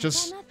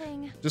 Just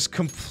Nothing. just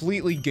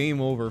completely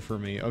game over for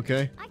me,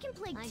 okay? I can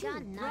play I 2, got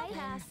right? nothing.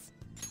 Pass.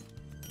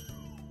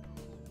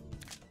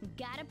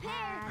 Got a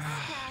pair.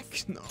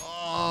 Pass.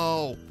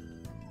 No.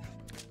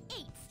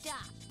 8,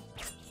 stop.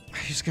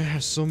 He's gonna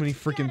have so many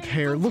freaking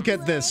pair. Look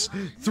at this.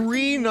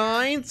 3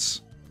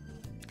 9s?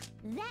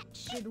 That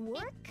should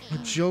work. A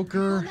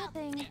joker.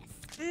 Nothing.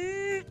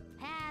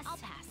 Pass. I'll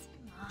pass.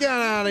 Get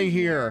out of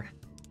here.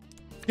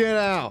 Get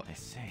out. I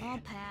say. I'll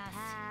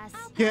pass.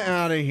 Get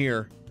out of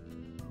here.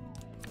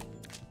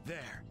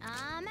 There.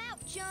 I'm out,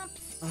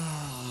 chumps.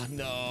 Oh,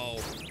 no.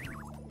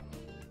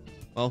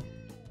 Well,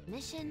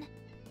 Mission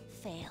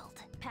failed.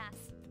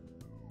 Pass.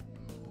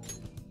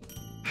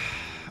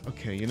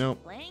 okay, you know.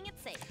 Playing it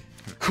safe.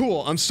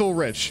 Cool, I'm still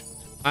rich.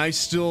 I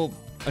still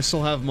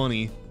have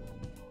money.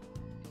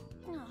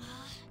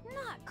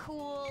 Not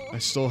cool. I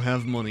still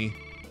have money.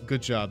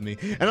 Good job, me.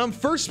 And I'm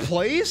first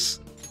place?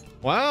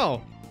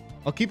 Wow.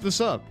 I'll keep this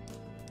up.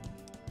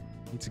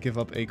 Need to give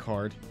up a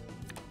card.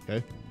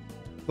 Okay.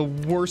 The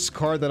worst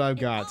card that I've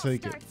got.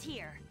 Take it. Starts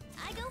here.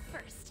 I go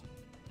first.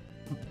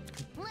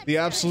 The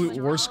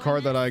absolute worst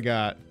card that I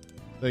got.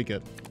 Take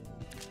it.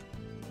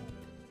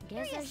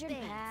 Guess I should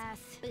pass.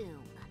 Boom.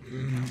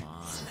 Come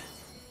on.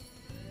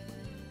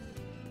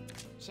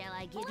 Shall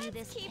I give you Let's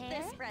this keep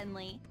pair? this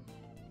friendly.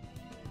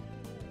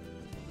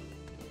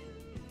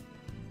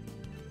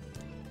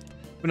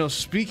 But no,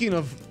 speaking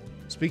of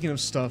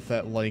stuff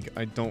that like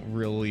I don't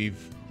really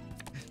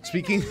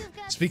speaking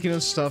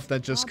of stuff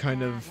that just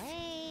kind of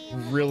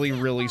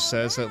really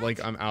says that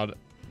like I'm out,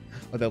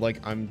 that like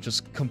I'm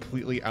just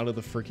completely out of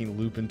the freaking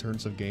loop in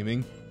terms of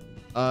gaming.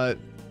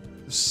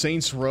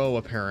 Saints Row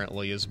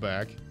apparently is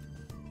back.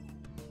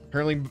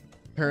 Apparently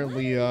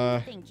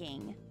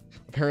Thinking.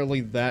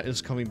 apparently that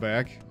is coming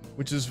back,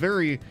 which is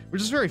very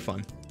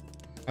fun.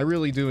 I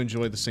really do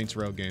enjoy the Saints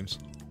Row games.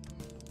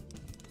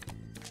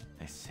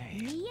 I say.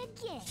 Me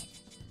again.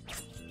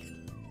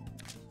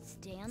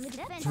 Stay on the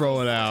defense.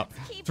 Throw it out.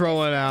 Keep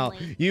Throw this it out.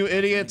 friendly. You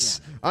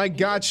idiots. I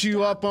got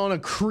you up on a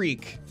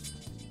creek.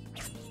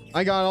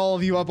 I got all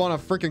of you up on a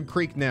freaking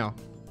creek now.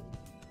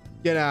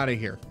 Get out of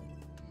here.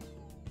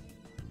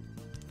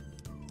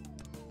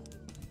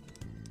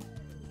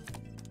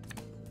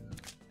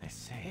 I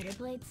say. Better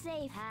play it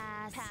safe.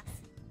 Pass. Pass.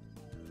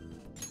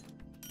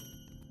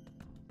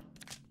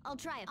 I'll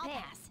try a I'll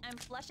pass. pass. I'm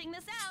flushing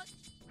this out.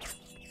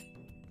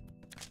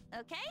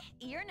 Okay,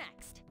 you're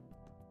next.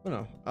 Oh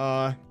no.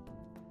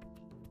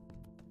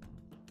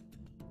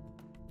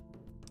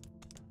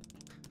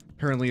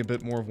 Apparently a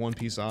bit more of One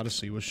Piece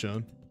Odyssey was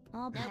shown.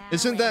 I'll pass.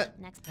 Isn't that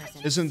Next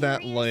person. isn't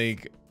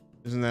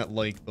that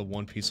like the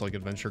One Piece like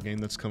adventure game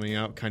that's coming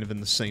out, kind of in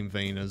the same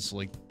vein as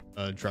like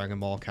Dragon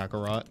Ball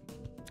Kakarot?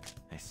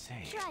 I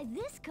say. Try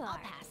this I'll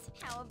card. pass.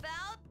 How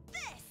about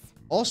this?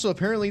 Also,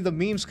 apparently the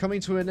meme's coming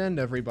to an end,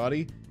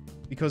 everybody,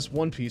 because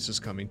One Piece is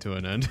coming to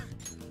an end.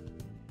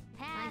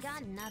 Pass. I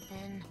got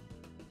nothing.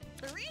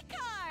 3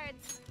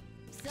 cards.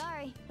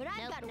 Sorry, but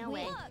I've got no a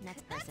way. win. Look,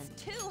 Next that's person.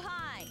 too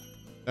high.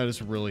 That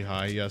is really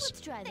high, yes.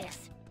 Let's try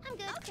this. I'm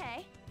good.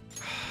 Okay.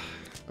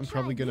 I'm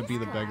probably gonna be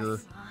the this, beggar.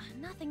 guys.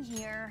 Nothing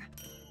here.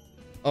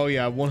 Oh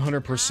yeah,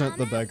 100% the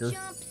I'm out, beggar.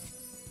 chumps.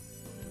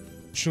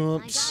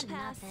 Chumps. I got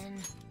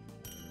nothing.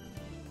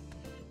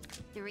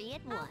 3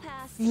 at once.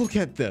 Pass. Look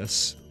at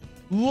this.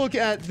 Look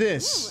at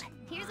this.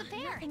 Ooh, here's a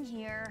pair. Nothing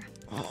here.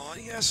 Oh,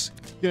 yes.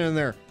 Get in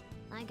there.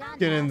 I got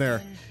Get in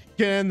there.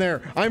 Get in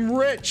there. I'm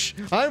rich.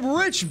 I'm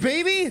rich,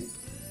 baby.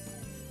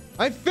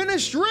 I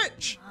finished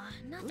rich.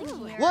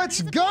 Nothing here.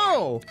 Let's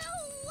go.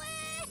 No way!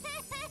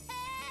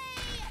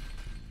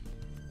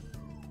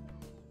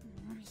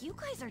 You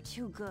guys are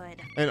too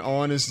good. And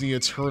on is the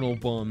eternal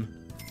bum.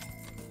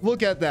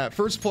 Look at that.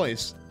 First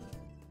place.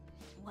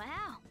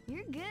 Wow,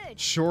 you're good.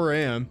 Sure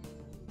am.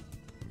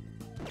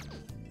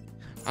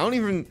 I don't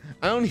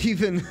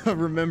even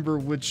remember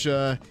which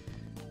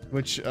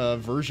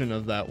version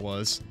of that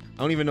was.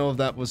 I don't even know if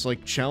that was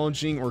like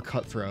challenging or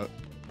cutthroat.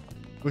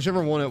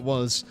 Whichever one it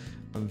was,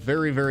 I'm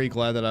very, very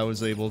glad that I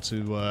was able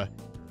to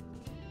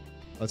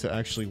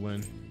actually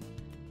win.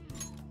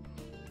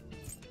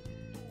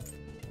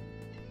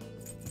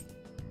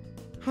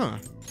 Huh.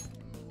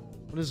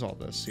 What is all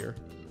this here?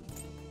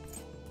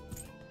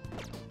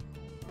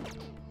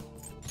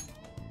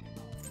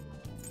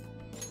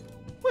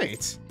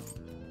 Wait.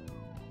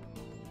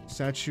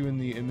 Statue in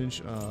the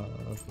image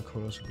of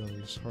Makoto's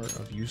rebellious heart,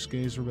 of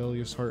Yusuke's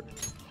rebellious heart.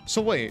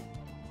 So wait.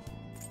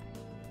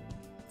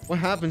 What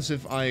happens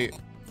if I...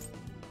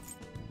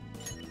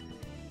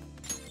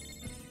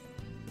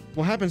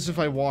 What happens if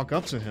I walk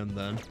up to him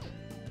then?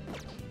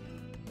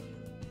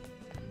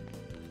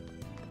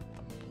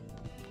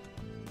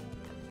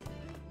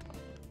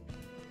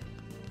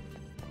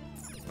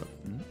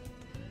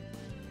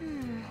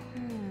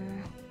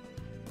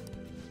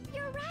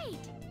 You're right.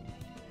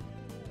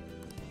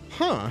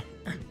 Huh.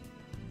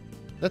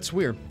 That's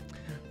weird.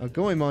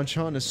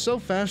 Goemon-chan is so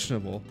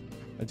fashionable.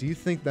 Do you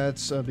think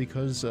that's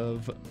because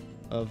of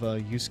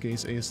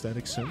Yusuke's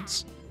aesthetic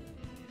sense?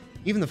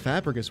 Even the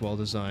fabric is well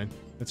designed.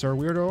 It's our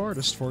weirdo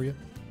artist for you.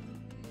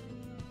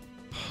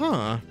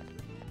 Huh.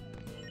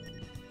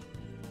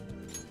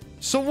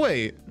 So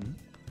wait.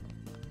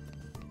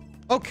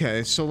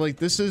 Okay, so like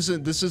this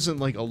isn't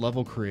like a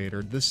level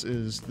creator. This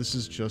is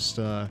just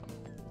a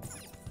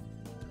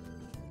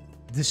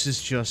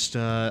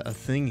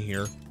thing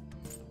here.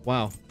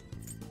 Wow.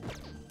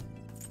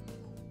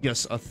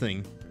 Yes, a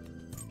thing.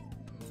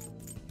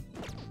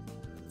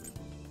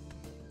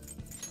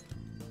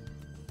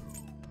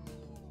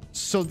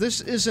 So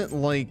this isn't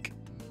like...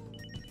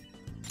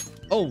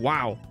 Oh,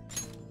 wow.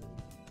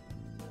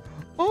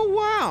 Oh,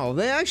 wow.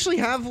 They actually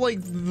have, like,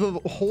 the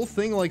whole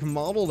thing, like,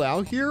 modeled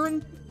out here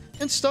and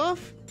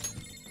stuff?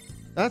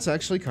 That's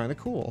actually kind of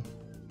cool.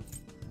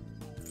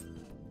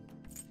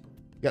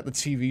 Got the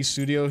TV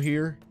studio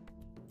here.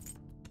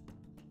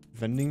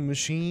 Vending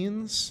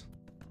machines.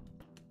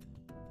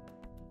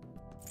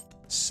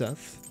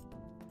 Seth.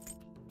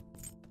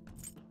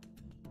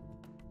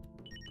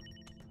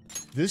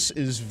 This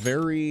is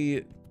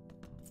very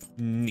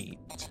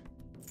neat.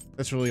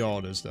 That's really all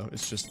it is, though.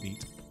 It's just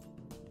neat.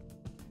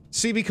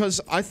 See, because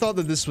I thought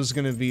that this was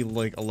going to be,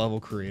 like, a level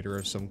creator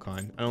of some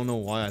kind. I don't know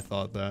why I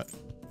thought that,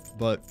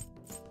 but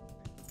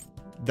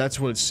that's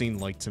what it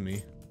seemed like to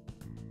me.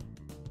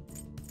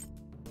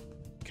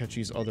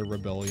 Kechi's other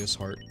rebellious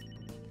heart.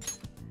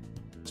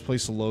 Let's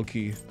place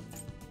Loki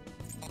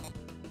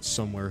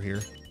somewhere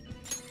here.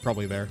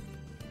 Probably there.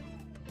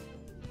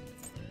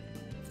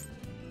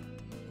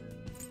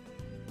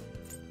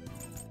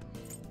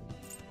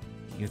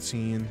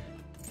 Guillotine.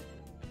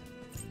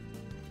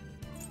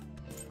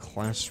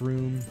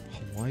 Classroom.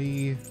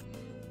 Hawaii.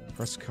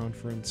 Press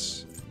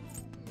conference.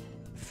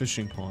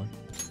 Fishing pond.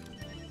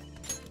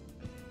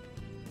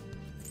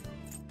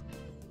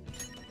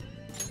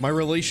 My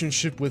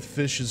relationship with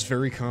fish is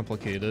very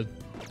complicated.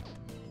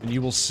 And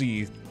you will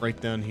see right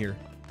down here.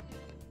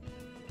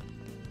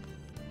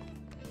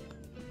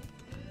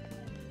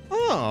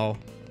 Oh.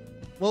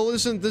 Well,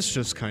 isn't this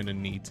just kind of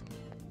neat?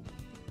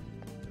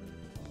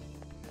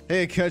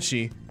 Hey,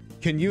 Akechi,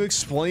 can you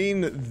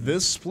explain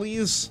this,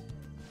 please?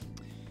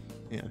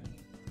 Yeah.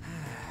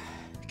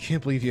 I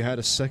can't believe you had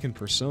a second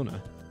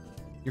persona.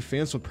 Your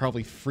fans would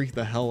probably freak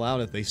the hell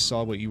out if they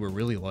saw what you were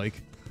really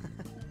like.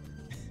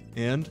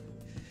 And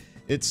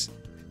it's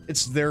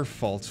their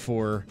fault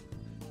for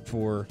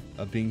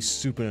being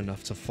stupid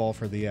enough to fall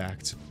for the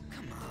act.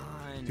 Come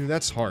on. Dude,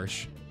 that's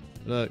harsh.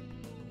 But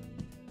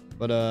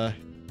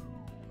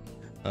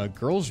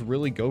girls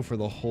really go for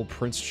the whole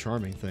Prince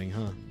Charming thing,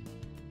 huh?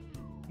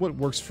 What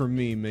works for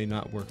me may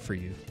not work for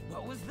you.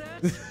 What was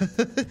that?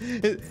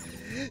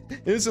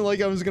 It isn't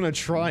like I was gonna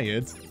try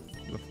it.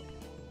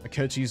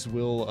 Akechi's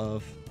will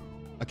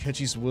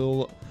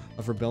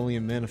of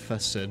rebellion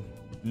manifested.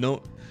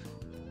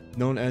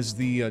 Known as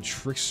the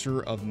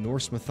trickster of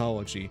Norse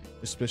mythology,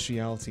 his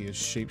speciality is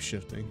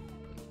shape-shifting.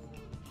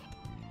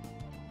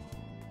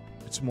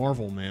 It's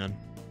Marvel, man.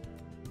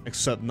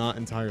 Except not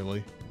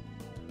entirely.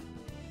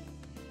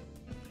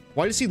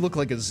 Why does he look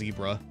like a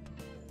zebra?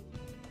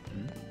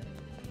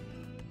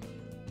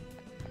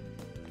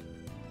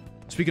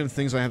 Speaking of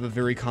things I have a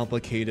very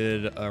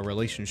complicated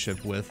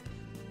relationship with,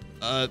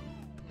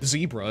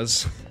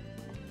 zebras.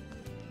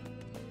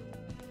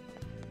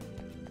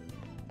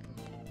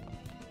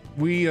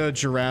 We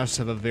giraffes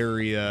have a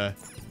very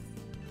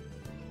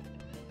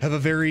have a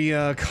very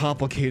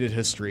complicated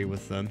history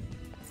with them.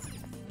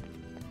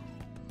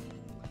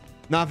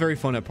 Not very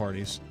fun at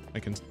parties. I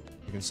can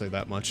say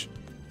that much.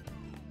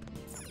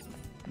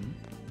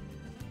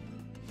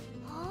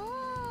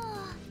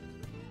 Oh.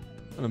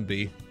 And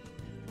B,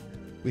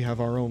 we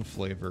have our own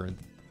flavor, and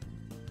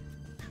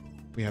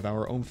we have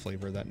our own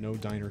flavor that no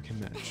diner can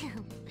match.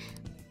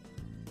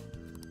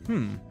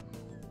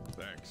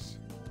 Thanks.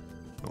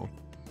 Oh.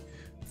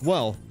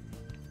 Well,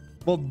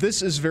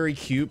 this is very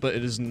cute, but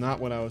it is not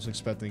what I was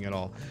expecting at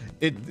all.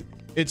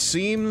 It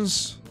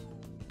seems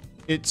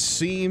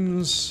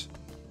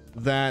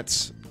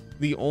that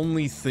the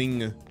only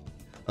thing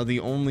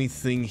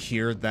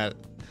here that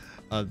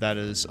that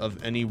is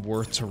of any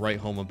worth to write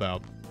home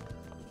about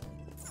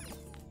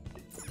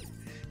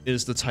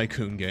is the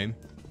Tycoon game.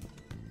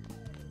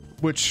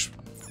 Which,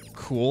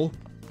 cool,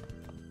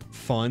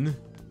 fun,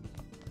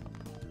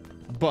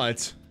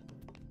 but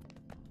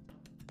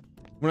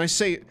when I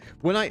see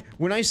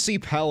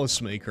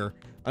Palace Maker,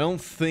 I don't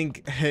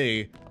think,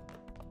 hey,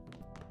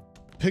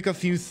 pick a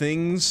few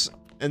things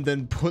and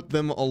then put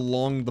them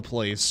along the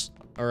place,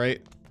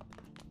 alright?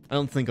 I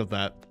don't think of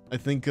that. I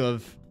think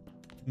of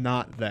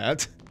not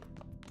that.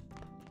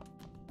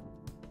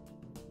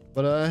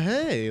 But,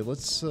 hey,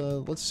 let's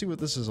see what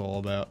this is all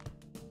about.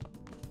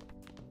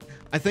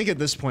 I think at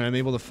this point I'm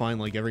able to find,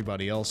 like,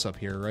 everybody else up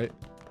here, right?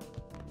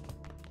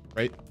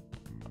 Right?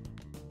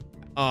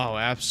 Oh,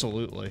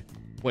 absolutely.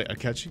 Wait,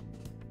 Akechi?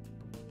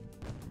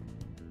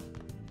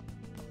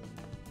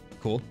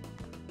 Cool.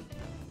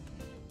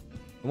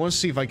 I want to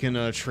see if I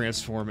can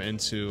transform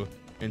into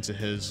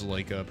his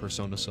like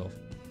persona self.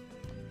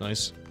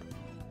 Nice.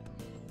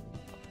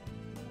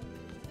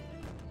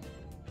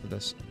 For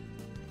this.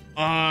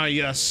 Ah,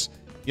 yes.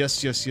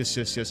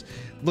 Yes.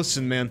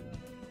 Listen, man.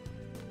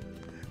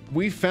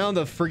 We found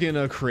a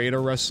friggin'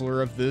 creator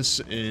wrestler of this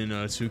in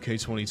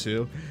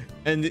 2K22,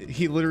 and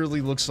he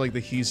literally looks like that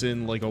he's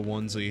in like a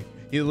onesie.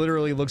 He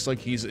literally looks like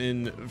he's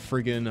in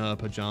friggin'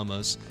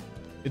 pajamas.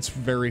 It's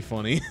very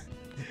funny.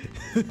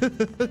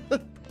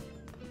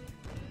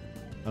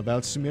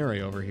 About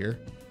Sumire over here.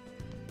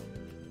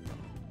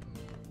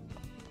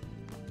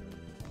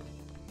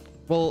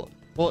 Well,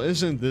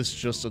 isn't this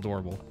just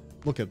adorable?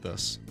 Look at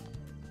this.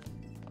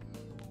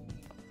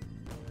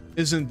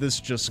 Isn't this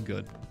just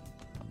good?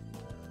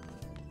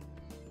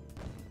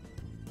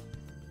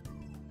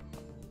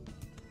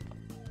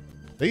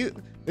 They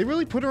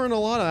really put her in a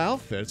lot of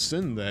outfits,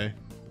 didn't they?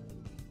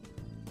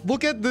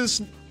 Look at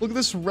this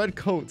red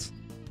coat.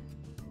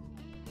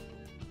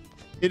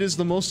 It is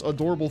the most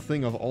adorable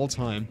thing of all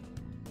time.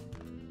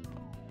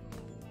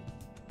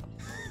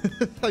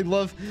 I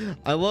love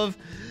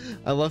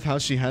how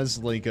she has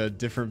like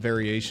different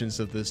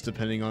variations of this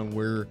depending on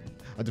where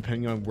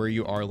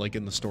you are like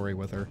in the story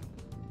with her.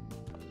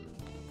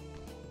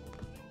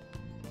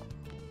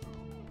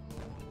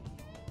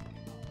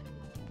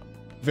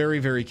 Very,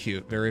 very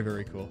cute. Very,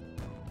 very cool.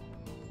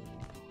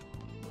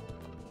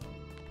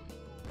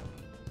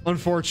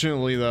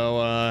 Unfortunately,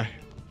 though,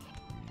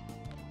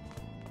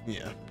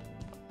 yeah.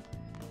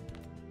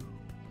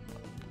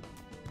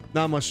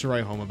 Not much to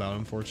write home about,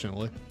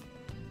 unfortunately.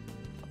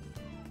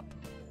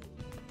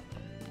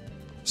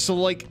 So,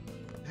 like,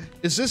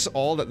 is this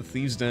all that the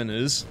Thieves' Den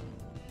is?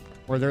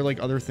 Or are there,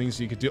 like, other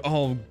things you could do?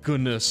 Oh,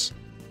 goodness.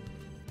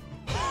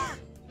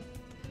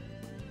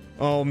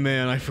 Oh,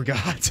 man, I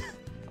forgot.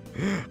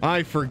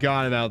 I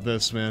forgot about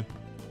this, man.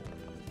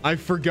 I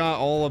forgot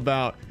all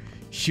about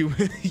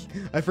human...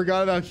 I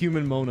forgot about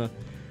human Mona.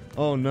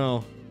 Oh,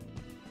 no.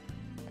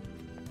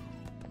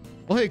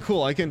 Well, hey,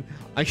 cool. I can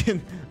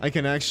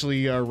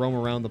actually roam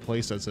around the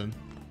place that's in.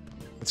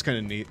 It's kind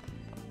of neat.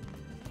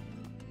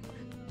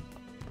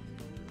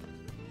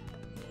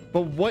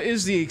 But what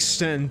is the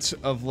extent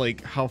of,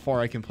 like, how far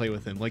I can play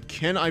with him? Like,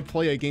 can I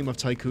play a game of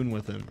Tycoon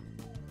with him?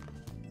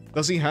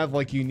 Does he have,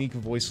 like, unique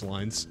voice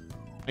lines?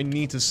 I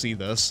need to see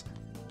this.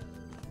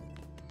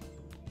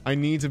 I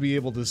need to be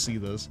able to see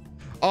this.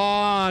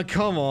 Ah,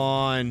 come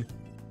on.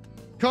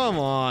 Come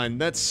on.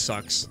 That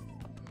sucks.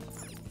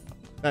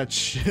 That's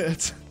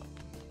shit.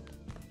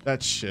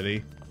 That's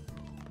shitty.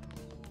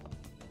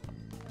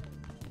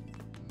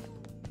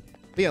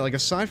 But yeah, like,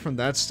 aside from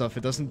that stuff,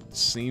 it doesn't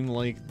seem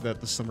like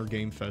that the Summer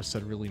Game Fest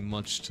had really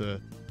much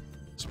to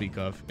speak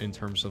of in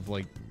terms of,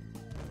 like,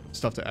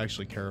 stuff to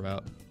actually care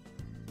about.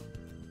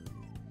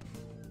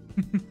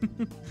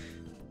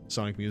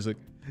 Sonic music.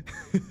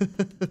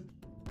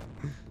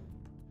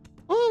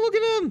 Oh, look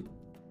at him!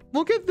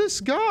 Look at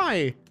this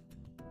guy!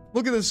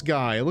 Look at this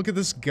guy. Look at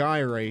this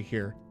guy right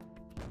here.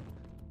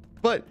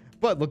 But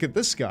look at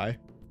this guy.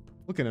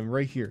 Look at him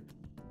right here.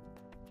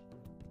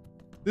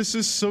 This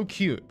is so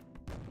cute.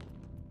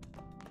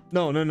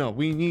 No.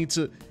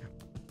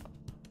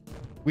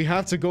 We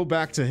have to go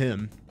back to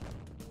him.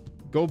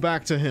 Go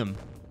back to him.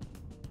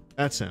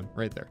 That's him,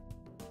 right there.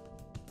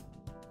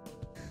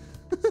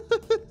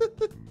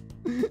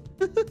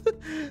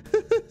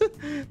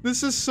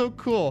 This is so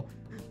cool.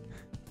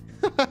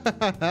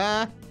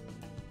 I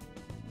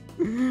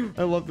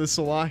love this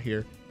a lot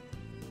here.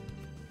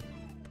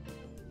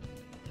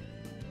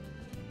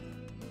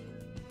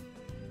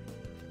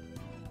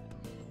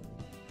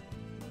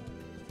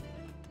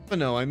 But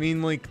no, I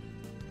mean, like,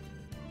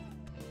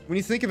 when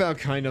you think about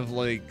kind of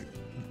like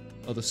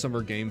the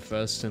Summer Game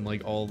Fest and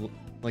like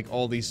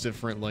all these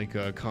different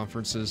like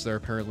conferences that are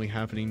apparently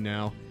happening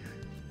now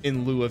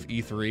in lieu of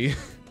E3,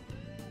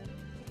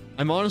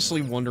 I'm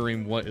honestly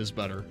wondering what is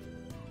better.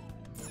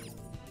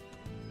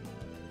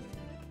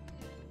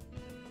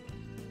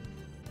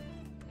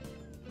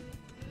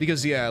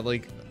 Because yeah,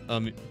 like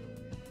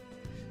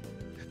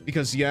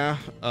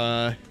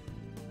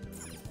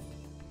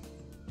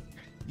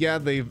yeah,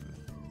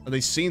 they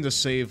seem to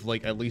save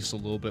like at least a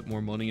little bit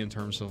more money in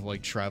terms of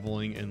like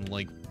traveling and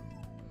like,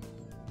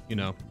 you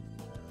know,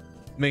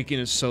 making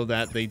it so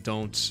that they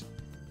don't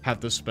have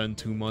to spend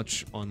too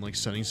much on like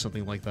setting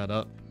something like that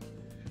up.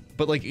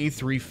 But like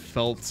E3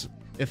 felt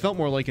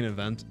more like an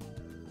event.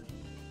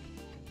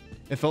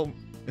 It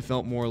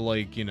felt more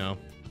like, you know,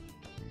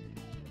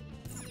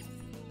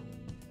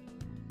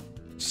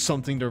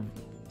 something to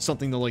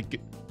like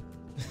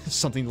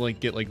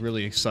get like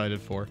really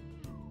excited for.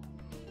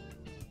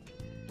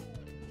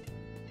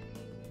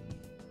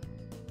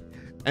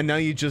 And now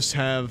you just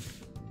have,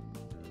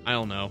 I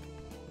don't know,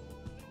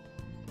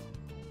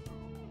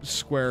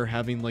 Square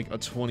having like a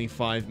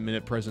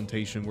 25-minute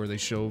presentation where they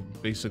show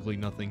basically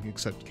nothing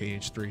except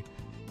KH3.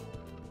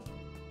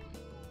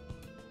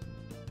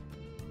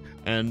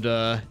 And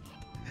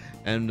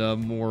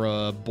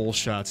more bull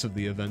shots of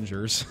the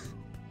Avengers.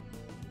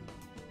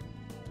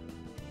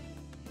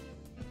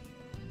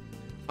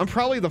 I'm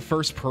probably the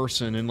first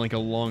person in like a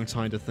long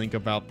time to think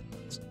about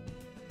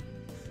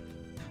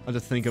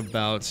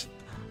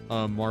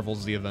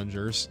Marvel's The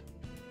Avengers.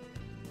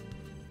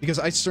 Because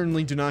I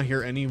certainly do not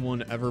hear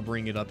anyone ever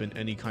bring it up in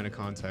any kind of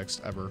context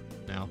ever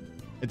now.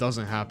 It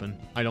doesn't happen.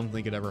 I don't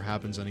think it ever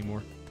happens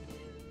anymore.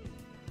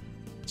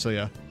 So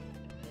yeah.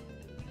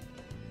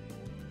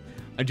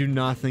 I do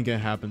not think it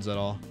happens at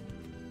all.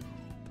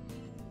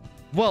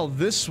 Well,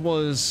 this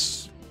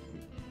was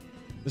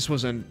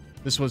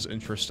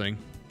interesting.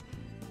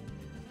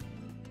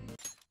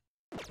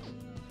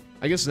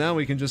 I guess now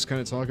we can just kind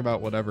of talk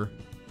about whatever.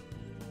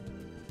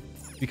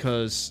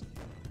 Because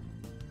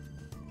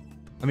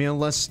I mean,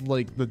 unless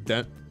like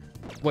the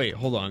wait,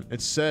 hold on. It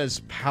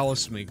says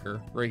Palace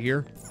Maker right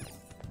here.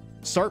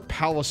 Start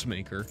Palace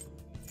Maker.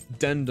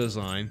 Den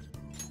design.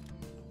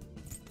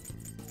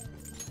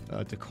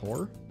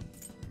 Decor?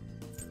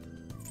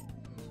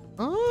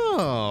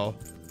 Oh.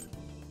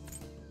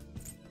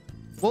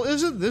 Well,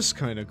 isn't this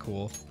kind of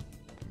cool?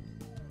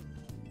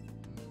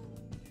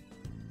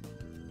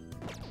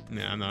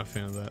 Nah, I'm not a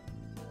fan of that.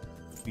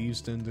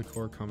 Thieves Den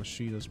Decor,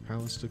 Kamoshida's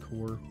Palace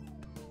Decor.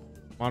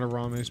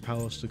 Matarame's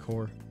Palace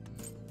Decor.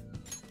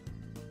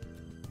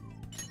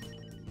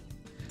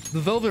 The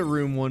Velvet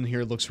Room one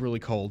here looks really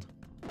cold.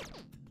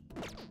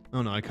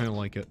 Oh no, I kind of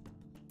like it.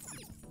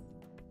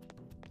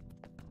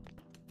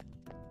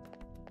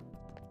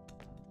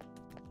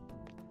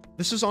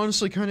 This is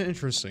honestly kind of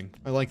interesting.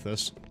 I like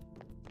this.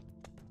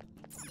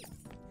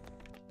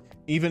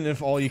 Even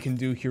if all you can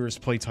do here is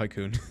play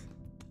Tycoon.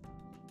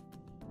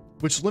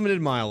 Which,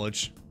 limited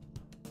mileage.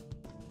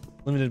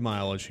 Limited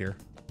mileage here.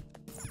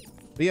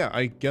 But yeah,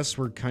 I guess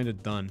we're kind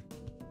of done.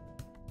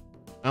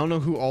 I don't know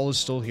who all is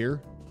still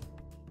here.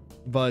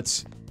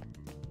 But,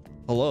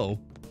 hello.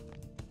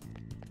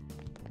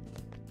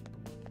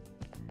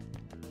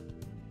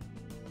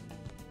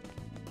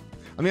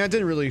 I mean, I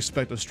didn't really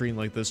expect a stream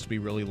like this to be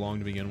really long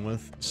to begin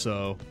with,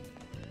 so...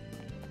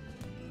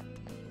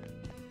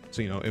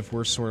 So, you know, if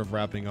we're sort of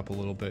wrapping up a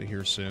little bit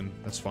here soon,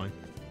 that's fine.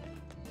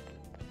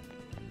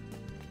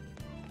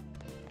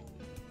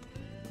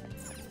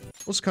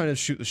 Let's kind of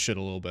shoot the shit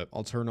a little bit.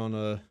 I'll turn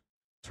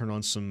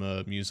on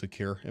some music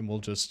here, and we'll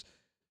just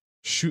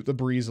shoot the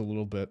breeze a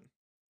little bit.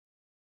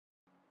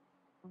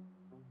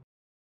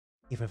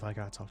 Even if I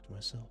gotta talk to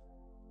myself.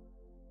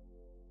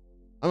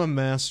 I'm a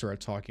master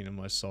at talking to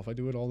myself. I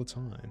do it all the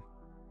time.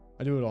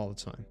 I do it all the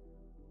time.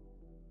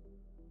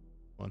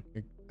 Hold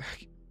on.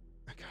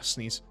 I gotta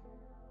sneeze.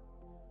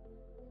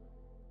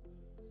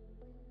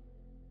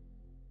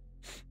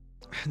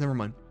 Never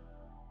mind.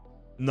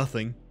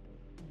 Nothing.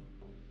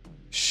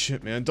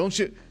 Shit, man. Don't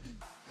you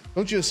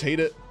just hate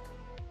it?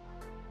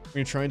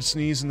 When you're trying to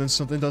sneeze and then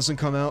something doesn't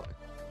come out?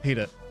 Hate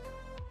it.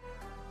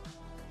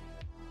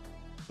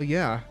 But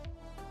yeah.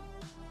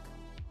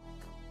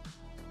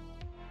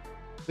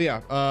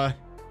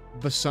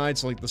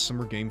 Besides like the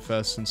Summer Game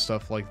Fest and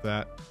stuff like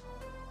that,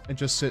 and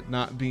just it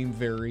not being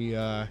very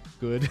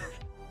good.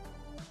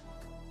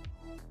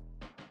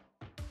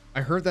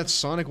 I heard that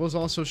Sonic was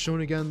also shown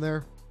again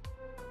there,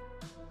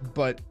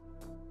 but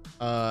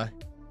I'm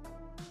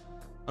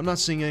not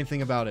seeing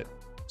anything about it,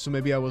 so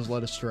maybe I was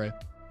led astray.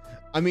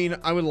 I mean,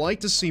 I would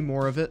like to see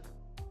more of it,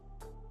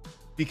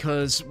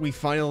 because we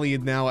finally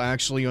now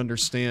actually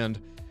understand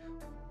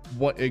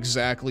what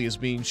exactly is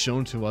being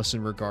shown to us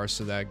in regards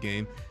to that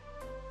game.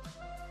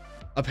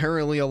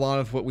 Apparently, a lot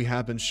of what we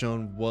have been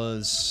shown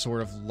was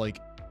sort of like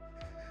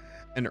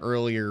an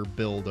earlier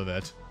build of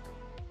it.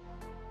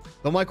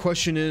 Though my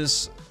question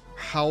is,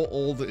 how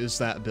old is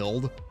that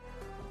build?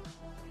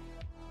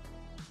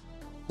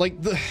 Like,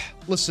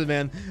 listen,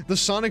 man, the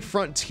Sonic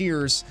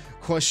Frontiers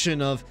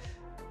question of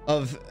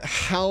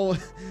how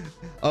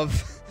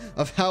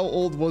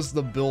old was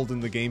the build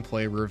in the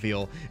gameplay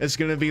reveal is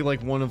gonna be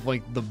like one of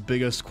like the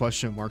biggest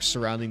question marks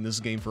surrounding this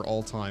game for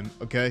all time,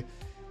 okay?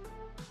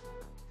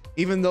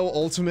 Even though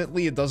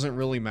ultimately it doesn't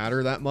really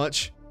matter that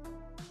much,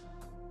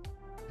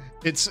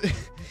 it's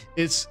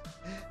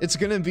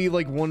gonna be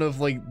like one of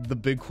like the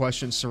big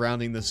questions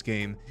surrounding this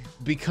game,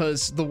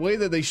 because the way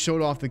that they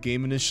showed off the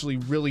game initially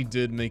really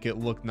did make it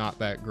look not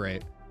that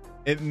great.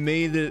 It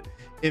made it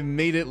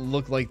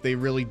look like they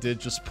really did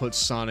just put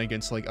Sonic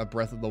into like a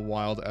Breath of the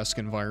Wild-esque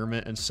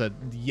environment and said,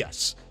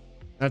 yes,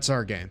 that's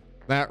our game.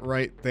 That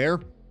right there,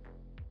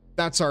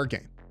 that's our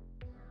game.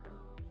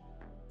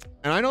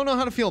 And I don't know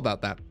how to feel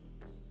about that.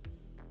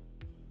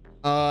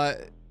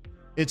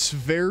 It's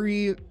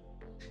very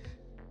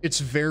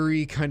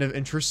kind of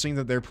interesting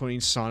that they're putting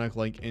Sonic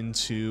like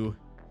into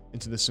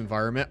this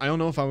environment. I don't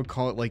know if I would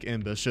call it like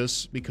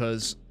ambitious,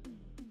 because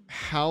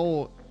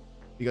how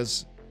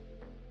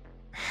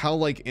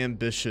like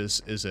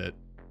ambitious is it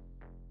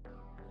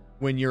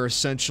when you're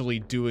essentially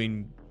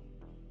doing,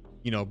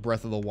 you know,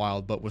 Breath of the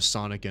Wild but with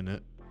Sonic in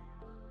it?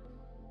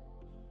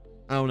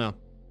 I don't know.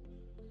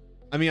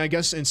 I mean, I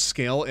guess in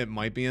scale it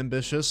might be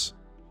ambitious,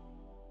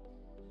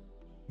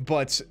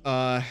 but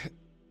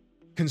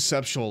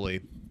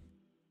conceptually,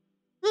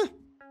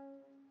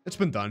 it's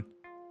been done.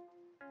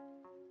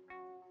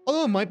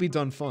 Although it might be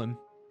done fun.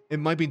 It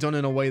might be done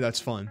in a way that's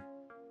fun.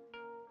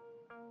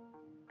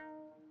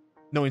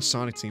 Knowing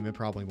Sonic Team, it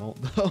probably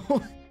won't,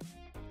 though.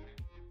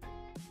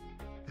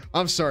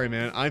 I'm sorry,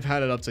 man. I've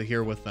had it up to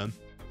here with them.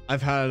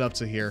 I've had it up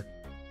to here.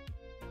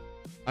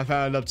 I've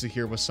had it up to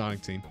here with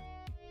Sonic Team.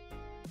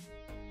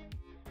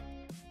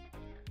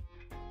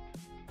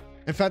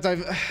 In fact,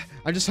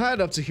 I just had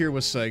it up to here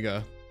with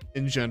Sega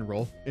in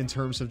general, in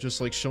terms of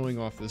just like showing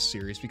off this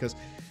series, because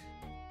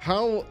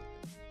how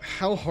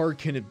hard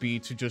can it be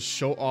to just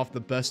show off the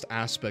best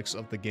aspects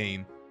of the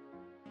game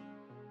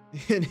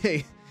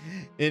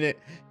in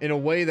a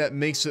way that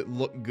makes it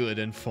look good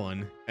and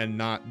fun and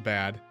not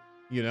bad,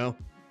 you know?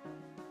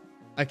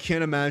 I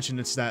can't imagine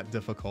it's that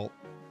difficult.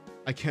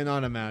 I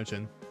cannot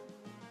imagine.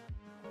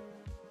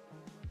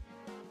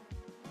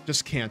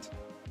 Just can't.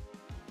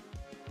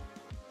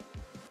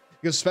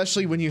 Because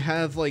especially when you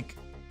have like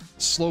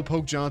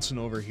Slowpoke Johnson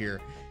over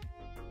here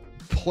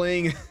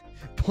playing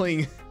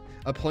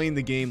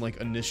the game like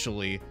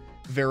initially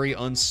very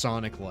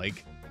unsonic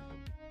like,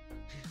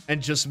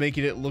 and just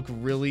making it look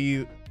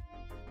really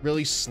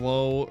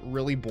slow,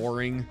 really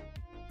boring,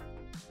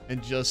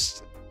 and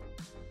just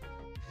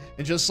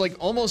like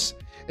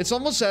it's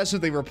almost as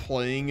if they were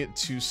playing it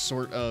to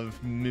sort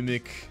of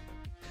mimic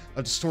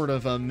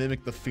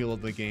the feel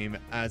of the game,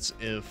 as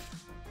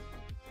if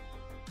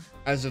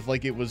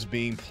like it was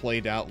being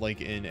played out like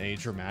in a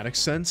dramatic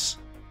sense.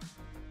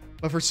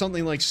 But for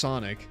something like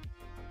Sonic,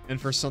 and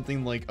for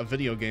something like a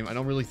video game, I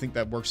don't really think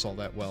that works all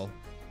that well,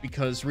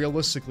 because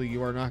realistically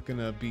you are not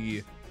gonna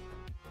be,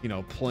 you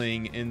know,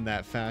 playing in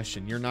that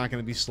fashion. You're not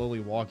gonna be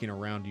slowly walking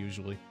around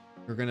usually.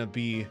 You're gonna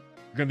be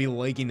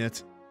legging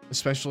it,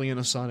 especially in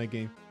a Sonic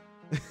game.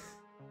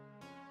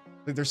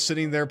 Like they're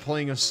sitting there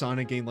playing a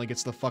Sonic game like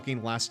it's the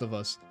fucking Last of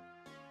Us.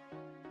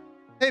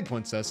 Hey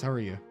Princess, how are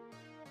you?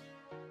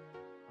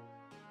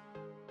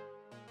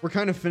 We're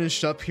kind of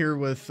finished up here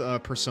with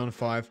Persona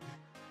 5.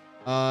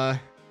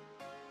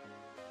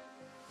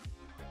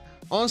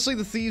 Honestly,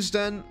 the Thieves'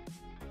 Den,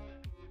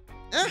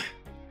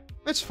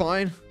 it's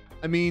fine.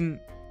 I mean,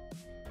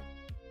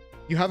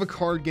 you have a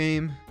card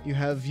game, you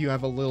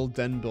have a little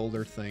den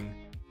builder thing.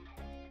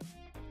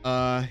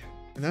 And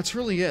that's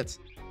really it.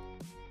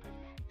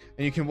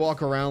 And you can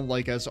walk around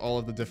like as all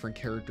of the different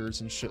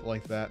characters and shit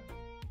like that.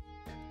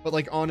 But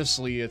like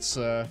honestly, it's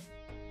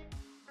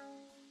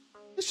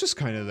just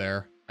kind of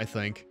there, I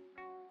think.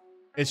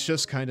 It's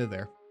just kind of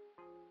there.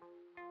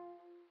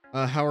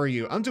 How are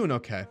you? I'm doing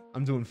okay.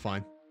 I'm doing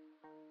fine.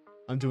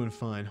 I'm doing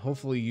fine.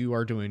 Hopefully you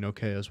are doing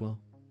okay as well.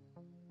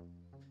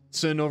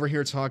 Sitting over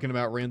here talking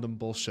about random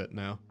bullshit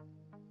now.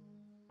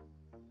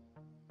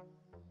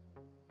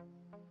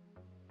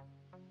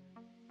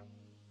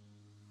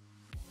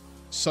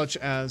 Such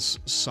as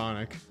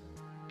Sonic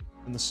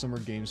and the Summer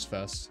Games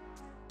Fest.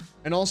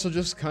 And also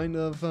just kind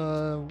of,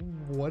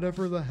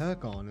 whatever the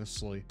heck,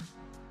 honestly.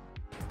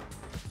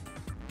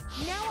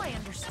 Now I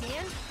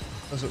understand.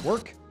 Does it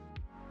work?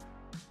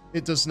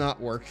 It does not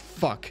work.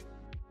 Fuck.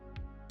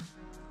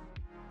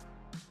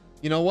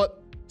 You know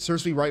what?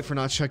 Serves me right for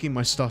not checking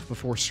my stuff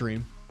before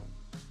stream.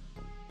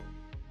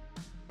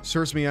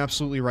 Serves me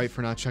absolutely right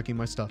for not checking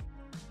my stuff.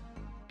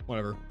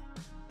 Whatever.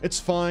 It's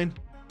fine.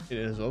 It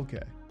is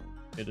okay.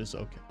 It is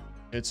okay.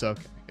 It's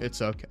okay.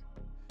 It's okay.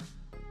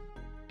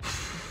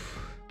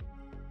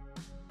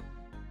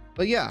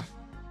 But yeah.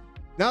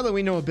 Now that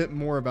we know a bit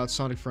more about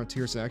Sonic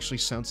Frontiers, it actually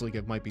sounds like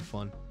it might be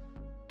fun.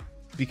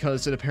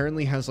 Because it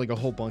apparently has like a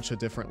whole bunch of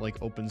different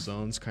like open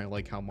zones, kind of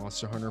like how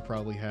Monster Hunter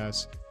probably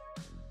has.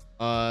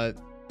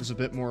 There's a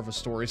bit more of a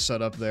story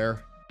setup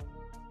there.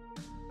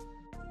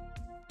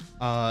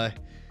 The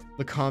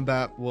the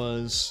combat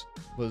was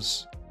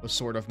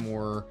sort of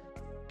more,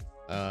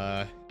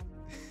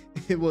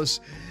 it was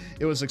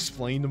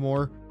explained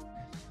more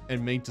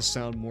and made to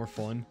sound more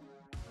fun.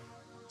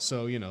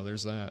 So, you know,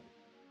 there's that.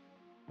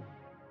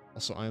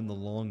 Also, I am the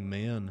long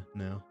man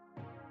now.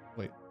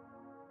 Wait,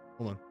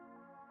 hold on.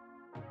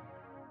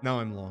 Now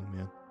I'm long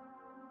man.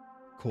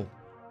 Cool.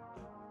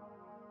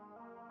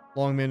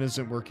 Long man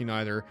isn't working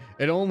either.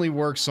 It only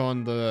works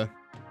on the...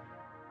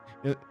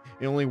 It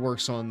only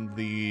works on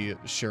the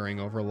sharing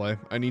overlay.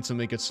 I need to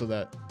make it so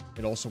that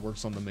it also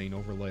works on the main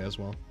overlay as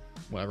well.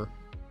 Whatever.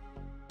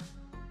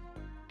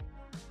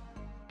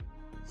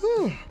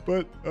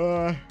 But,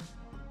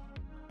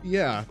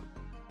 yeah.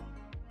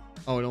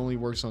 Oh, it only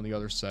works on the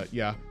other set.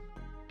 Yeah.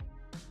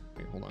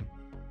 Wait, hold on.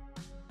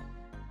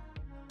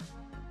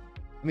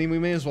 I mean, we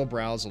may as well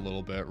browse a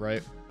little bit,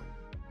 right?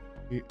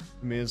 We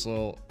may as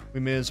well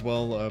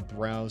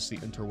browse the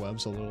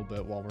interwebs a little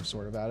bit while we're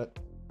sort of at it.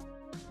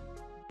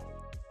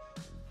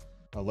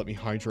 Let me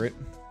hydrate.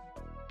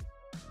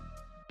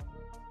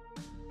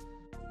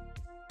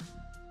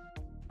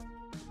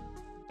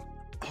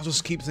 I'll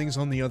just keep things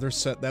on the other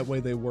set, that way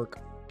they work.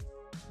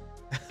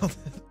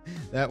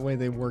 That way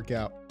they work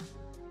out.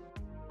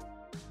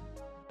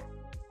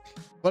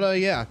 But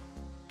yeah.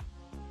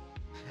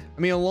 I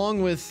mean,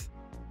 along with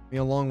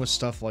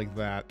stuff like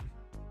that,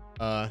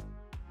 I'm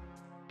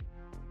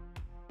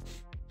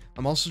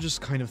also just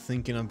kind of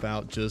thinking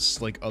about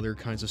just like other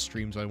kinds of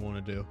streams I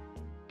want to do.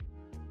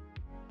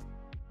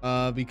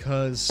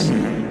 Because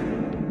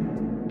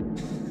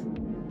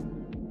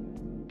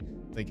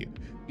thank you.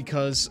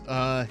 Because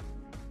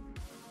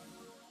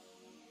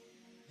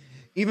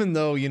even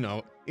though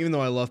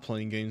I love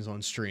playing games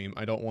on stream,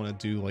 I don't want to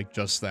do like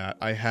just that.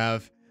 I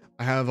have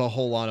a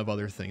whole lot of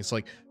other things.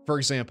 Like, for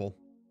example,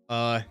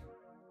 one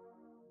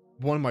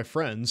of my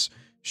friends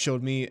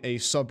showed me a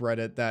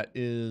subreddit that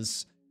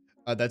is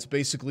that's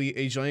basically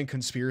a giant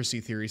conspiracy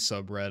theory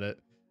subreddit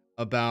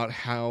about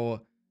how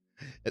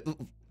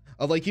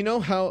like, you know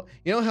how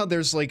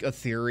there's like a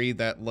theory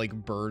that like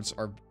birds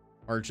are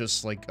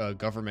just like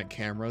government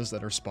cameras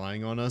that are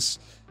spying on us.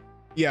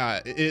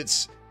 Yeah,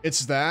 it's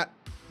that,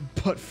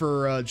 but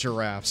for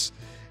giraffes,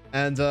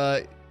 and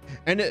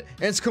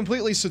it's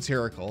completely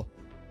satirical.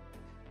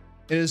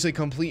 It is a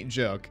complete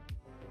joke.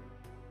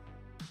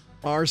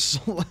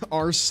 r/giraffes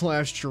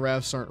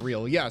aren't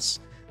real. Yes,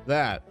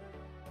 that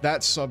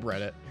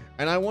subreddit,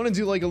 and I want to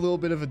do like a little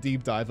bit of a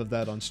deep dive of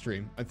that on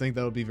stream. I think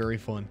that would be very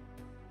fun.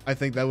 I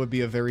think that would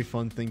be a very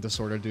fun thing to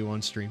sort of do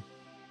on stream.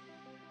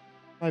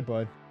 Hi,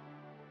 bud.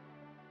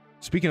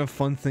 Speaking of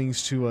fun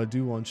things to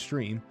do on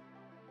stream,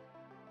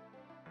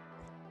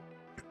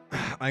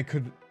 I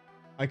could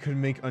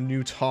make a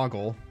new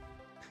toggle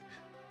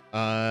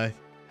that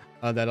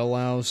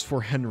allows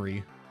for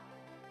Henry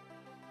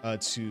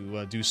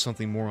to do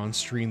something more on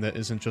stream that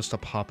isn't just a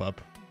pop-up.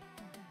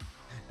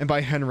 And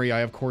by Henry, I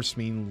of course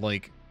mean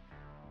like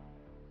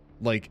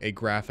a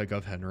graphic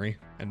of Henry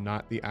and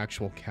not the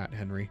actual cat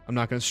Henry. I'm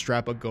not gonna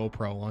strap a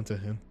GoPro onto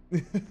him.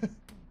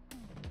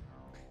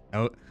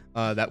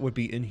 That would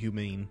be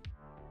inhumane.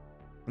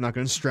 I'm not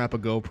gonna strap a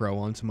GoPro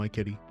onto my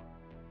kitty.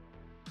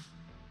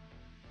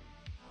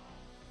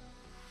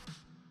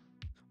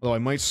 Although I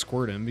might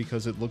squirt him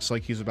because it looks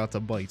like he's about to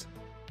bite.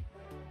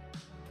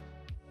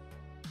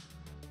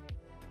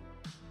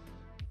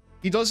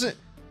 He doesn't...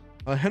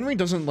 Henry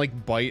doesn't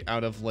like bite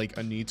out of like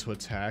a need to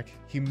attack.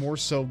 He more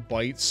so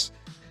bites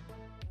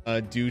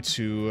due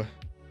to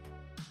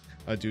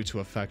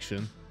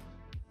affection.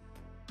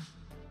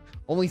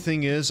 Only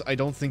thing is, I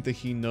don't think that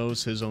he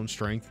knows his own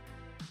strength.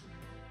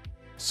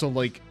 So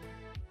like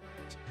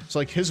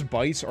his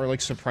bites are like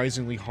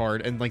surprisingly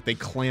hard and like they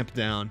clamp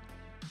down.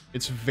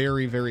 It's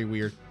very, very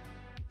weird.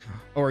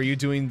 Oh, are you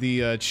doing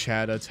the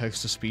chat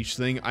text-to-speech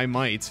thing? I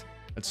might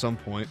at some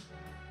point.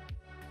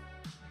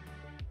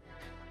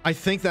 I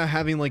think that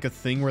having like a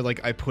thing where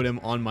like I put him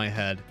on my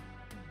head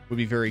would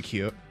be very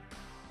cute.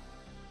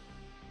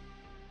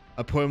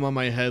 I put him on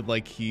my head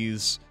like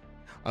he's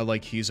a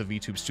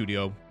VTube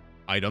Studio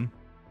item.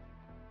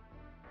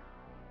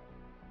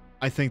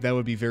 I think that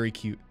would be very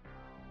cute.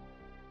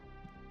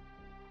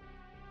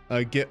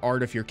 Get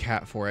art of your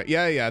cat for it.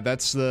 Yeah, that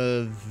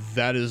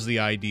is the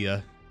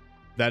idea.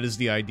 That is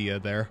the idea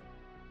there.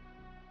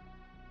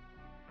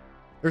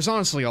 There's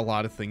honestly a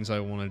lot of things I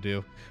want to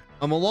do.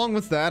 Along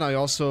with that, I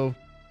also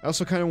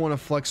kind of want to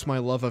flex my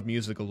love of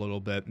music a little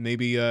bit.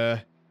 Maybe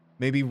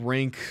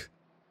rank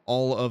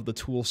all of the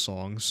Tool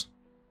songs.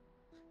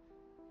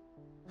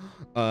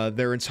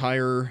 Their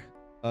entire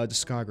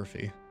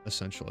discography,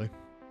 essentially.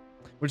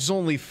 Which is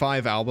only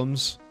 5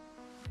 albums.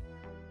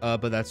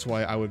 But that's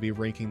why I would be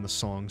ranking the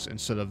songs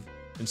instead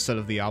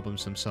of the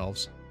albums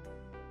themselves.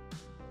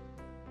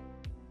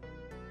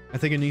 I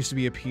think it needs to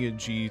be a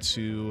PNG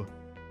to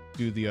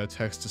do the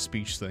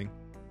text-to-speech thing.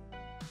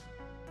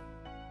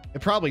 It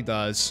probably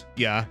does,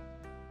 yeah.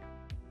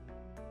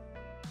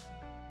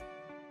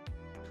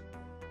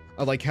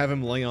 I'd like have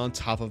him lay on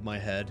top of my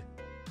head,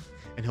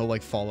 and he'll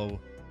like follow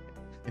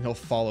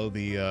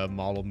the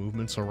model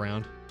movements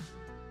around.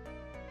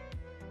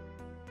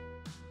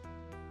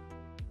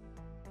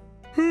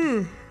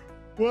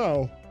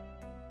 Wow.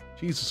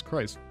 Jesus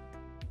Christ.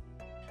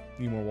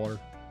 Need more water.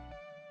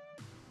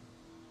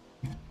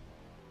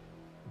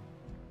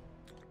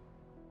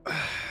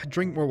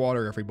 Drink more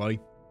water,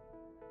 everybody.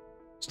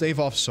 Stave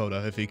off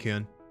soda if you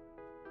can.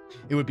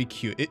 It would be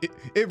cute.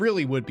 It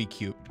really would be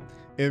cute.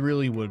 It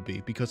really would be,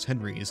 because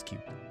Henry is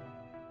cute.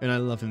 And I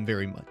love him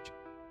very much.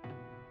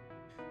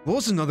 What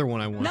was another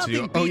one I wanted to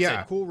do? Oh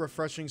yeah. Cool,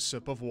 refreshing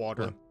sip of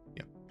water.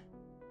 Yeah.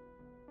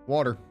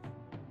 Water.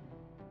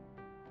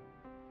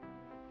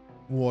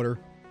 Water.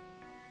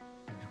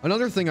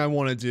 Another thing I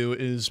want to do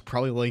is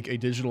probably like a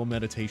digital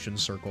meditation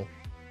circle.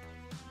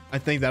 I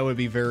think that would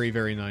be very,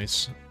 very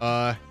nice.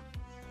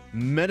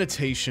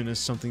 Meditation is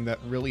something that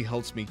really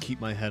helps me keep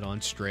my head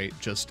on straight,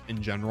 just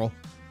in general.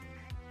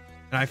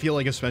 And I feel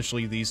like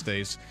especially these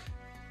days,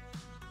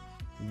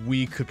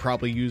 we could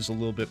probably use a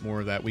little bit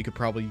more of that. We could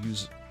probably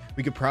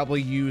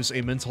use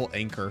a mental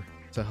anchor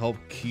to help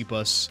keep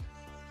us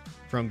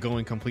from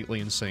going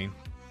completely insane.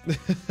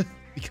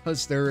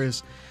 Because there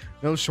is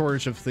no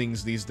shortage of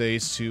things these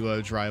days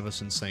to drive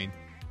us insane.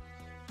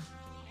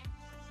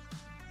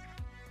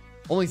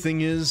 Only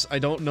thing is, I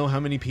don't know how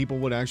many people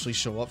would actually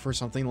show up for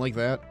something like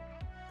that.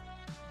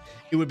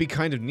 It would be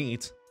kind of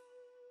neat.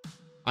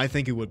 I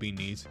think it would be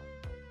neat.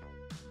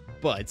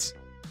 But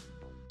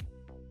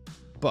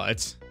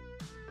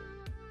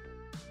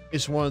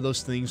it's one of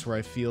those things where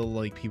I feel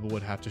like people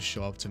would have to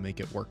show up to make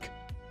it work,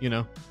 you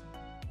know?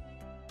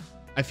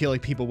 I feel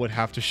like people would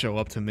have to show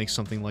up to make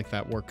something like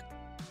that work.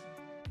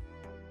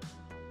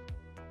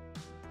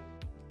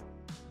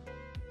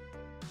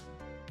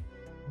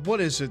 What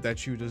is it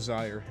that you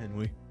desire,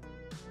 Henry?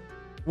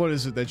 What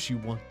is it that you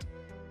want?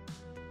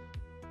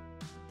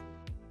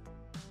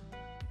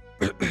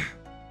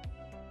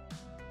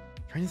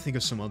 Trying to think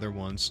of some other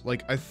ones.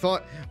 Like, I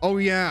thought... Oh,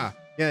 yeah!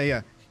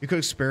 Yeah. You could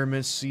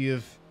experiment, see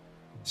if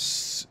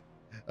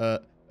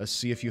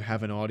you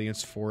have an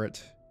audience for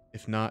it.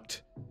 If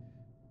not...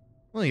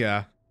 Well,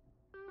 yeah.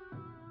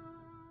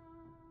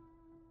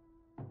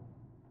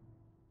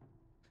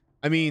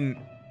 I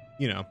mean,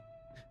 you know,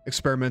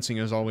 experimenting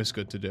is always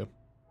good to do.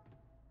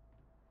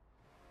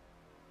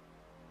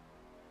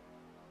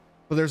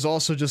 But there's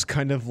also just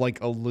kind of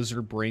like a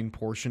lizard brain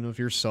portion of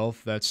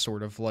yourself that's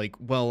sort of like,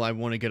 well, I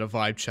want to get a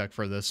vibe check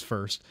for this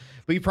first.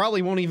 But you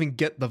probably won't even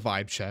get the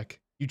vibe check.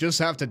 You just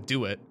have to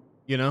do it,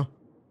 you know?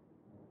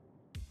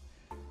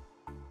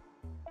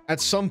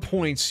 At some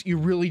points, you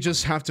really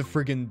just have to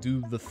friggin'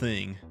 do the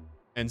thing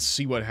and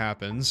see what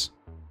happens.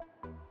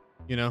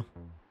 You know?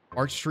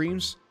 Art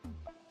streams?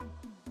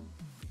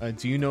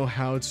 Do you know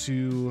how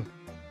to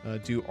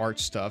do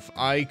art stuff?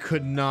 I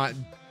could not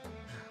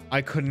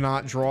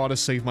draw to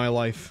save my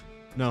life.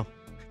 No.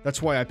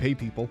 That's why I pay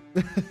people.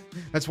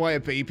 That's why I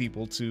pay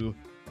people to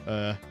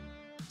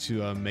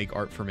make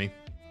art for me.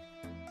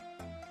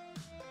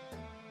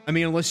 I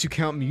mean, unless you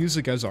count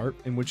music as art,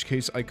 in which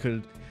case I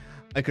could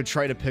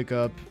try to pick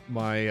up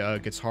my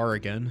guitar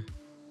again,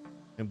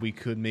 and we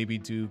could maybe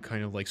do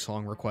kind of like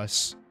song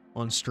requests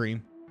on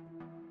stream.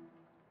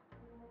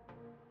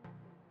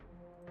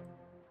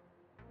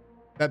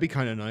 That'd be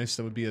kind of nice.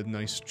 That would be a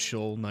nice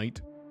chill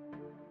night.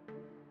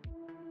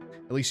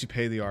 At least you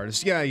pay the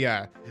artist.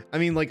 Yeah. I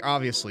mean, like,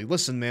 obviously.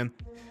 Listen, man.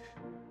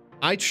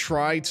 I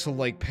try to,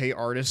 like, pay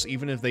artists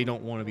even if they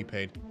don't want to be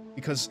paid.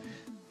 Because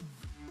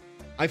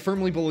I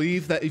firmly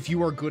believe that if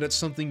you are good at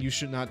something, you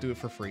should not do it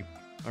for free.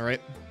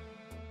 Alright?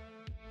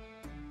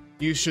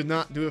 You should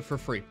not do it for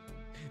free.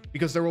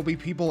 Because there will be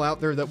people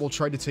out there that will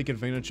try to take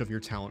advantage of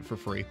your talent for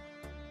free.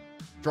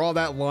 Draw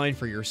that line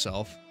for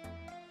yourself.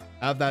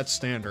 Have that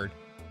standard.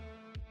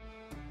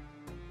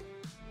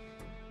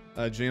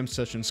 Jam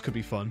sessions could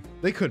be fun.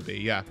 They could be,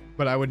 yeah.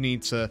 But I would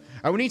need to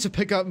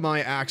pick up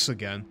my axe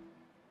again.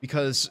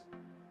 Because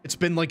it's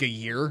been like a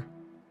year.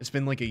 It's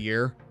been like a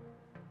year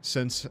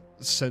since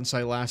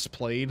I last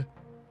played.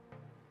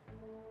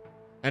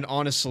 And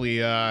honestly,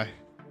 well,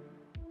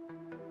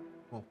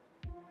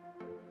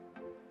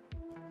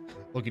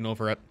 looking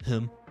over at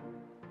him.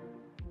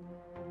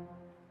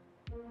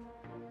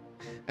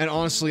 And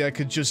honestly, I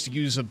could just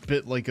use a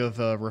bit like of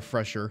a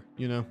refresher,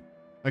 you know?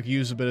 I could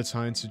use a bit of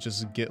time to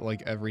just get,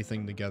 like,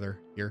 everything together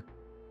here.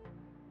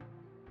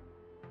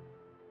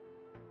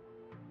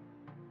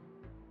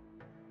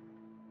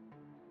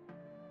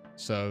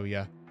 So,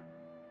 yeah.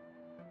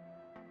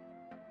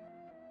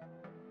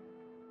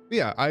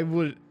 Yeah, I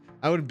would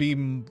be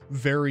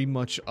very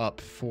much up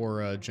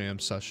for, jam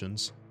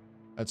sessions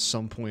at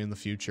some point in the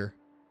future.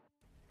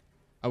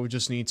 I would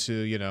just need to,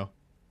 you know,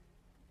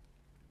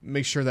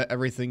 make sure that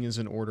everything is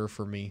in order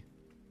for me.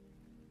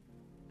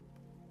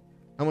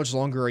 How much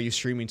longer are you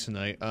streaming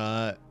tonight?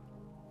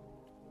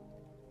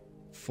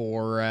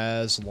 For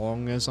as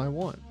long as I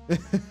want.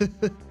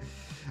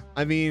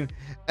 I mean,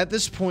 at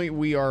this point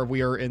we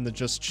are in the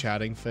just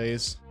chatting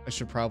phase. I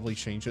should probably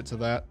change it to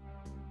that.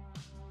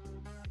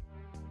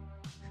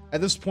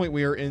 At this point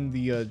we are in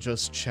the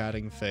just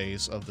chatting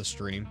phase of the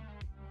stream.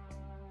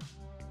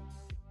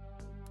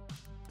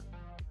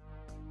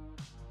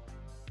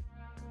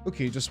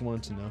 Okay, just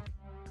wanted to know.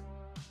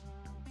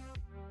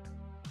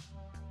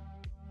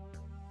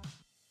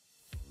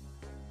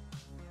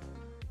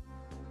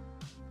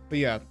 But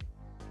yeah,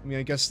 I mean,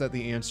 I guess that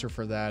the answer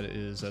for that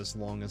is as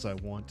long as I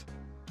want.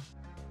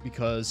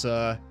 Because,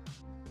 I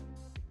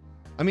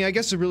mean, I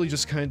guess it really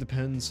just kind of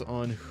depends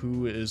on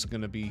who is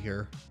going to be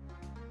here.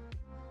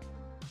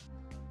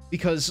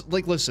 Because,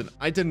 like, listen,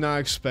 I did not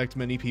expect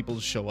many people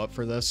to show up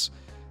for this.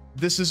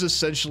 This is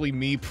essentially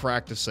me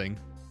practicing.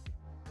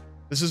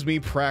 This is me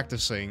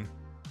practicing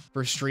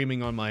for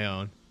streaming on my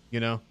own, you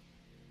know?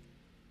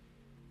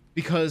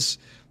 Because,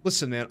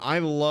 listen, man, I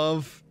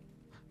love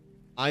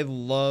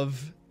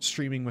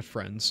streaming with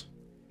friends,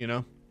 you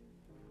know?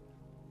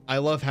 I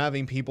love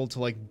having people to,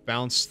 like,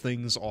 bounce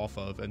things off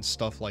of and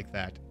stuff like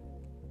that.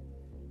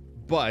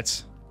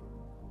 But,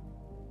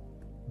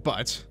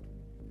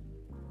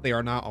 they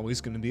are not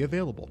always going to be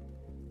available.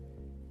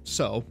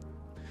 So,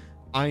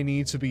 I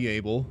need to be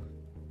able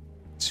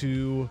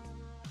to,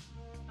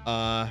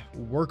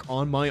 work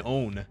on my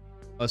own,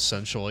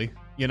 essentially,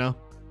 you know?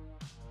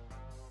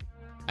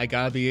 I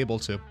gotta be able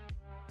to.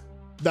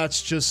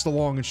 That's just the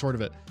long and short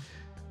of it.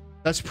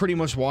 That's pretty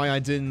much why I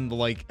didn't,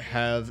 like,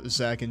 have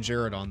Zach and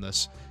Jared on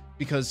this.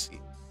 Because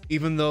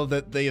even though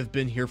that they have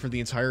been here for the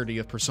entirety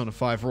of Persona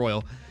 5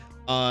 Royal,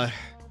 I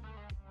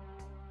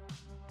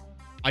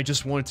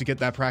just wanted to get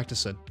that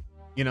practice in,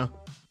 you know?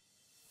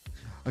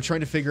 I'm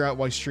trying to figure out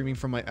why streaming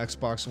from my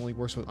Xbox only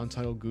works with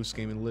Untitled Goose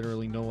Game and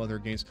literally no other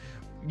games.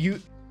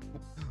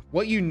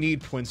 What you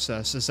need,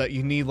 Princess, is that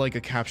you need, like,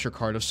 a capture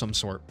card of some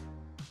sort.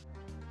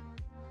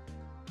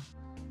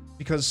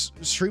 Because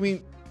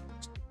streaming...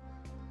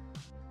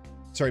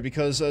 Sorry,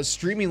 because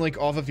streaming, like,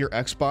 off of your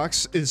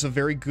Xbox is a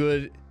very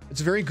good...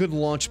 It's a very good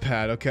launch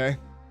pad, okay?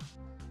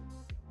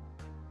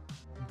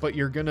 But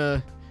you're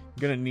gonna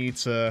need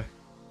to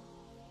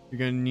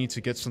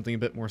get something a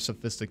bit more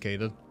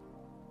sophisticated.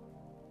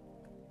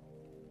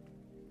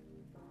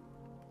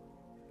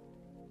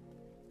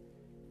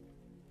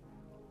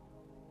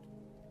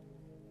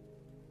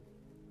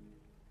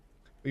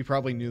 We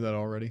probably knew that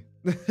already.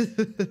 We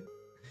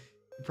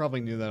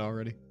probably knew that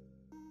already.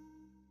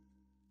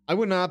 I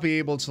would not be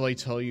able to, like,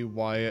 tell you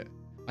why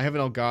I have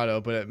an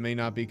Elgato, but it may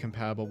not be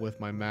compatible with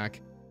my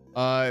Mac.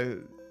 I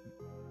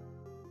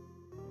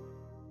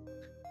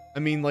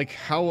mean, like,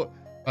 how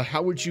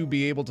would you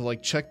be able to,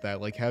 like, check that?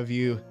 Like, have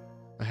you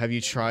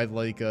tried,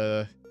 like,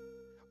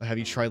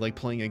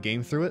 playing a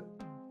game through it?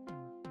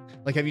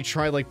 Like, have you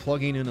tried, like,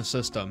 plugging in a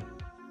system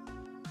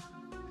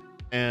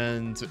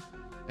and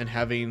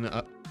having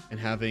the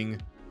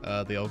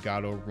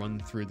Elgato run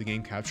through the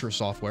game capture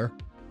software?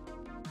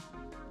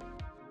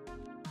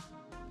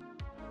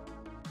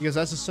 Because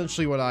that's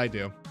essentially what I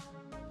do.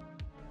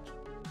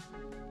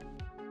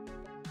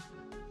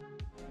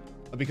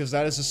 Because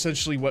that is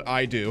essentially what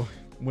I do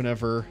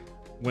whenever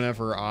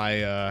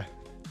I'm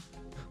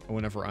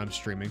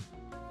streaming.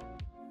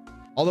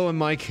 Although in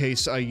my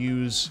case, I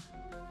use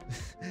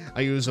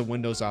a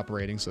Windows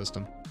operating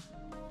system.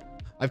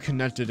 I've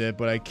connected it,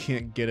 but I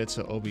can't get it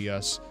to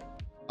OBS.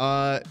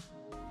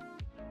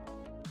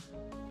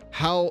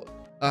 How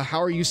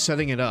are you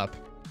setting it up?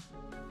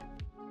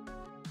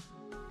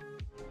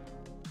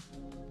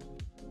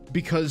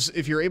 Because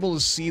if you're able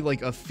to see,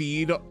 like, a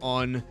feed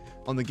on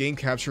the game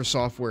capture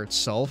software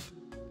itself,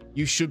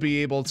 you should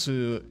be able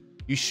to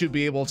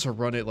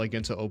run it, like,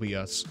 into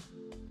OBS.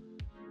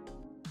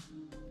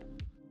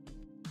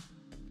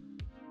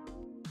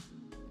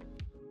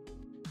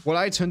 What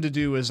I tend to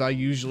do is I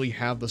usually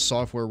have the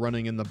software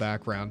running in the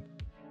background.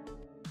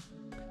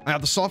 I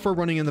have the software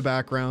running in the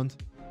background,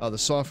 the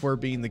software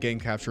being the game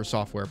capture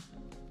software.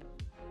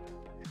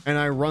 And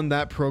I run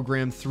that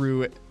program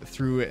through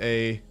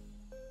a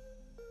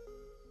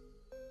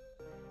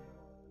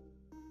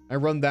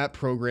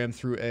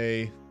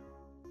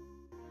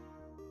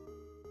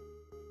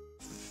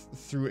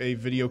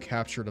video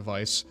capture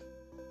device,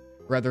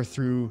 rather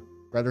through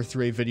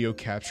a video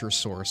capture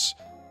source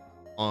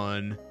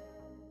on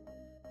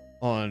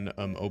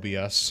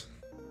OBS.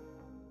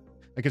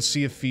 I could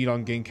see a feed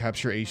on Game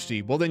Capture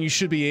HD. Well, then you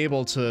should be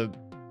able to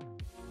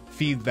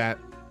feed that.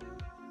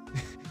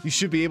 You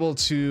should be able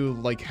to,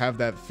 like, have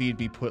that feed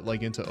be put,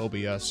 like, into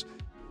OBS.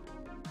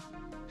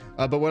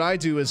 But what I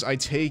do is I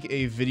take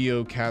a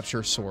video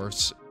capture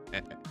source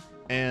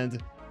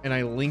and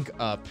I link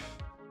up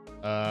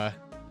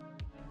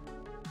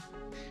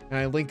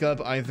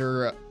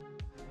either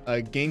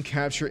a Game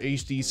Capture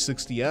HD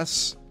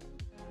 60S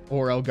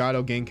or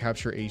Elgato Game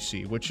Capture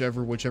HD,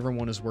 whichever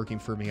one is working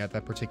for me at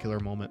that particular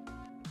moment.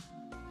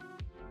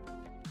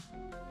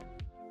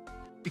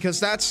 Because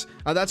that's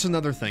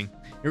another thing.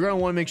 You're gonna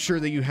want to make sure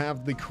that you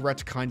have the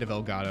correct kind of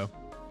Elgato,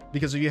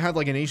 because if you have,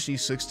 like, an HD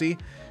 60,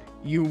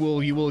 you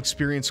will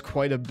experience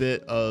quite a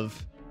bit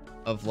of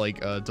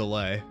like a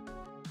delay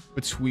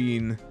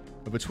between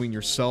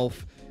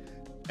yourself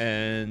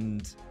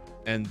and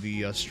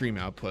the stream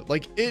output.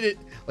 Like it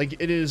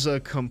is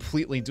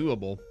completely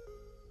doable.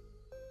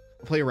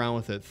 Play around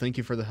with it. Thank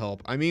you for the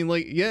help. I mean,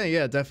 like,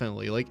 yeah,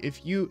 definitely. Like,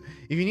 if you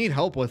need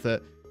help with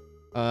it,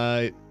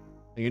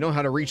 you know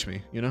how to reach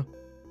me, you know?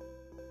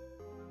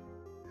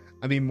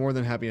 I'd be more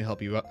than happy to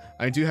help you out.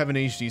 I do have an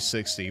HD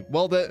 60.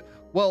 Well,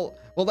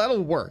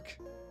 that'll work.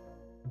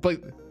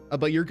 But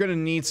but you're gonna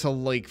need to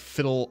like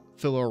fiddle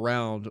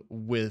around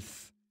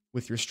with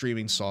your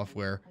streaming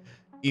software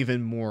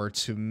even more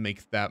to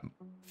make that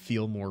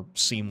feel more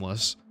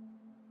seamless.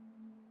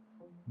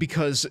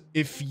 Because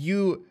if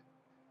you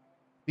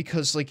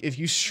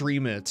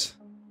stream it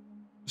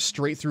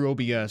straight through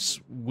OBS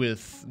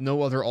with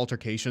no other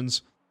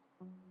altercations,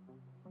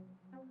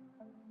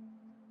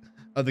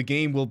 the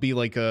game will be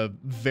like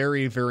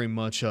very, very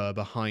much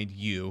behind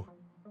you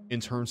in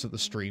terms of the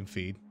stream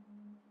feed.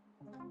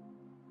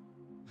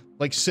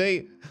 Like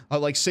say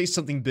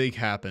something big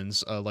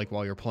happens, like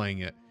while you're playing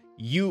it,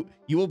 you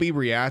will be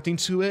reacting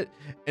to it,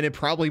 and it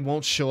probably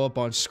won't show up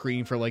on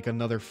screen for like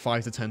another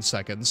 5 to 10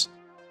 seconds.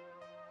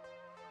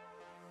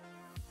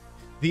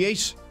 The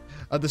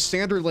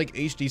standard like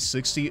HD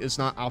 60 is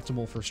not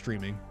optimal for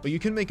streaming, but you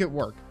can make it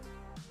work.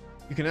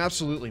 You can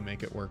absolutely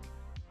make it work.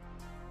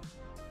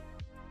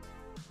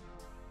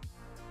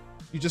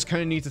 You just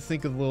kind of need to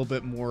think a little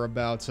bit more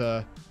about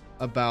the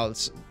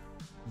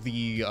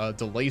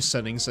delay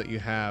settings that you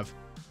have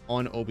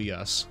on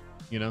OBS,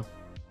 you know?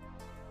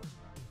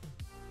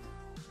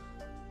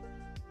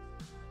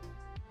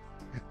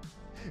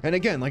 And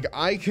again, like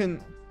I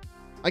can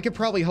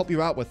probably help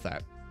you out with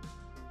that.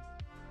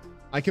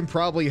 I can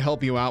probably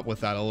help you out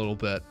with that a little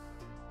bit.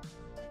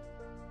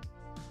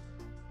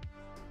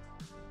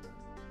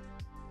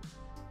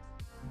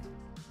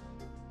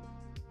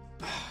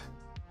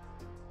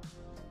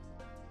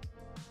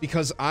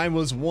 Because I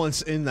was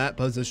once in that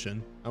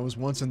position. So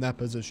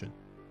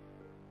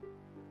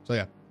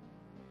yeah.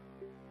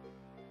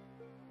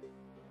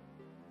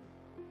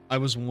 I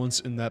was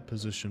once in that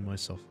position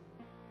myself.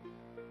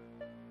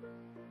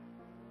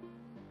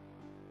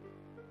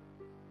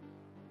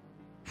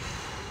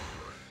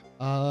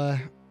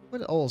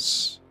 What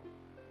else?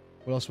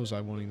 What else was I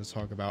wanting to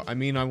talk about? I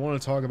mean, I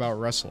want to talk about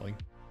wrestling.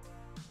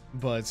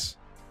 But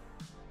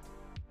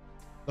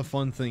the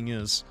fun thing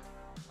is,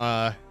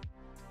 I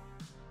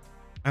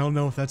don't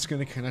know if that's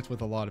going to connect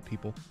with a lot of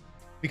people.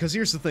 Because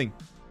here's the thing.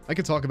 I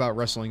could talk about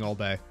wrestling all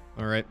day,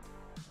 alright?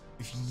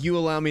 If you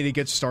allow me to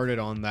get started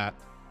on that,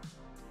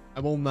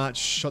 I will not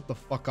shut the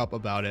fuck up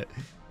about it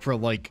for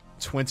like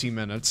 20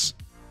 minutes,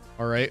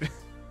 alright?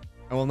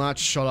 I will not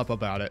shut up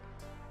about it.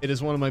 It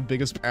is one of my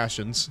biggest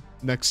passions,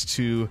 next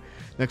to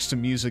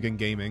music and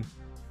gaming.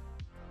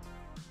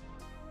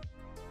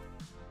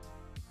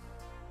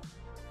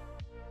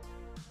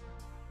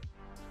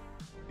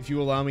 If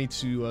you allow me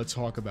to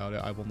talk about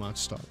it, I will not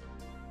stop.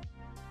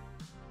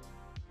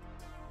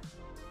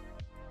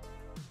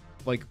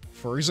 Like,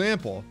 for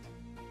example,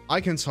 I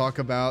can talk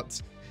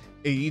about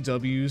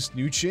AEW's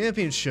new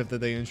championship that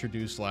they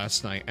introduced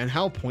last night and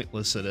how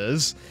pointless it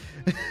is.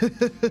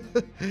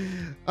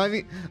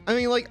 I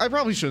mean, like, I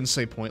probably shouldn't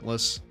say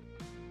pointless.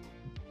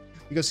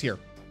 Because here's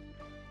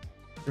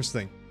the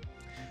thing.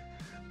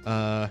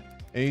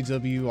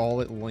 AEW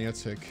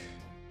All-Atlantic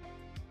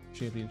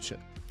Championship.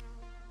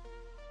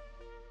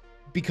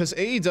 Because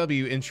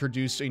AEW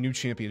introduced a new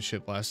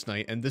championship last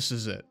night, and this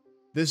is it.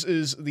 This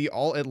is the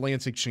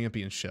All-Atlantic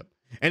Championship.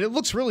 And it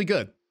looks really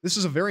good. This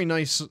is a very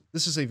nice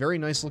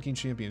looking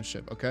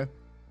championship, okay?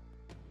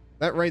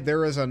 That right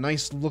there is a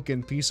nice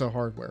looking piece of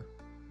hardware.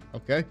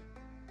 Okay?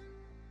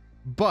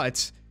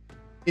 But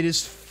it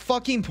is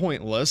fucking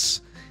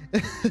pointless.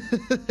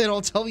 And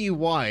I'll tell you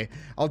why.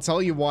 I'll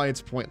tell you why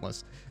it's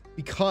pointless.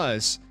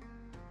 Because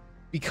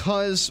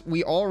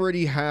we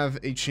already have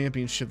a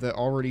championship that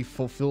already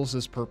fulfills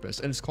this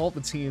purpose, and it's called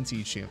the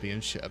TNT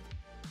Championship.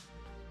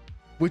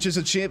 Which is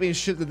a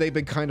championship that they've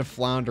been kind of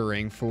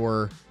floundering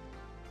for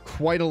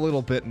quite a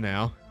little bit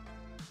now.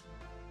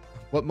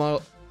 What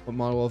model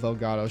of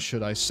Elgato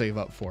should I save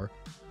up for?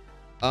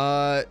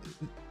 At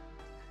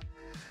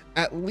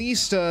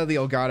least the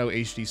Elgato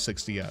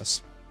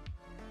HD60S.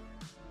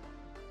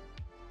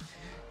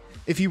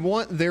 If you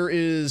want, there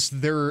is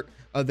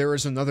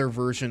another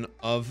version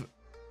of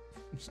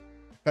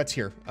that's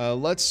here.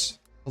 Let's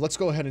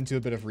go ahead and do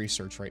a bit of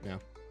research right now.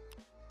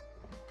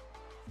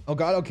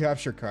 Elgato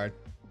capture card.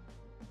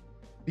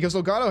 Because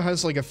Elgato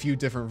has like a few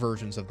different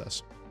versions of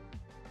this.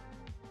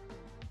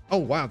 Oh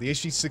wow, the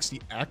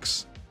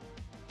HD60X.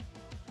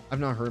 I've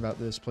not heard about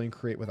this. Play and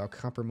create without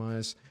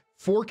compromise.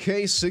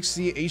 4K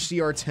 60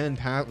 HDR10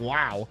 path.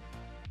 Wow.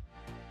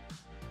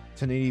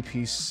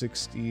 1080p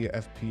 60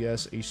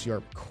 FPS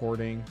HDR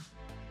recording.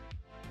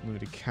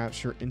 Limited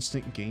capture,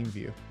 instant game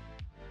view.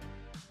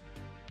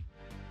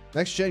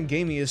 Next gen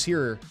gaming is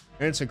here,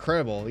 and it's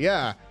incredible.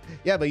 Yeah,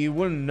 but you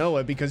wouldn't know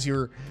it because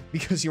you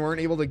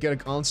weren't able to get a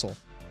console.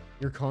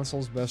 Your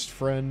console's best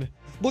friend.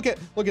 Look at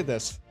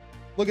this.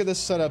 Look at this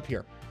setup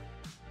here.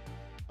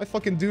 My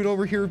fucking dude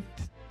over here.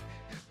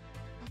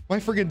 My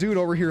freaking dude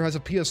over here has a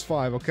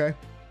PS5, okay?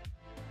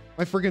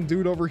 My freaking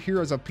dude over here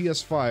has a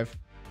PS5.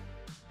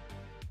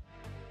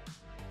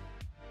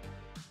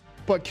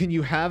 But can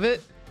you have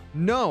it?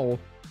 No,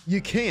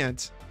 you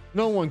can't.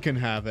 No one can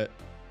have it.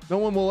 No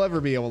one will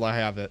ever be able to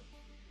have it.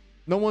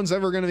 No one's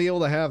ever going to be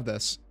able to have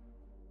this.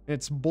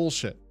 It's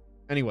bullshit.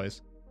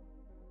 Anyways.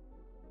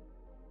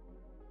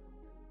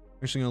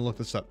 I'm actually going to look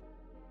this up.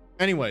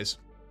 Anyways.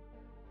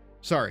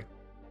 Sorry.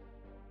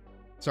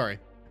 Sorry.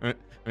 I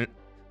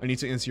need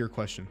to answer your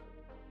question.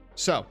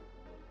 So,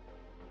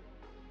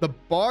 the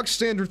bog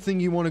standard thing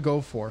you want to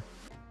go for.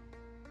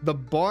 The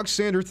bog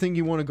standard thing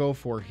you want to go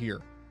for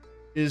here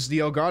is the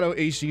Elgato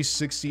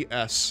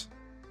HD60S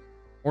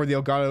or the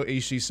Elgato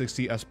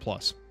HD60S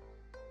Plus.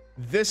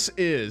 This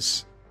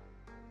is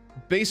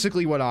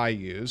basically what I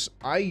use.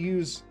 I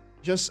use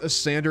just a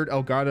standard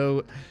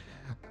Elgato.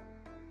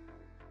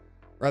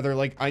 Rather,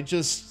 like, I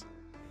use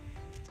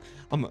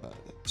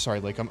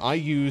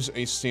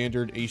a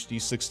standard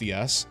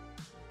HD60S,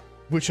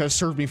 which has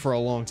served me for a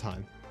long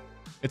time.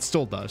 It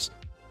still does.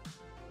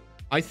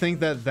 I think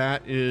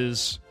that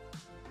is...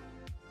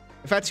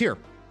 In fact, here,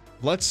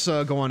 let's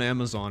go on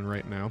Amazon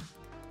right now,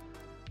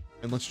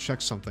 and let's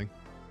check something.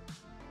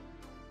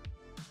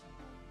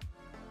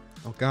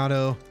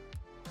 Elgato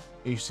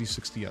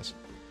HD60S.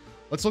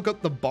 Let's look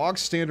up the bog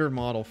standard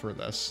model for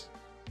this.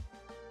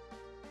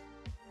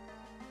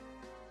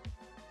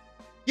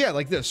 Yeah,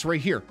 like this,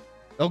 right here.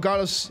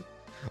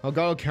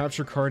 Elgato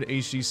Capture Card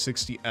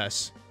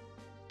HD60S.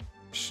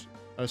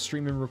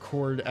 Stream and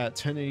record at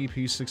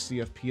 1080p 60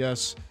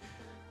 FPS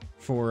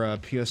for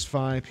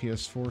PS5,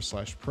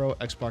 PS4/Pro,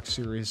 Xbox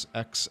Series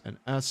X and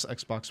S,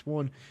 Xbox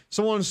One,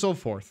 so on and so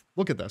forth.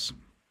 Look at this.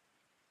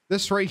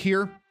 This right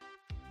here,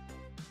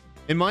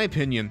 in my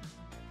opinion,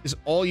 is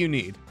all you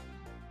need.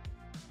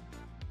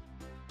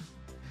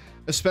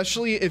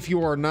 Especially if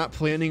you are not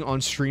planning on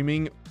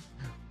streaming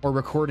or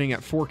recording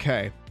at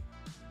 4K.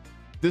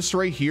 This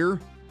right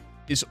here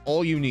is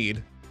all you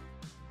need.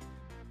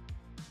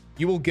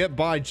 You will get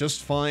by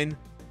just fine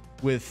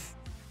with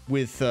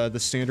the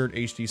standard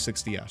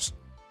HD60S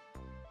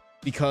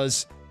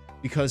because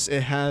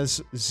it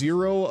has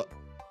zero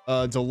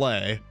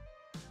delay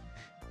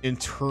in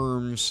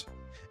terms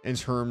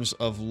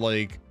of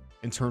the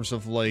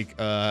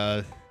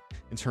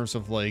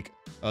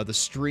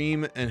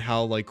stream and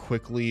how like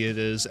quickly it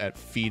is at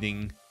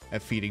feeding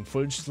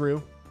footage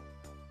through.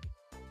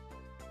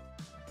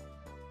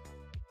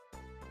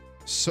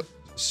 So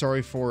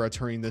sorry for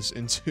turning this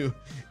into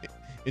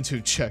a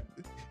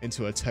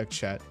tech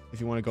chat. If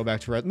you want to go back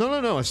to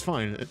no, it's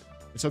fine.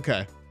 It's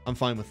okay. I'm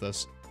fine with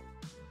this.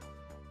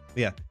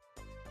 Yeah.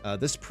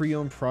 This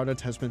pre-owned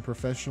product has been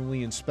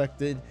professionally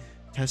inspected,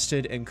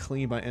 tested, and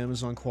cleaned by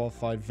Amazon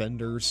qualified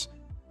vendors.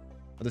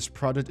 This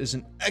product is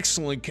in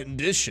excellent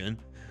condition.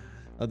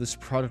 This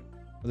product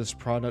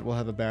will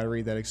have a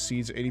battery that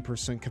exceeds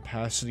 80%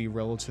 capacity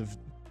relative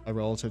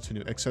to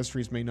new.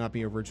 Accessories may not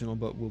be original,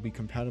 but will be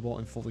compatible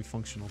and fully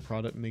functional.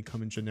 Product may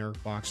come in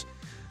generic box.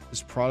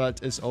 This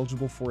product is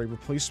eligible for a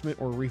replacement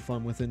or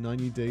refund within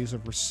 90 days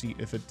of receipt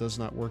if it does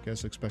not work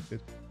as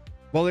expected.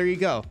 Well, there you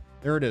go.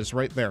 There it is,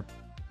 right there.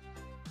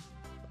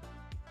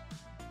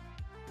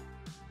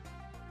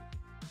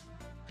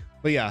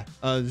 But yeah,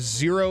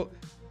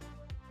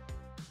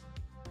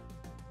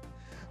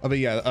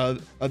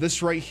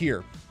 this right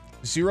here,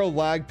 zero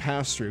lag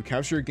pass-through.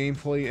 Capture your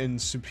gameplay in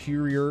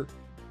superior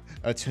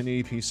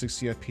 1080p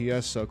 60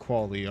 FPS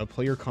quality.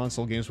 Play your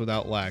console games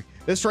without lag.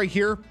 This right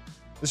here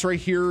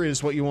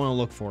is what you want to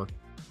look for,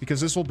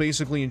 because this will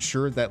basically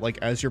ensure that, like,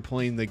 as you're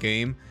playing the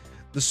game,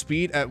 the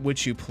speed at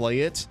which you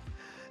play it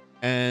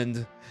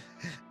and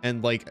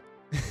like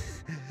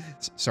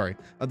sorry,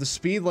 the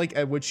speed like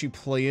at which you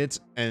play it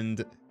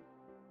and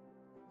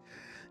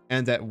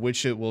at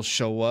which it will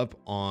show up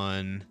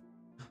on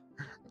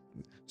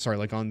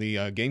like on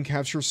the game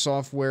capture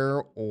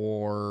software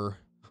or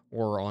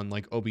on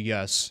like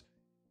OBS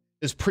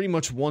is pretty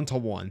much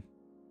 1-to-1.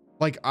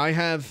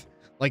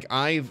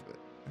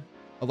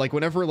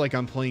 Whenever like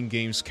I'm playing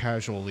games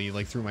casually,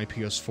 like through my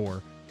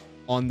PS4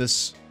 on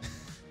this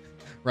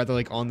rather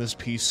like on this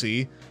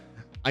PC,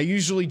 I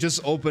usually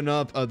just open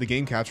up the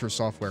game capture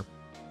software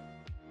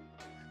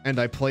and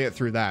I play it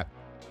through that,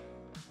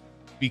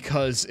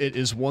 because it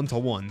is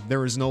 1-to-1.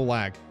 There is no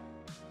lag,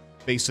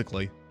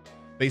 basically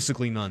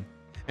none.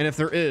 And if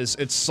there is,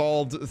 it's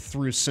solved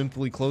through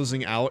simply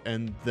closing out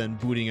and then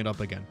booting it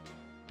up again.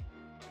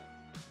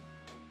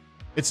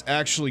 It's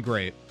actually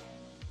great.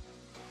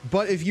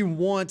 But if you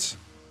want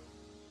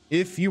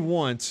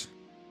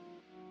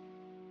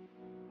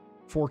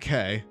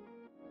 4K,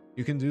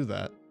 you can do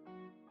that.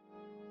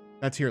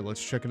 That's here.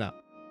 Let's check it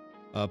out.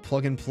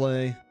 Plug and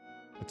play,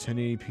 a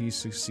 1080p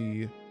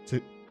 60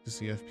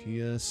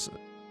 FPS,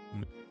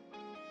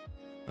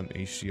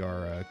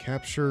 HDR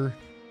capture,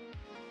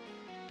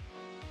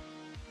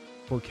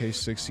 4K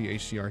 60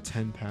 HDR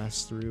 10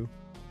 pass through,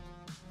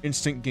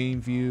 instant game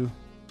view,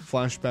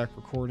 flashback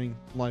recording,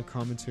 live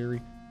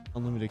commentary,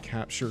 unlimited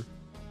capture.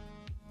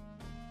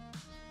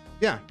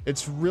 Yeah,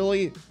 it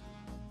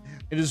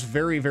is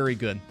very, very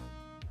good.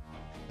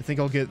 I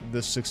think I'll get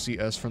this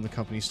 60S from the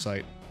company's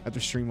site. After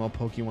stream while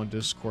Pokemon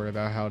Discord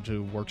about how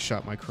to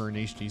workshop my current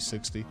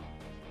HD60.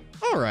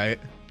 Alright,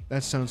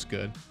 that sounds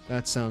good.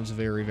 That sounds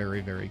very, very,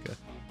 very good.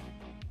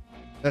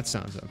 That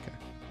sounds okay.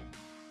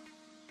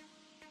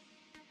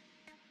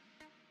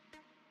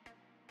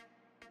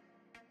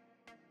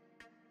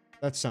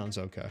 That sounds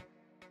okay.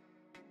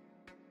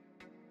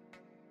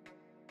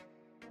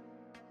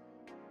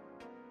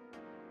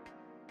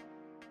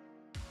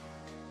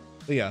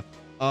 But yeah,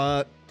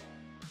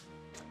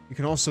 you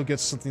can also get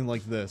something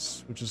like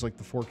this, which is like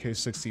the 4K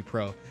 60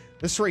 Pro.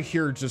 This right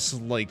here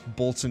just like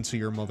bolts into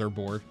your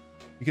motherboard.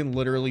 You can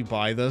literally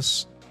buy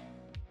this.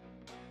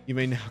 You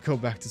may now go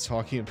back to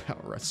talking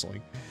about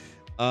wrestling.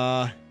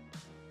 I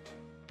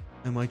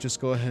might just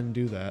go ahead and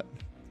do that.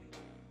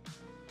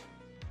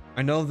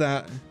 I know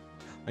that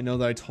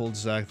I told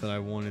Zach that I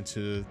wanted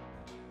to,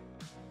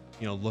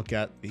 you know, look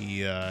at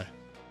the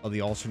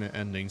alternate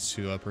endings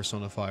to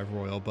Persona 5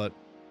 Royal, but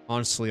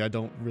honestly, I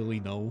don't really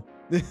know.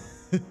 I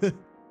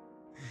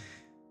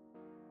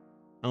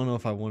don't know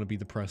if I want to be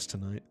depressed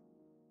tonight.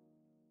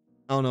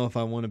 I don't know if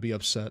I want to be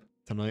upset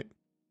tonight.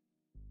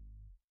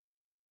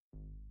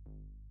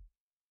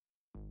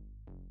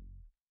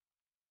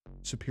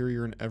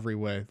 Superior in every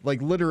way.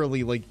 Like,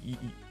 literally, like,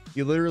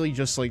 you literally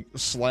just, like,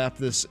 slap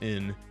this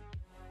in.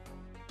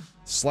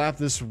 Slap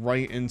this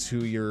right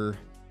into your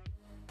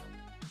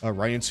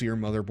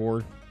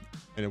motherboard,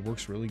 and it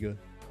works really good.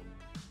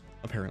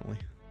 Apparently.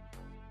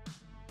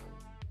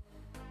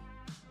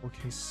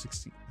 4K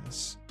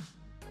 60S.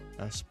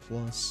 S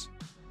Plus.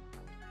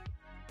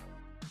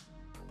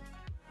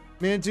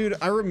 Man, dude,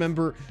 I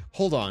remember...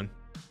 Hold on.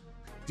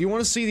 Do you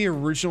want to see the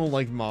original,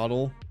 like,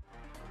 model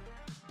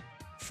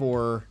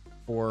for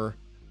the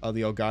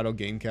Elgato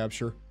game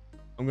capture?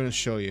 I'm gonna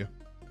show you.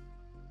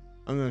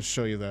 I'm gonna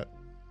show you that.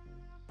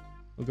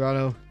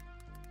 Elgato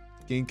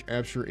game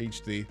capture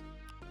HD.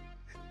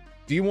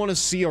 Do you want to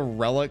see a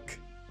relic?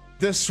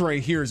 This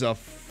right here is a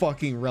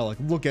fucking relic.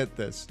 Look at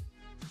this.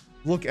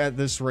 Look at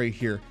this right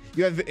here.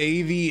 You have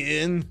AV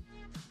in.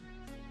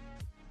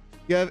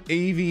 You have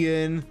AV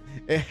in.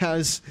 It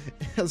has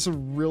a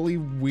really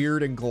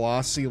weird and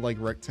glossy, like,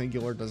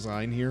 rectangular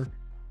design here.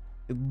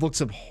 It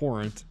looks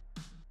abhorrent.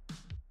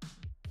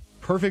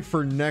 Perfect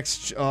for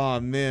next... Oh,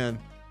 man.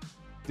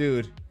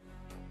 Dude.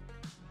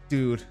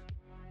 Dude.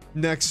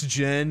 Next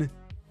gen.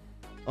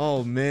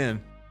 Oh,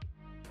 man.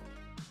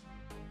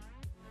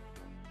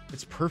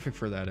 It's perfect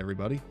for that,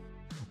 everybody.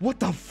 What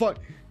the fuck?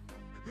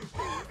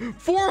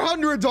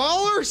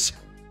 $400?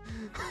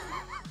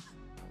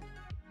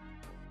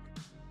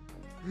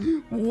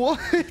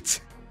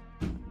 What?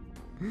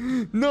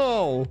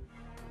 No.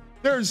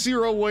 There's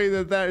zero way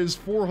that is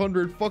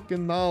 $400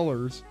 fucking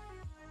dollars.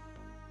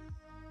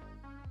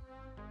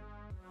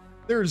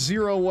 There's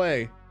zero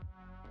way.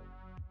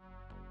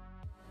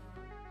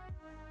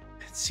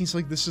 It seems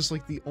like this is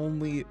like the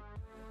only...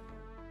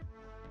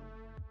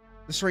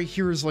 This right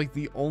here is like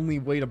the only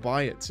way to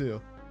buy it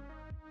too.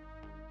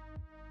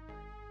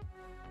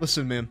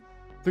 Listen, man.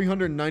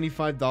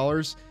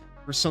 $395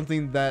 for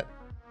something that...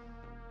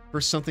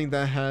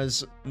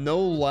 has no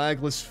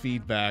lagless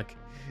feedback.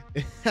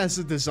 It has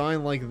a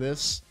design like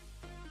this.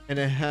 And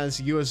it has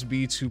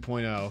USB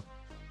 2.0.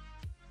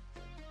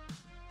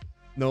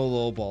 No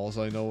low balls,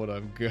 I know what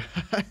I've got.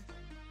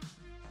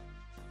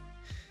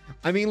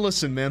 I mean,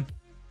 listen, man.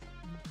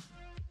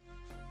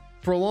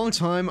 For a long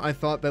time, I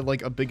thought that,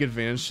 like, a big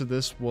advantage to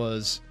this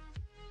was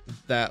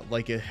that,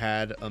 like, it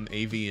had,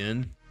 AV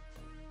in.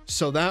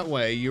 So that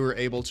way, you were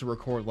able to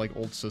record, like,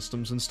 old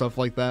systems and stuff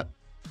like that.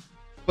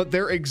 But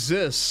there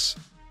exists,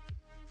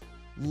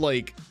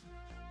 like...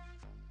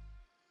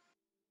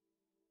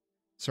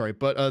 Sorry,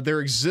 but,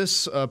 there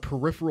exists,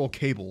 peripheral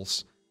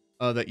cables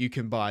that you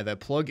can buy that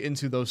plug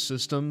into those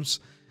systems,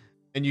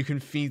 and you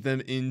can feed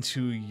them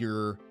into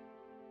your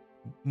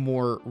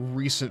more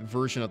recent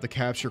version of the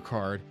capture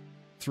card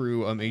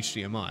through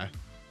HDMI.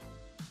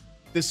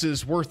 This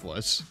is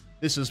worthless.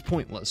 This is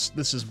pointless.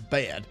 This is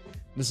bad.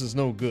 This is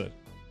no good.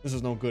 This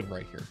is no good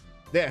right here.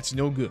 That's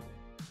no good.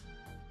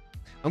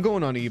 I'm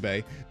going on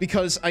eBay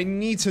because I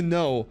need to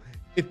know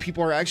if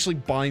people are actually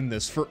buying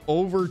this for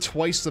over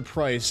twice the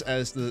price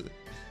as the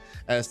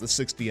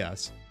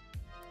 6DS.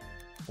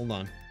 Hold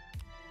on.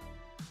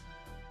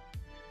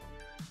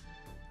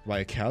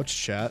 Buy a couch,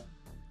 chat.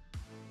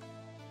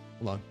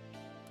 Hold on.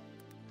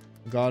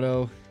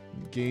 Elgato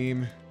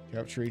game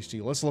capture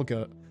HD. Let's look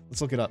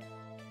it up.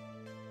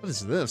 What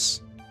is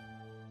this?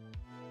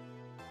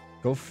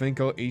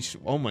 GoFinco H.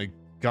 Oh my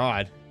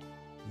god.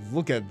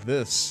 Look at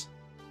this.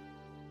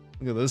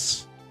 Look at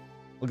this.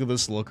 Look at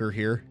this looker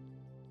here.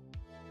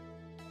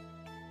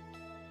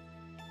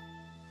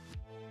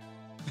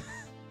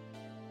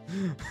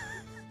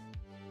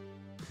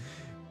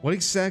 What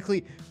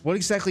exactly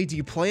do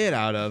you play it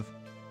out of?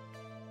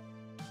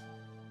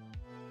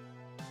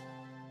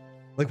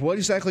 Like, what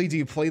exactly do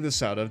you play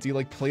this out of? Do you,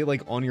 like, play,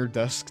 like, on your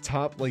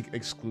desktop, like,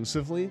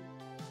 exclusively?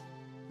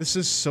 This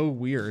is so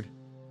weird.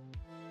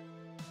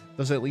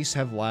 Does it at least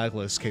have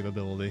lagless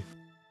capability?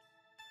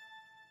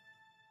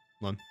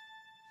 Hold on.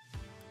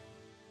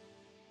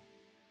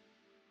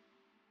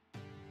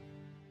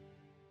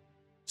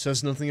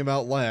 Says nothing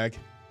about lag.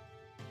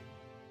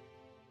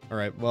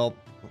 Alright, well,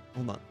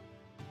 hold on.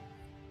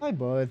 Hi,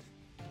 bud.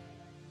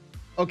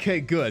 Okay,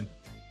 good.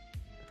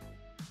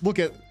 Look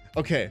at...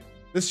 Okay,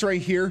 this right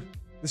here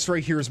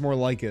is more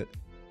like it.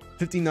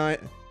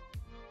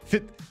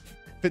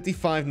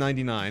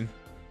 $55.99.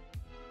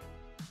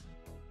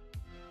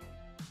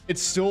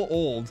 It's still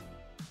old,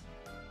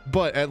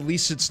 but at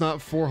least it's not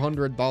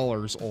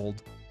 $400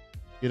 old,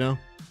 you know?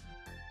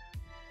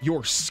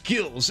 Your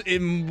skills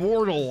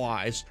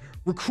immortalized.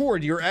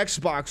 Record your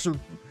Xbox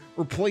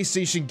or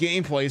PlayStation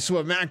gameplays to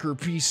a Mac or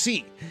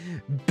PC.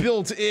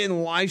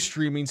 Built-in live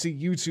streaming to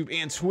YouTube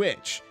and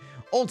Twitch.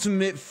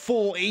 Ultimate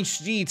full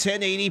HD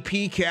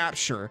 1080p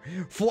capture.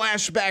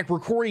 Flashback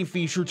recording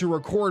feature to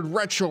record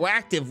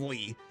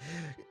retroactively.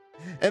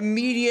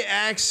 Immediate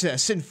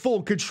access and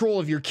full control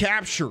of your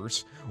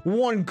captures.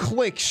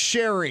 One-click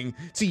sharing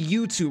to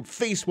YouTube,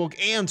 Facebook,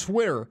 and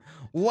Twitter.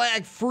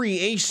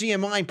 Lag-free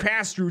HDMI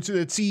pass-through to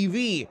the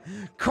TV.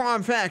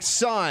 Compact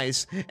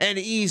size and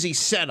easy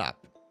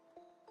setup.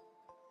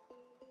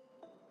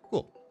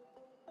 Cool.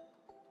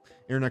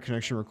 Internet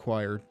connection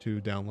required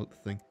to download the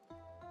thing.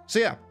 So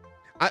yeah,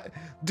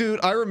 dude,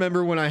 I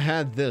remember when I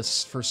had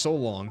this for so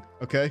long,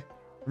 okay?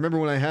 I remember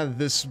when I had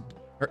this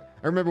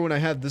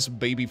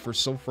baby for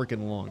so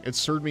freaking long. It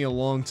served me a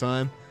long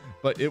time,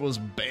 but it was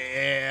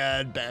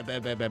bad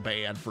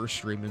for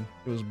streaming.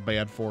 It was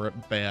bad for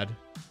it, bad.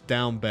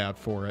 Down bad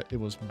for it. It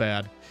was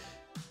bad.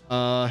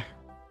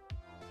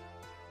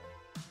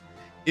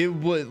 It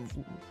would,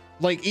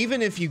 like,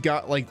 even if you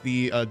got, like,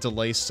 the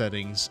delay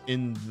settings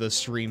in the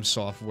stream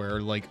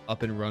software, like,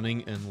 up and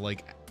running and,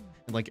 like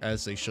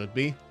as they should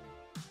be,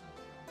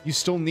 you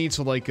still need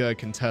to, like,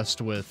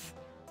 contest with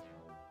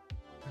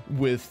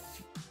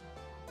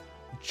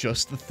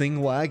just the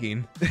thing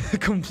lagging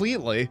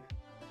completely.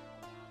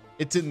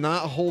 It did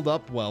not hold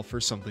up well for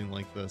something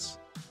like this.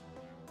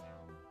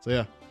 So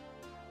yeah.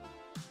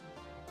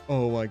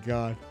 Oh my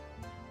god.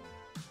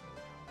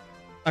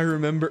 I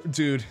remember,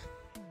 dude,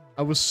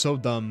 I was so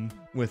dumb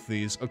with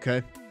these,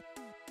 okay?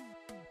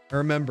 I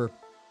remember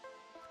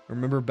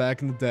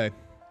back in the day,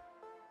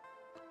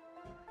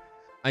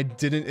 I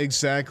didn't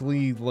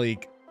exactly,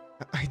 like,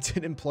 I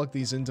didn't plug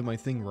these into my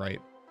thing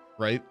right?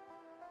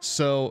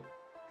 So,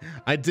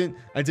 I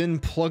didn't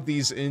plug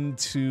these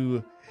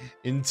into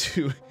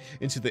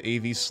the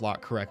AV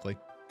slot correctly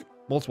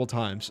multiple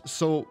times.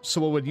 So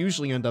what would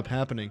usually end up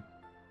happening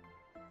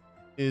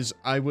is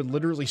I would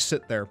literally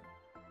sit there,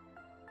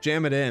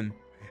 jam it in,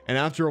 and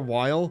after a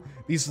while,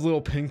 these little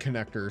pin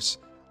connectors,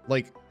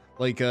 like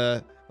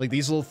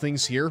these little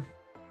things here,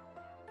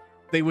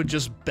 they would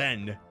just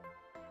bend,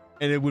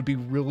 and it would be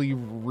really,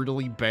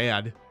 really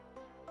bad.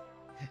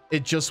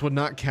 It just would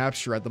not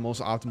capture at the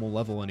most optimal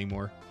level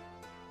anymore.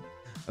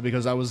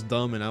 Because I was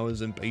dumb and I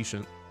was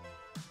impatient.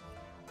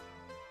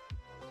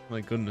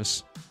 My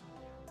goodness.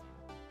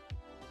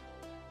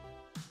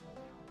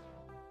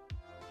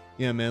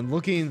 Yeah, man,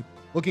 looking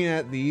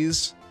at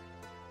these,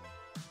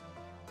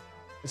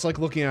 it's like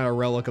looking at a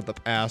relic of the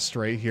past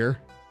right here.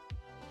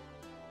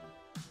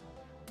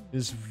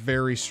 It's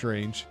very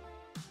strange.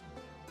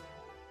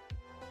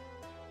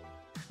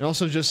 And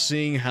also just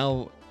seeing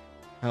how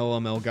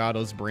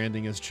Elgato's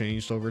branding has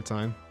changed over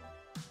time.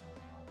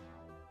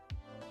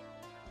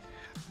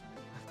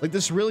 Like,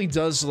 this really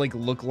does, like,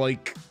 look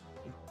like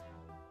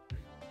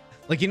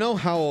you know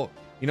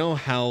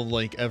how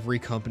like every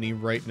company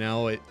right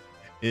now it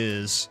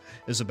is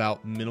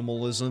about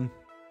minimalism.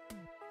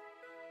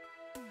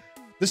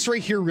 This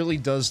right here really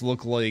does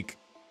look like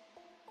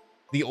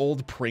the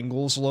old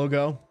Pringles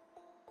logo.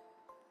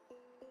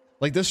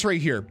 Like this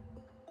right here.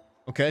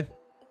 Okay?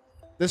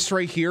 This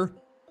right here.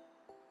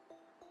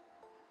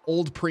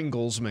 Old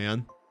Pringles,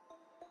 man.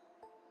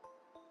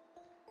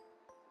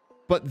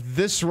 But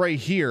this right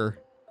here,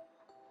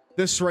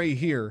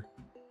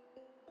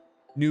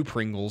 new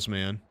Pringles,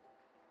 man.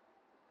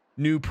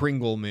 New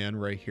Pringle, man,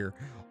 right here.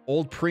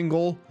 Old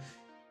Pringle,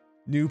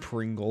 new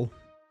Pringle.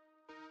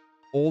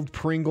 Old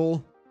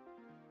Pringle,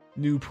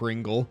 new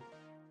Pringle.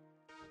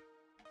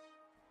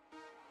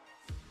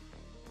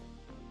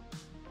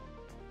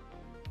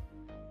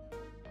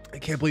 I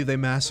can't believe they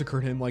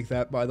massacred him like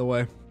that, by the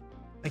way.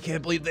 I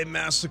can't believe they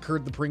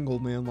massacred the Pringle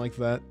man like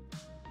that.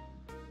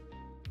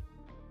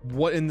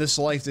 What in this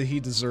life did he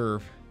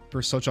deserve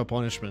for such a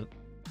punishment?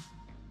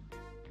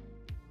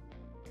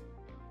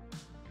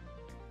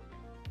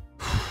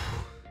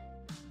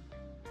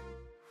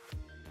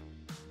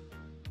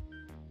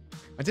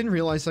 I didn't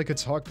realize I could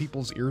talk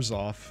people's ears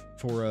off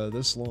for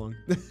this long.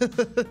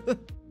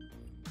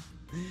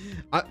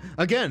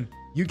 Again,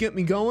 you get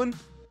me going,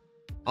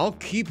 I'll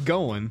keep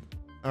going,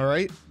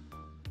 alright?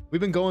 We've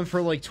been going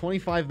for like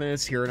 25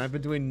 minutes here, and I've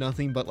been doing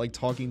nothing but like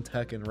talking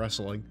tech and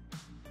wrestling.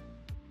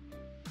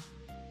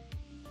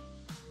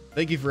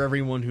 Thank you for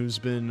everyone who's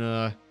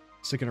been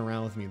sticking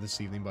around with me this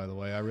evening, by the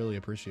way. I really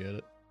appreciate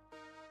it.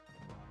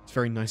 It's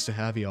very nice to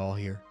have you all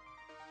here.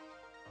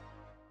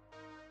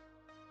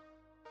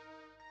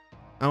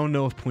 I don't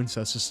know if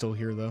Princess is still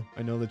here, though.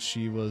 I know that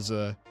she was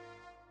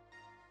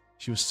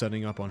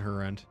setting up on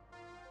her end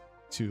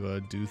to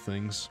do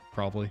things,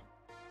 probably.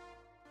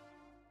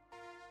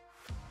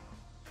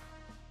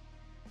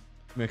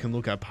 I mean, I can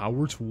look at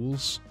power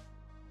tools.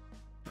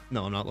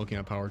 No, I'm not looking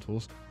at power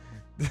tools.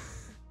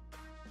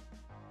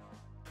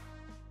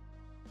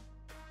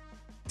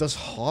 Does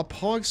Hop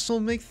Hog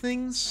still make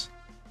things?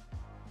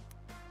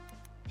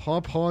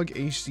 Hop Hog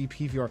HD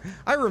PVR.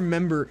 I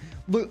remember.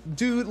 Look,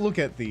 dude, look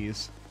at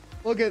these.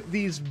 Look at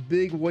these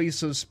big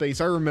wastes of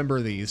space. I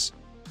remember these.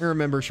 I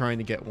remember trying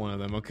to get one of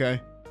them, okay?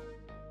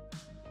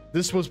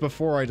 This was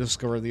before I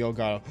discovered the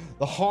Elgato.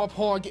 The Hop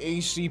Hog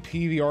HD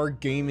PVR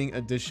Gaming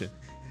Edition.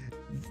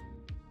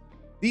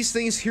 These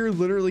things here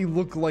literally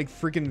look like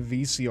freaking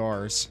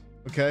VCRs,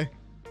 okay?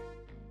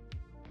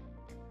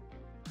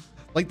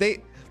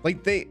 They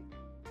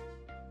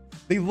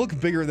look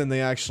bigger than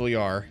they actually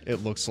are,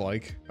 it looks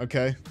like,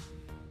 okay?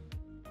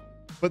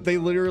 But they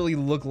literally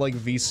look like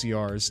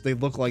VCRs. They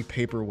look like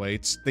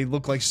paperweights. They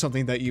look like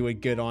something that you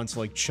would get on to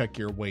like check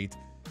your weight.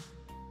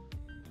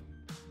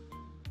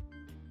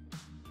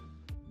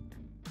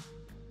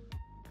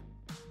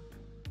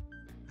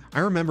 I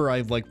remember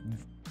I like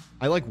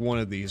one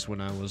of these when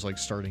I was like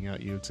starting out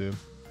YouTube.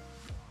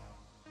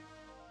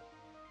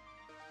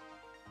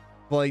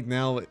 Like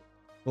now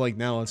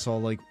it's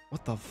all like,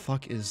 what the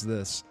fuck is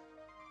this?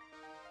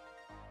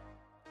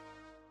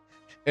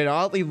 It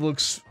oddly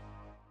looks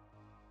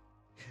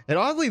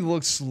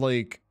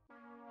like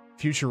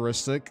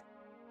futuristic,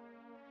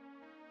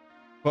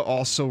 but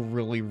also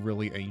really,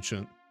 really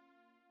ancient.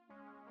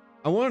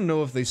 I want to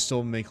know if they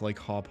still make like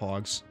Hop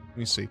Hogs. Let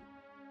me see.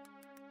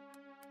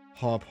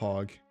 Hop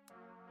Hog.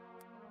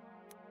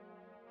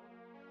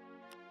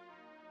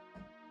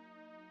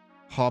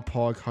 Hop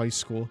Hog High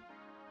School.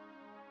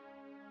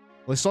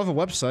 Well, they still have a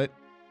website.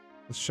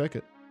 Let's check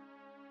it.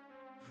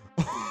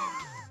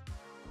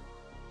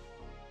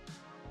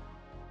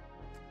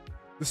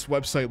 This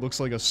website looks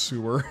like a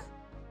sewer.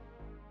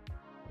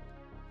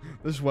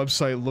 This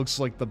website looks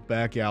like the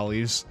back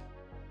alleys.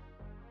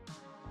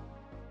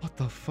 What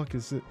the fuck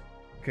is it?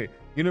 Okay,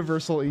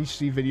 Universal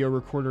HD video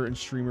recorder and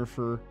streamer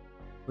for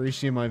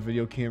HDMI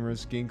video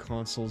cameras, game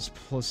consoles,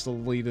 plus the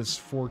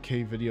latest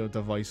 4K video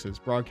devices.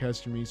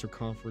 Broadcast your meetings or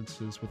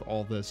conferences with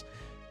all this.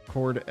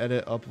 Record,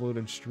 edit, upload,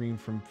 and stream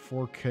from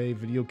 4K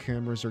video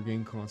cameras or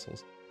game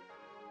consoles.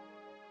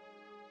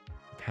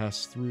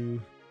 Pass through.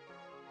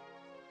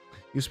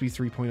 USB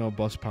 3.0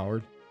 bus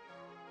powered.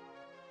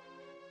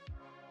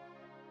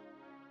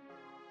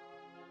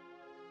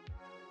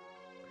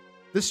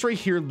 This right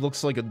here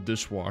looks like a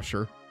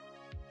dishwasher.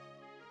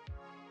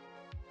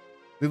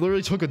 They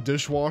literally took a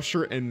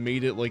dishwasher and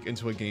made it like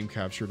into a game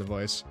capture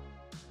device.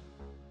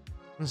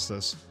 What is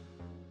this?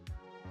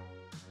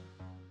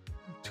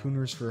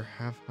 Tuners for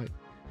half height.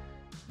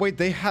 Wait,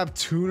 they have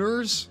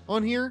tuners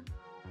on here?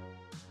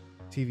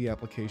 TV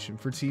application.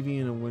 For TV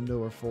in a window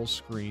or full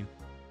screen.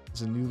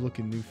 There's a new look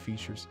and new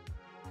features.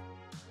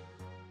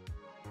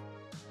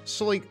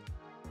 So like,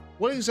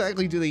 what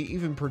exactly do they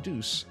even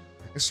produce?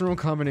 External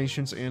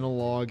combinations,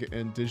 analog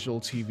and digital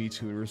TV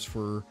tuners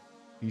for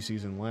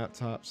PCs and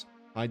laptops.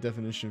 High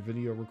definition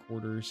video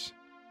recorders.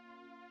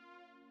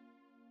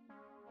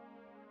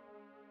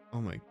 Oh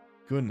my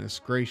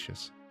goodness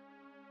gracious.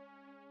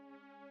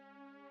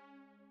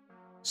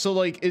 So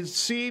like, it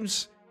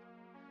seems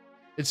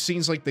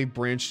like they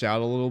branched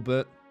out a little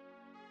bit.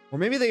 Or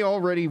maybe they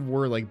already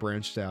were like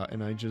branched out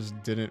and I just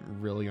didn't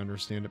really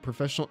understand it.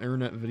 Professional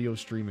internet video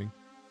streaming.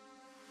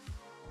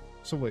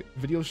 So wait,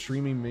 video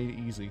streaming made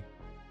easy.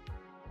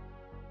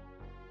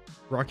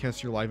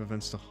 Broadcast your live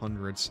events to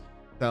hundreds,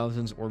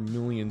 thousands, or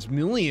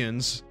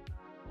millions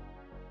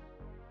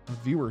of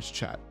viewers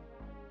chat.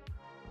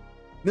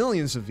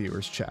 Millions of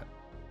viewers chat.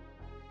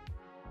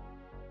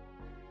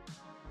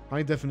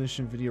 High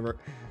definition video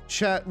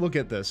chat, look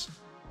at this.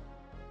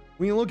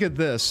 When you look at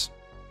this,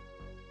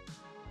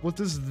 what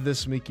does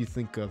this make you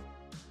think of?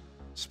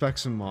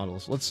 Specs and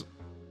models. Let's...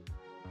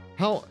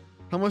 How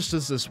much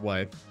does this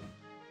weigh?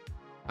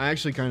 I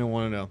actually kind of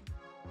want to know.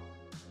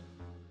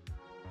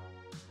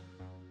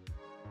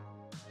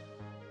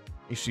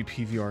 HD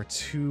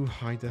PVR2,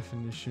 high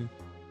definition.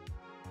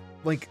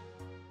 Like,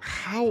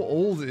 how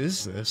old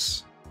is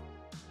this?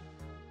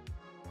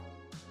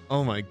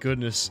 Oh my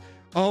goodness.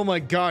 Oh my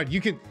god, you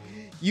can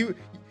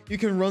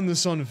run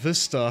this on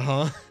Vista,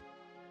 huh?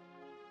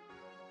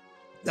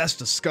 That's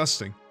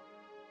disgusting.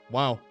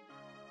 Wow.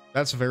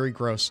 That's very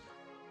gross.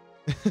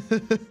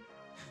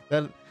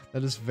 that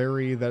is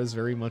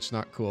very much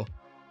not cool.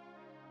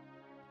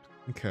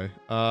 Okay.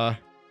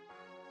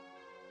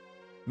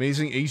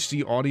 Amazing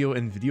HD audio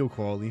and video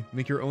quality.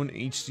 Make your own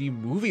HD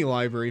movie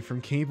library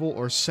from cable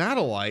or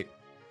satellite.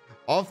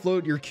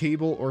 Offload your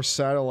cable or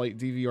satellite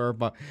DVR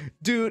by...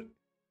 Dude.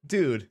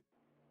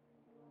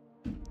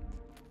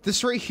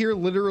 This right here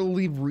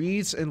literally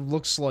reads and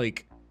looks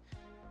like...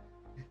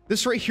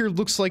 This right here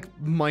looks like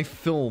my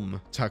film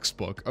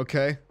textbook,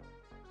 okay?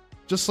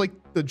 Just like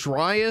the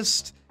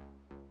driest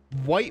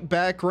white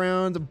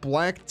background,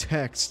 black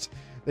text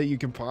that you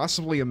can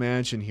possibly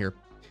imagine here.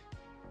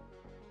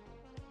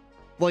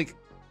 Like,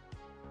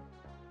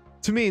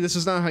 to me, this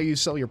is not how you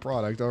sell your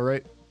product,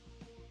 alright?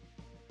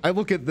 I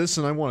look at this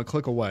and I want to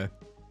click away.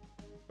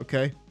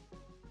 Okay?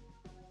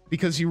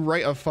 Because you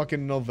write a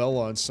fucking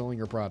novella on selling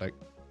your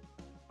product.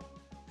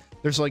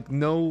 There's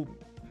no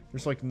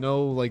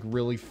like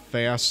really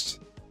fast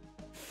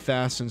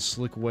and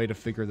slick way to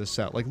figure this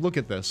out. Like, look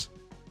at this.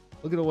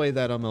 Look at the way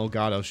that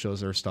Elgato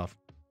shows their stuff.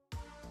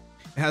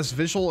 It has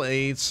visual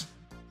aids.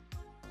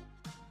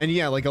 And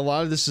yeah, like a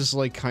lot of this is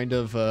like kind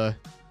of a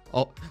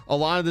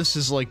lot of this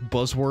is like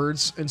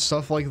buzzwords and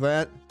stuff like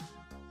that.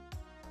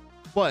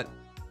 But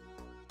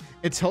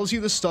it tells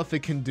you the stuff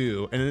it can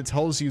do, and it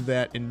tells you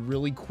that in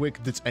really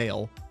quick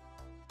detail.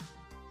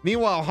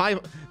 Meanwhile,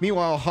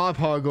 Hop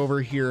Hog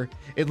over here,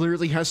 it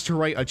literally has to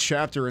write a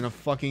chapter in a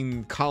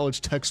fucking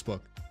college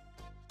textbook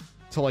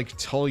to like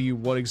tell you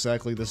what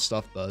exactly this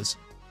stuff does.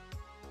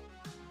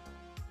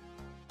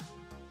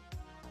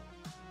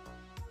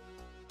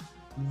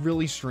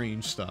 Really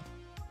strange stuff.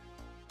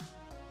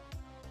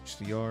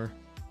 HDR.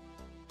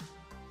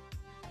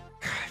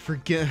 I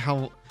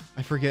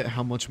forget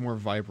how much more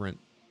vibrant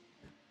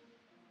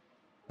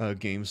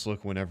games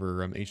look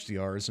whenever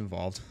HDR is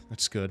involved.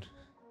 That's good.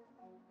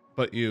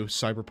 But you,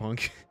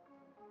 Cyberpunk.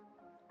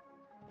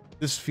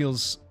 This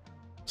feels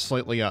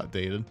slightly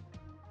outdated.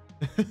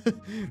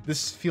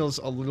 This feels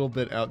a little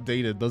bit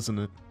outdated, doesn't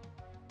it?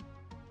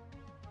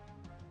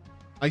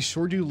 I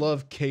sure do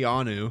love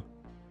Keanu.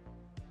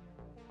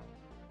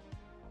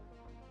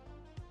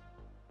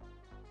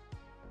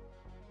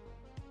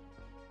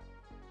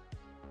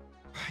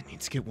 I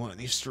need to get one of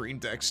these stream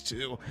decks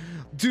too.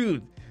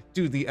 Dude,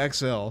 the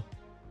XL.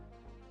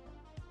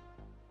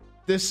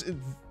 This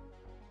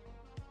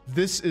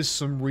is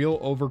some real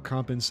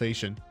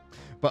overcompensation.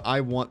 But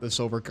I want this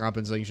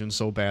overcompensation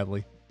so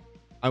badly.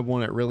 I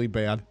want it really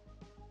bad.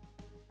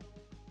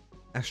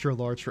 Extra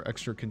large for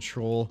extra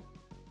control.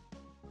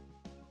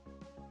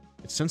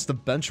 It sends the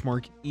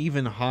benchmark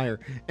even higher.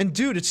 And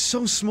dude, it's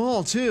so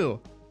small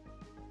too.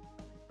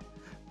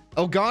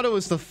 Elgato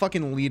is the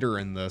fucking leader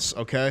in this,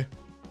 okay?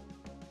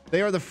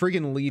 They are the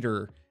friggin'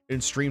 leader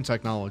in stream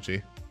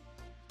technology.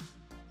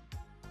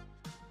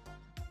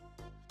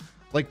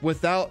 Like,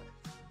 without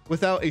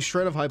a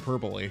shred of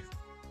hyperbole,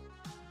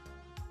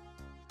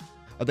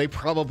 they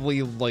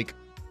probably, like,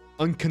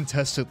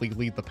 uncontestedly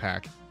lead the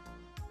pack.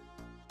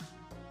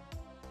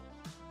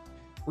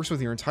 Works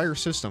with your entire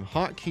system.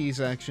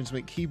 Hotkeys actions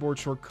make keyboard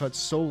shortcuts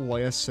so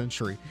last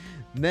century.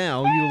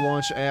 Now you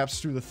launch apps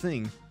through the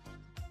thing.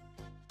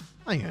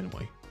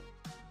 Anyway.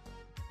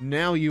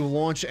 Now you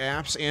launch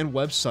apps and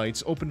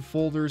websites, open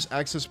folders,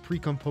 access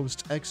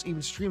pre-composed text,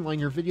 even streamline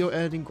your video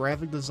editing,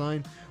 graphic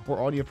design,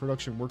 or audio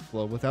production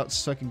workflow without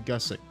second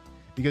guessing.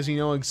 Because you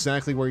know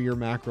exactly where your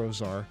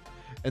macros are,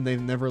 and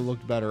they've never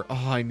looked better.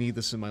 Oh, I need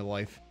this in my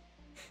life.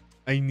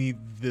 I need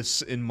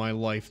this in my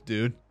life,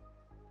 dude.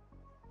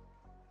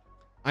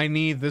 I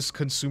need this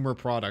consumer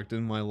product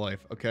in my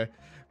life, okay?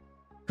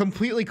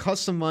 Completely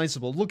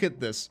customizable. Look at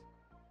this.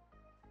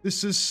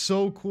 This is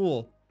so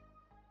cool.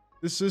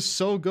 This is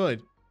so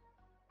good.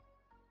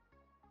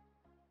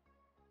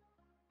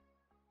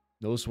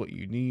 Knows what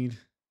you need.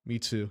 Me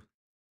too.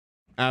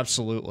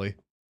 Absolutely.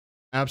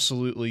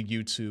 Absolutely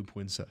YouTube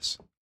princess.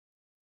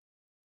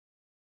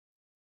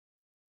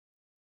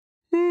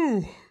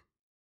 Is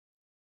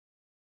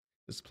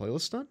the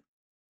playlist done?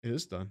 It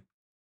is done.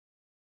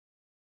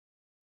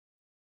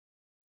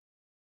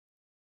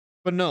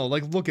 But no,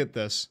 like, look at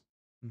this.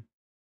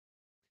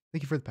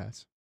 Thank you for the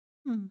pass.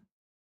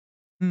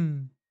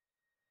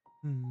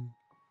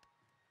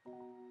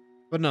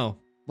 But no,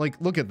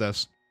 like, look at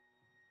this.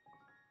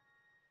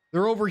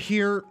 They're over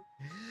here.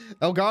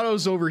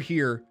 Elgato's over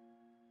here,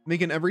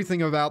 making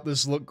everything about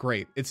this look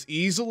great. It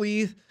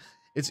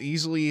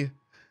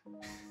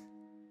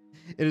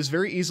is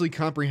very easily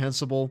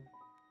comprehensible.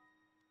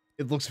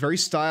 It looks very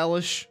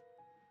stylish.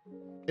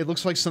 It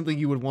looks like something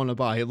you would want to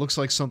buy. It looks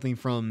like something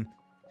from,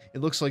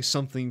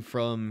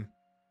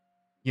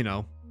 you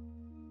know,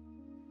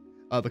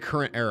 the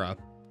current era.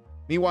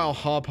 Meanwhile,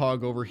 Hop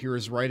Hog over here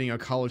is writing a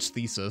college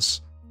thesis.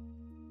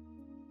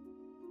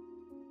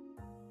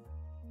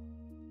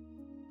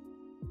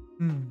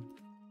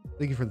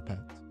 Thank you for the pet.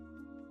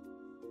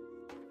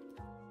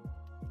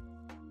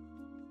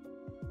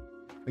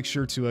 Make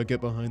sure to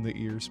get behind the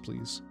ears,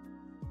 please.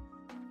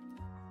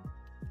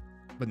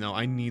 But no,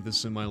 I need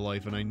this in my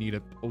life, and I need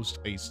it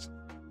post-haste.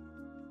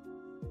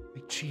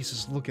 Like,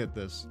 Jesus, look at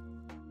this.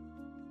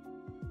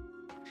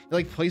 It,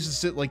 like,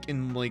 places it, like,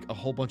 in, like, a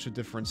whole bunch of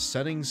different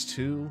settings,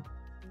 too.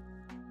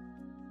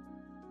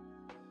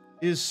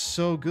 It is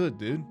so good,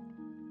 dude.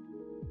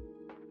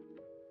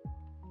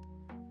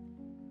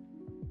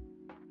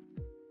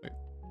 Wait.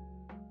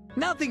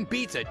 Nothing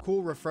beats a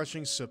Cool,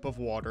 refreshing sip of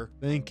water.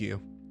 Thank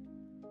you.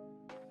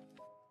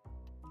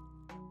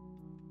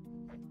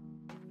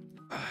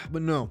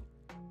 But no.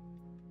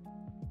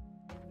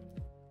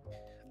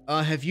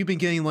 Have you been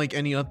getting, like,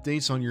 any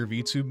updates on your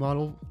VTube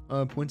model,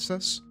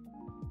 Princess?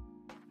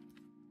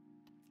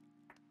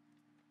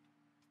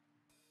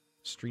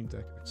 Stream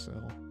Deck XL.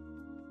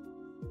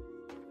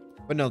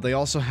 But no, they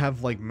also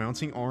have, like,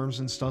 mounting arms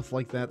and stuff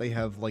like that. They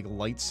have, like,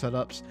 light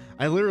setups.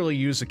 I literally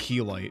use a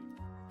key light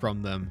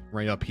from them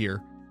right up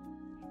here.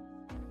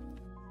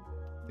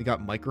 They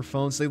got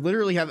microphones. They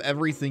literally have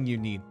everything you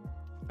need.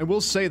 I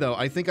will say, though,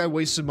 I think I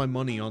wasted my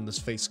money on this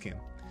face cam.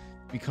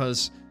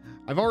 Because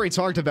I've already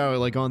talked about it,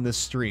 like, on this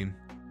stream.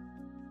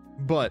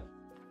 But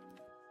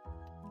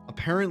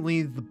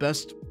apparently the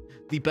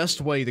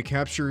best way to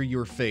capture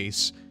your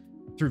face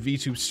through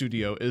VTube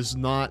Studio is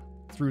not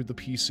through the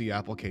PC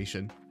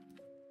application.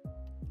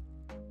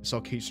 I saw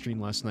Kate stream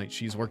last night.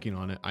 She's working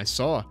on it. I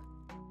saw.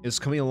 It's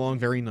coming along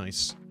very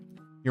nice.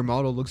 Your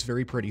model looks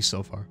very pretty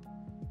so far.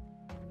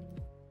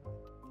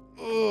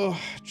 Oh,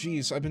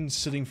 jeez. I've been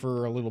sitting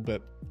for a little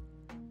bit.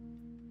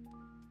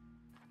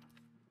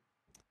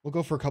 We'll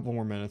go for a couple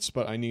more minutes,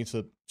 but I need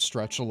to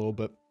stretch a little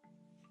bit.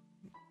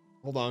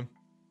 Hold on.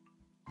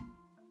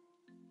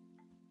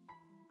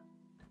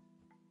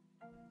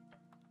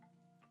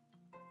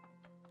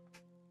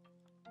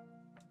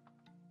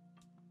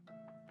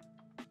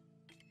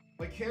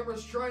 My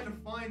camera's trying to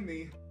find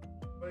me,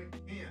 but it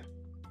can't.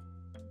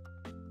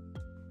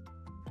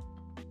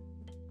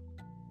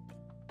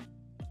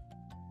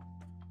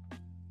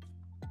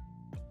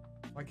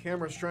 My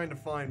camera's trying to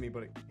find me,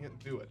 but it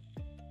can't do it.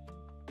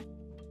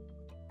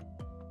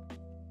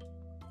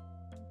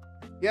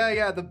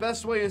 Yeah, the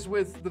best way is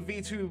with the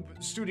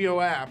VTube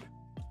Studio app.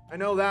 I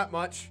know that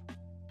much.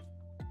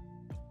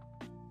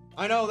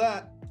 I know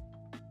that.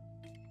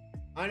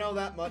 I know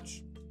that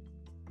much.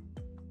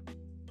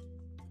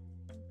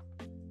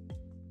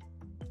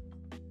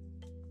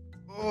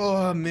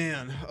 Oh,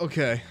 man.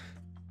 Okay.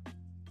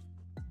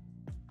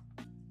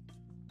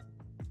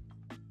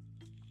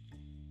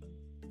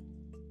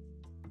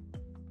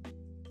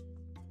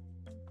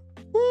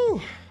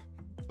 Woo.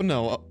 But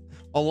no,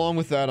 along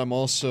with that, I'm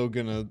also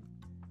going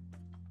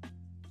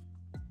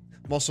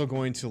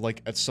to,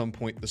 like, at some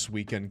point this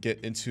weekend, get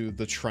into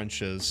the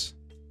trenches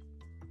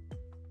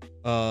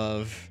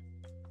of...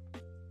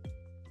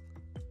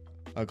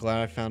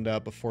 glad I found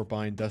out before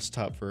buying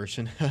desktop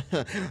version.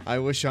 I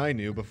wish I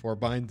knew before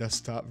buying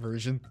desktop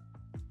version.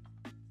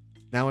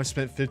 Now I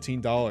spent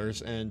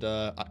 $15, and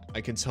I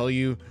can tell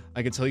you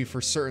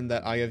for certain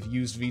that I have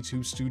used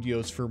VTube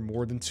Studios for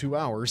more than 2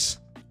 hours.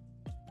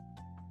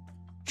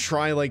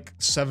 Try like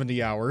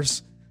 70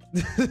 hours.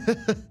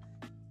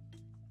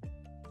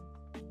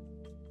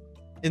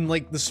 In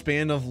like the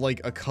span of like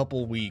a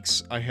couple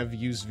weeks, I have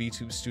used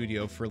VTube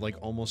Studio for like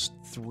almost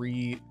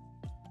three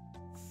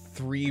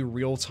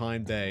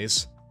real-time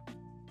days.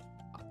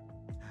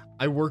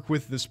 I work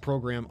with this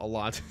program a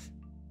lot.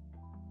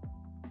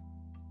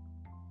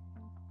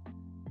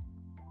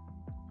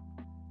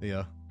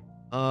 Yeah.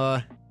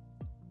 I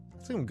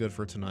think I'm good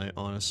for tonight,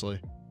 honestly.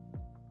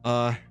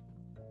 Unless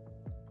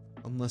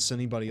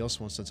anybody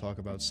else wants to talk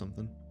about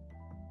something.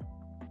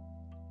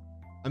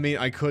 I mean,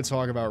 I could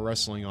talk about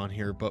wrestling on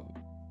here, but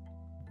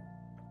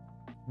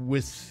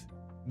with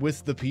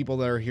the people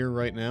that are here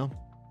right now,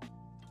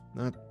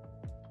 not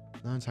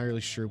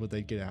entirely sure what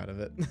they'd get out of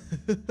it.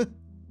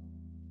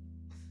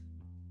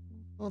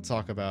 I'll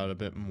talk about it a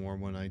bit more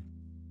when I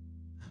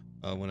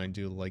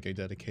do like a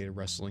dedicated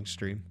wrestling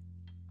stream,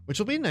 which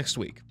will be next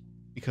week,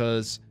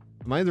 because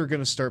I'm either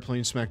gonna start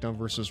playing SmackDown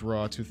vs.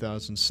 Raw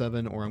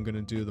 2007, or I'm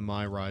gonna do the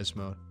My Rise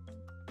mode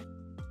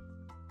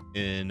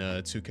in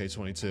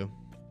 2K22.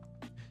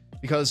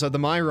 Because the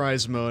My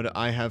Rise mode,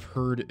 I have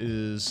heard,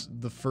 is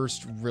the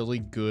first really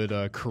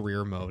good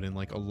career mode in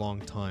like a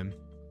long time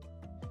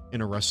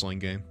in a wrestling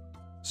game.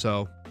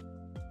 So,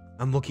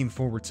 I'm looking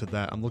forward to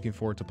that. I'm looking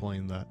forward to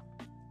playing that.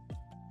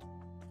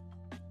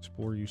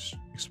 Explore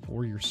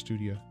your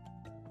studio.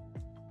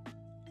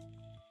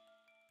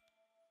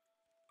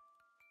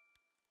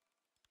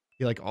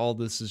 Yeah, like all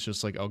this is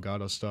just like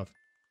Elgato stuff.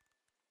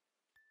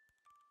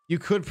 You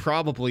could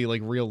probably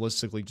like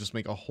realistically just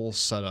make a whole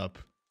setup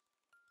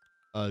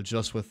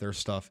just with their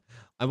stuff.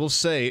 I will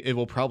say it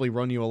will probably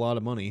run you a lot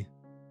of money.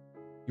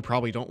 You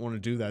probably don't want to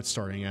do that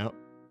starting out.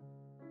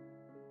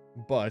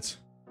 But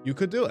you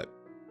could do it.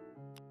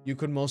 You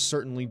could most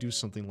certainly do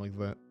something like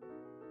that.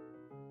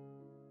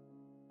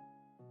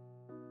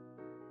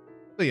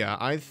 But yeah,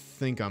 I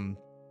think I'm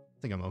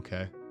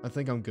okay. I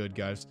think I'm good,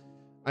 guys.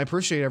 I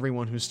appreciate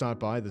everyone who stopped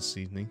by this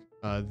evening.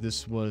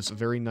 This was a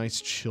very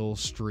nice, chill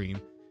stream.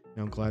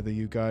 And I'm glad that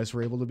you guys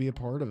were able to be a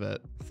part of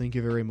it. Thank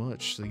you very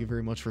much. Thank you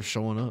very much for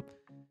showing up.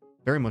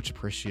 Very much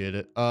appreciate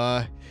it.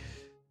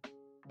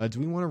 Do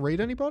we want to raid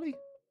anybody?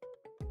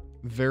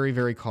 Very,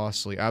 very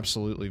costly.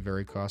 Absolutely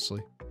very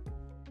costly.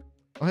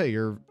 Oh, hey,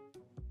 your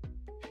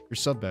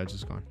sub badge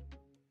is gone.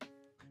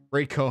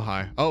 Raid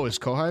Kohai. Oh, is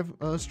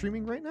Kohai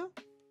streaming right now?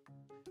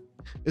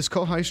 Is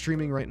Kohai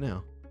streaming right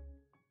now?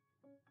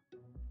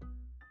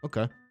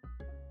 Okay.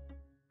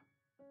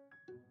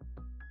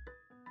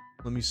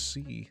 Let me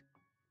see.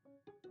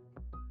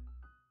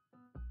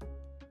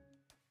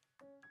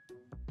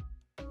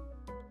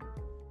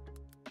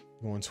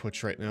 I'm on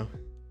Twitch right now.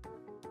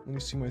 Let me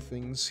see my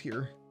things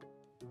here.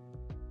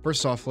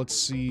 First off, let's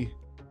see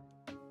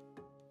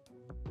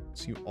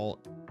who all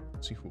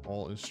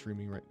is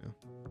streaming right now.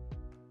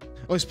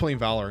 Oh, he's playing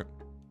Valorant.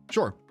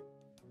 Sure.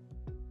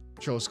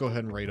 Sure, let's go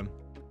ahead and raid him.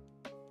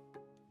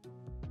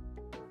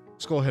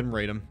 Let's go ahead and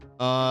raid him.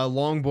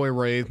 Long boy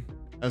raid,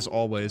 as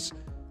always.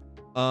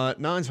 Not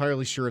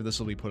entirely sure if this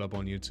will be put up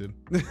on YouTube.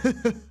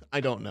 I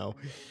don't know.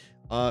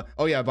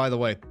 Oh yeah, by the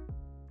way,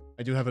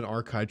 I do have an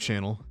archive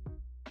channel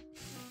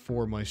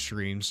for my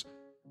streams.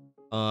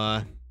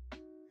 I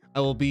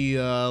will be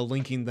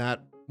linking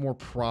that more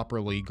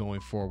properly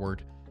going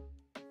forward.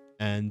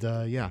 And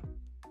yeah.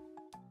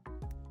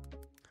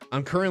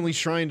 I'm currently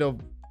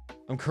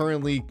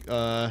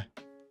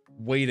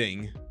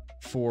waiting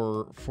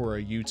for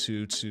a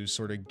YouTube to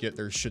sort of get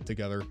their shit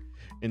together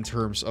in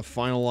terms of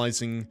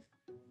finalizing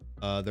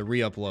the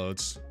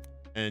re-uploads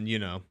and, you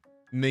know,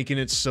 making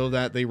it so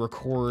that they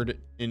record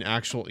in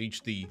actual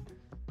HD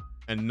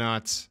and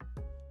not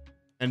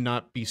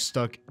be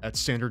stuck at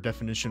standard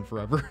definition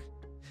forever.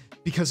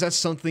 Because that's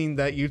something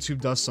that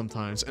YouTube does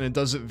sometimes, and it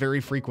does it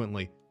very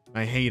frequently.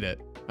 I hate it.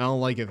 I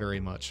don't like it very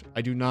much.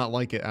 I do not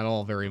like it at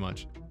all very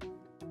much.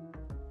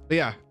 But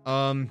yeah,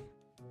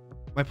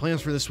 my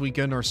plans for this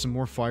weekend are some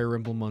more Fire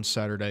Emblem on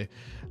Saturday.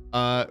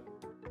 I'm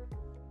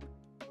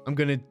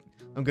gonna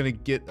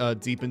get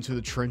deep into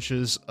the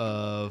trenches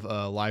of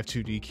Live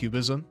 2D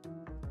Cubism,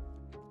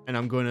 and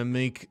I'm going to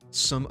make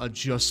some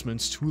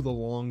adjustments to the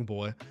Long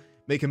Boy,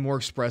 make him more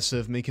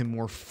expressive, make him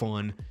more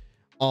fun,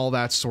 all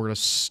that sort of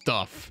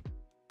stuff.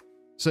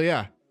 So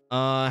yeah,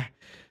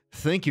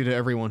 thank you to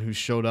everyone who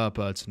showed up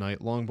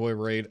tonight. Long Boy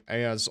Raid,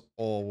 as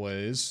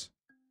always.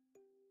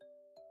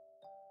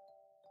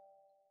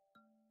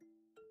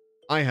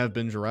 I have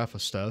been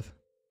Giraffestev,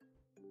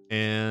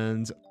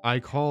 and I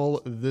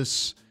call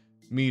this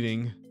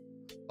meeting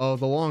of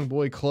the Long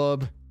Boy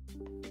Club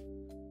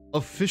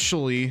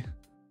officially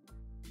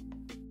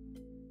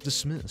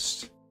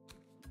dismissed.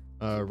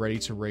 Ready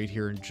to raid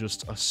here in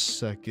just a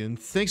second.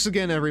 Thanks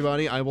again,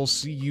 everybody. I will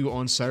see you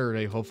on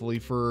Saturday, hopefully,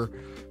 for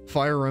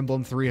Fire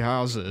Emblem 3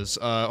 Houses.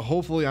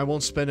 Hopefully, I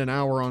won't spend an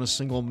hour on a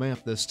single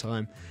map this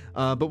time,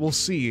 but we'll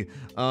see.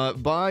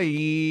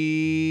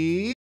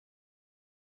 Bye!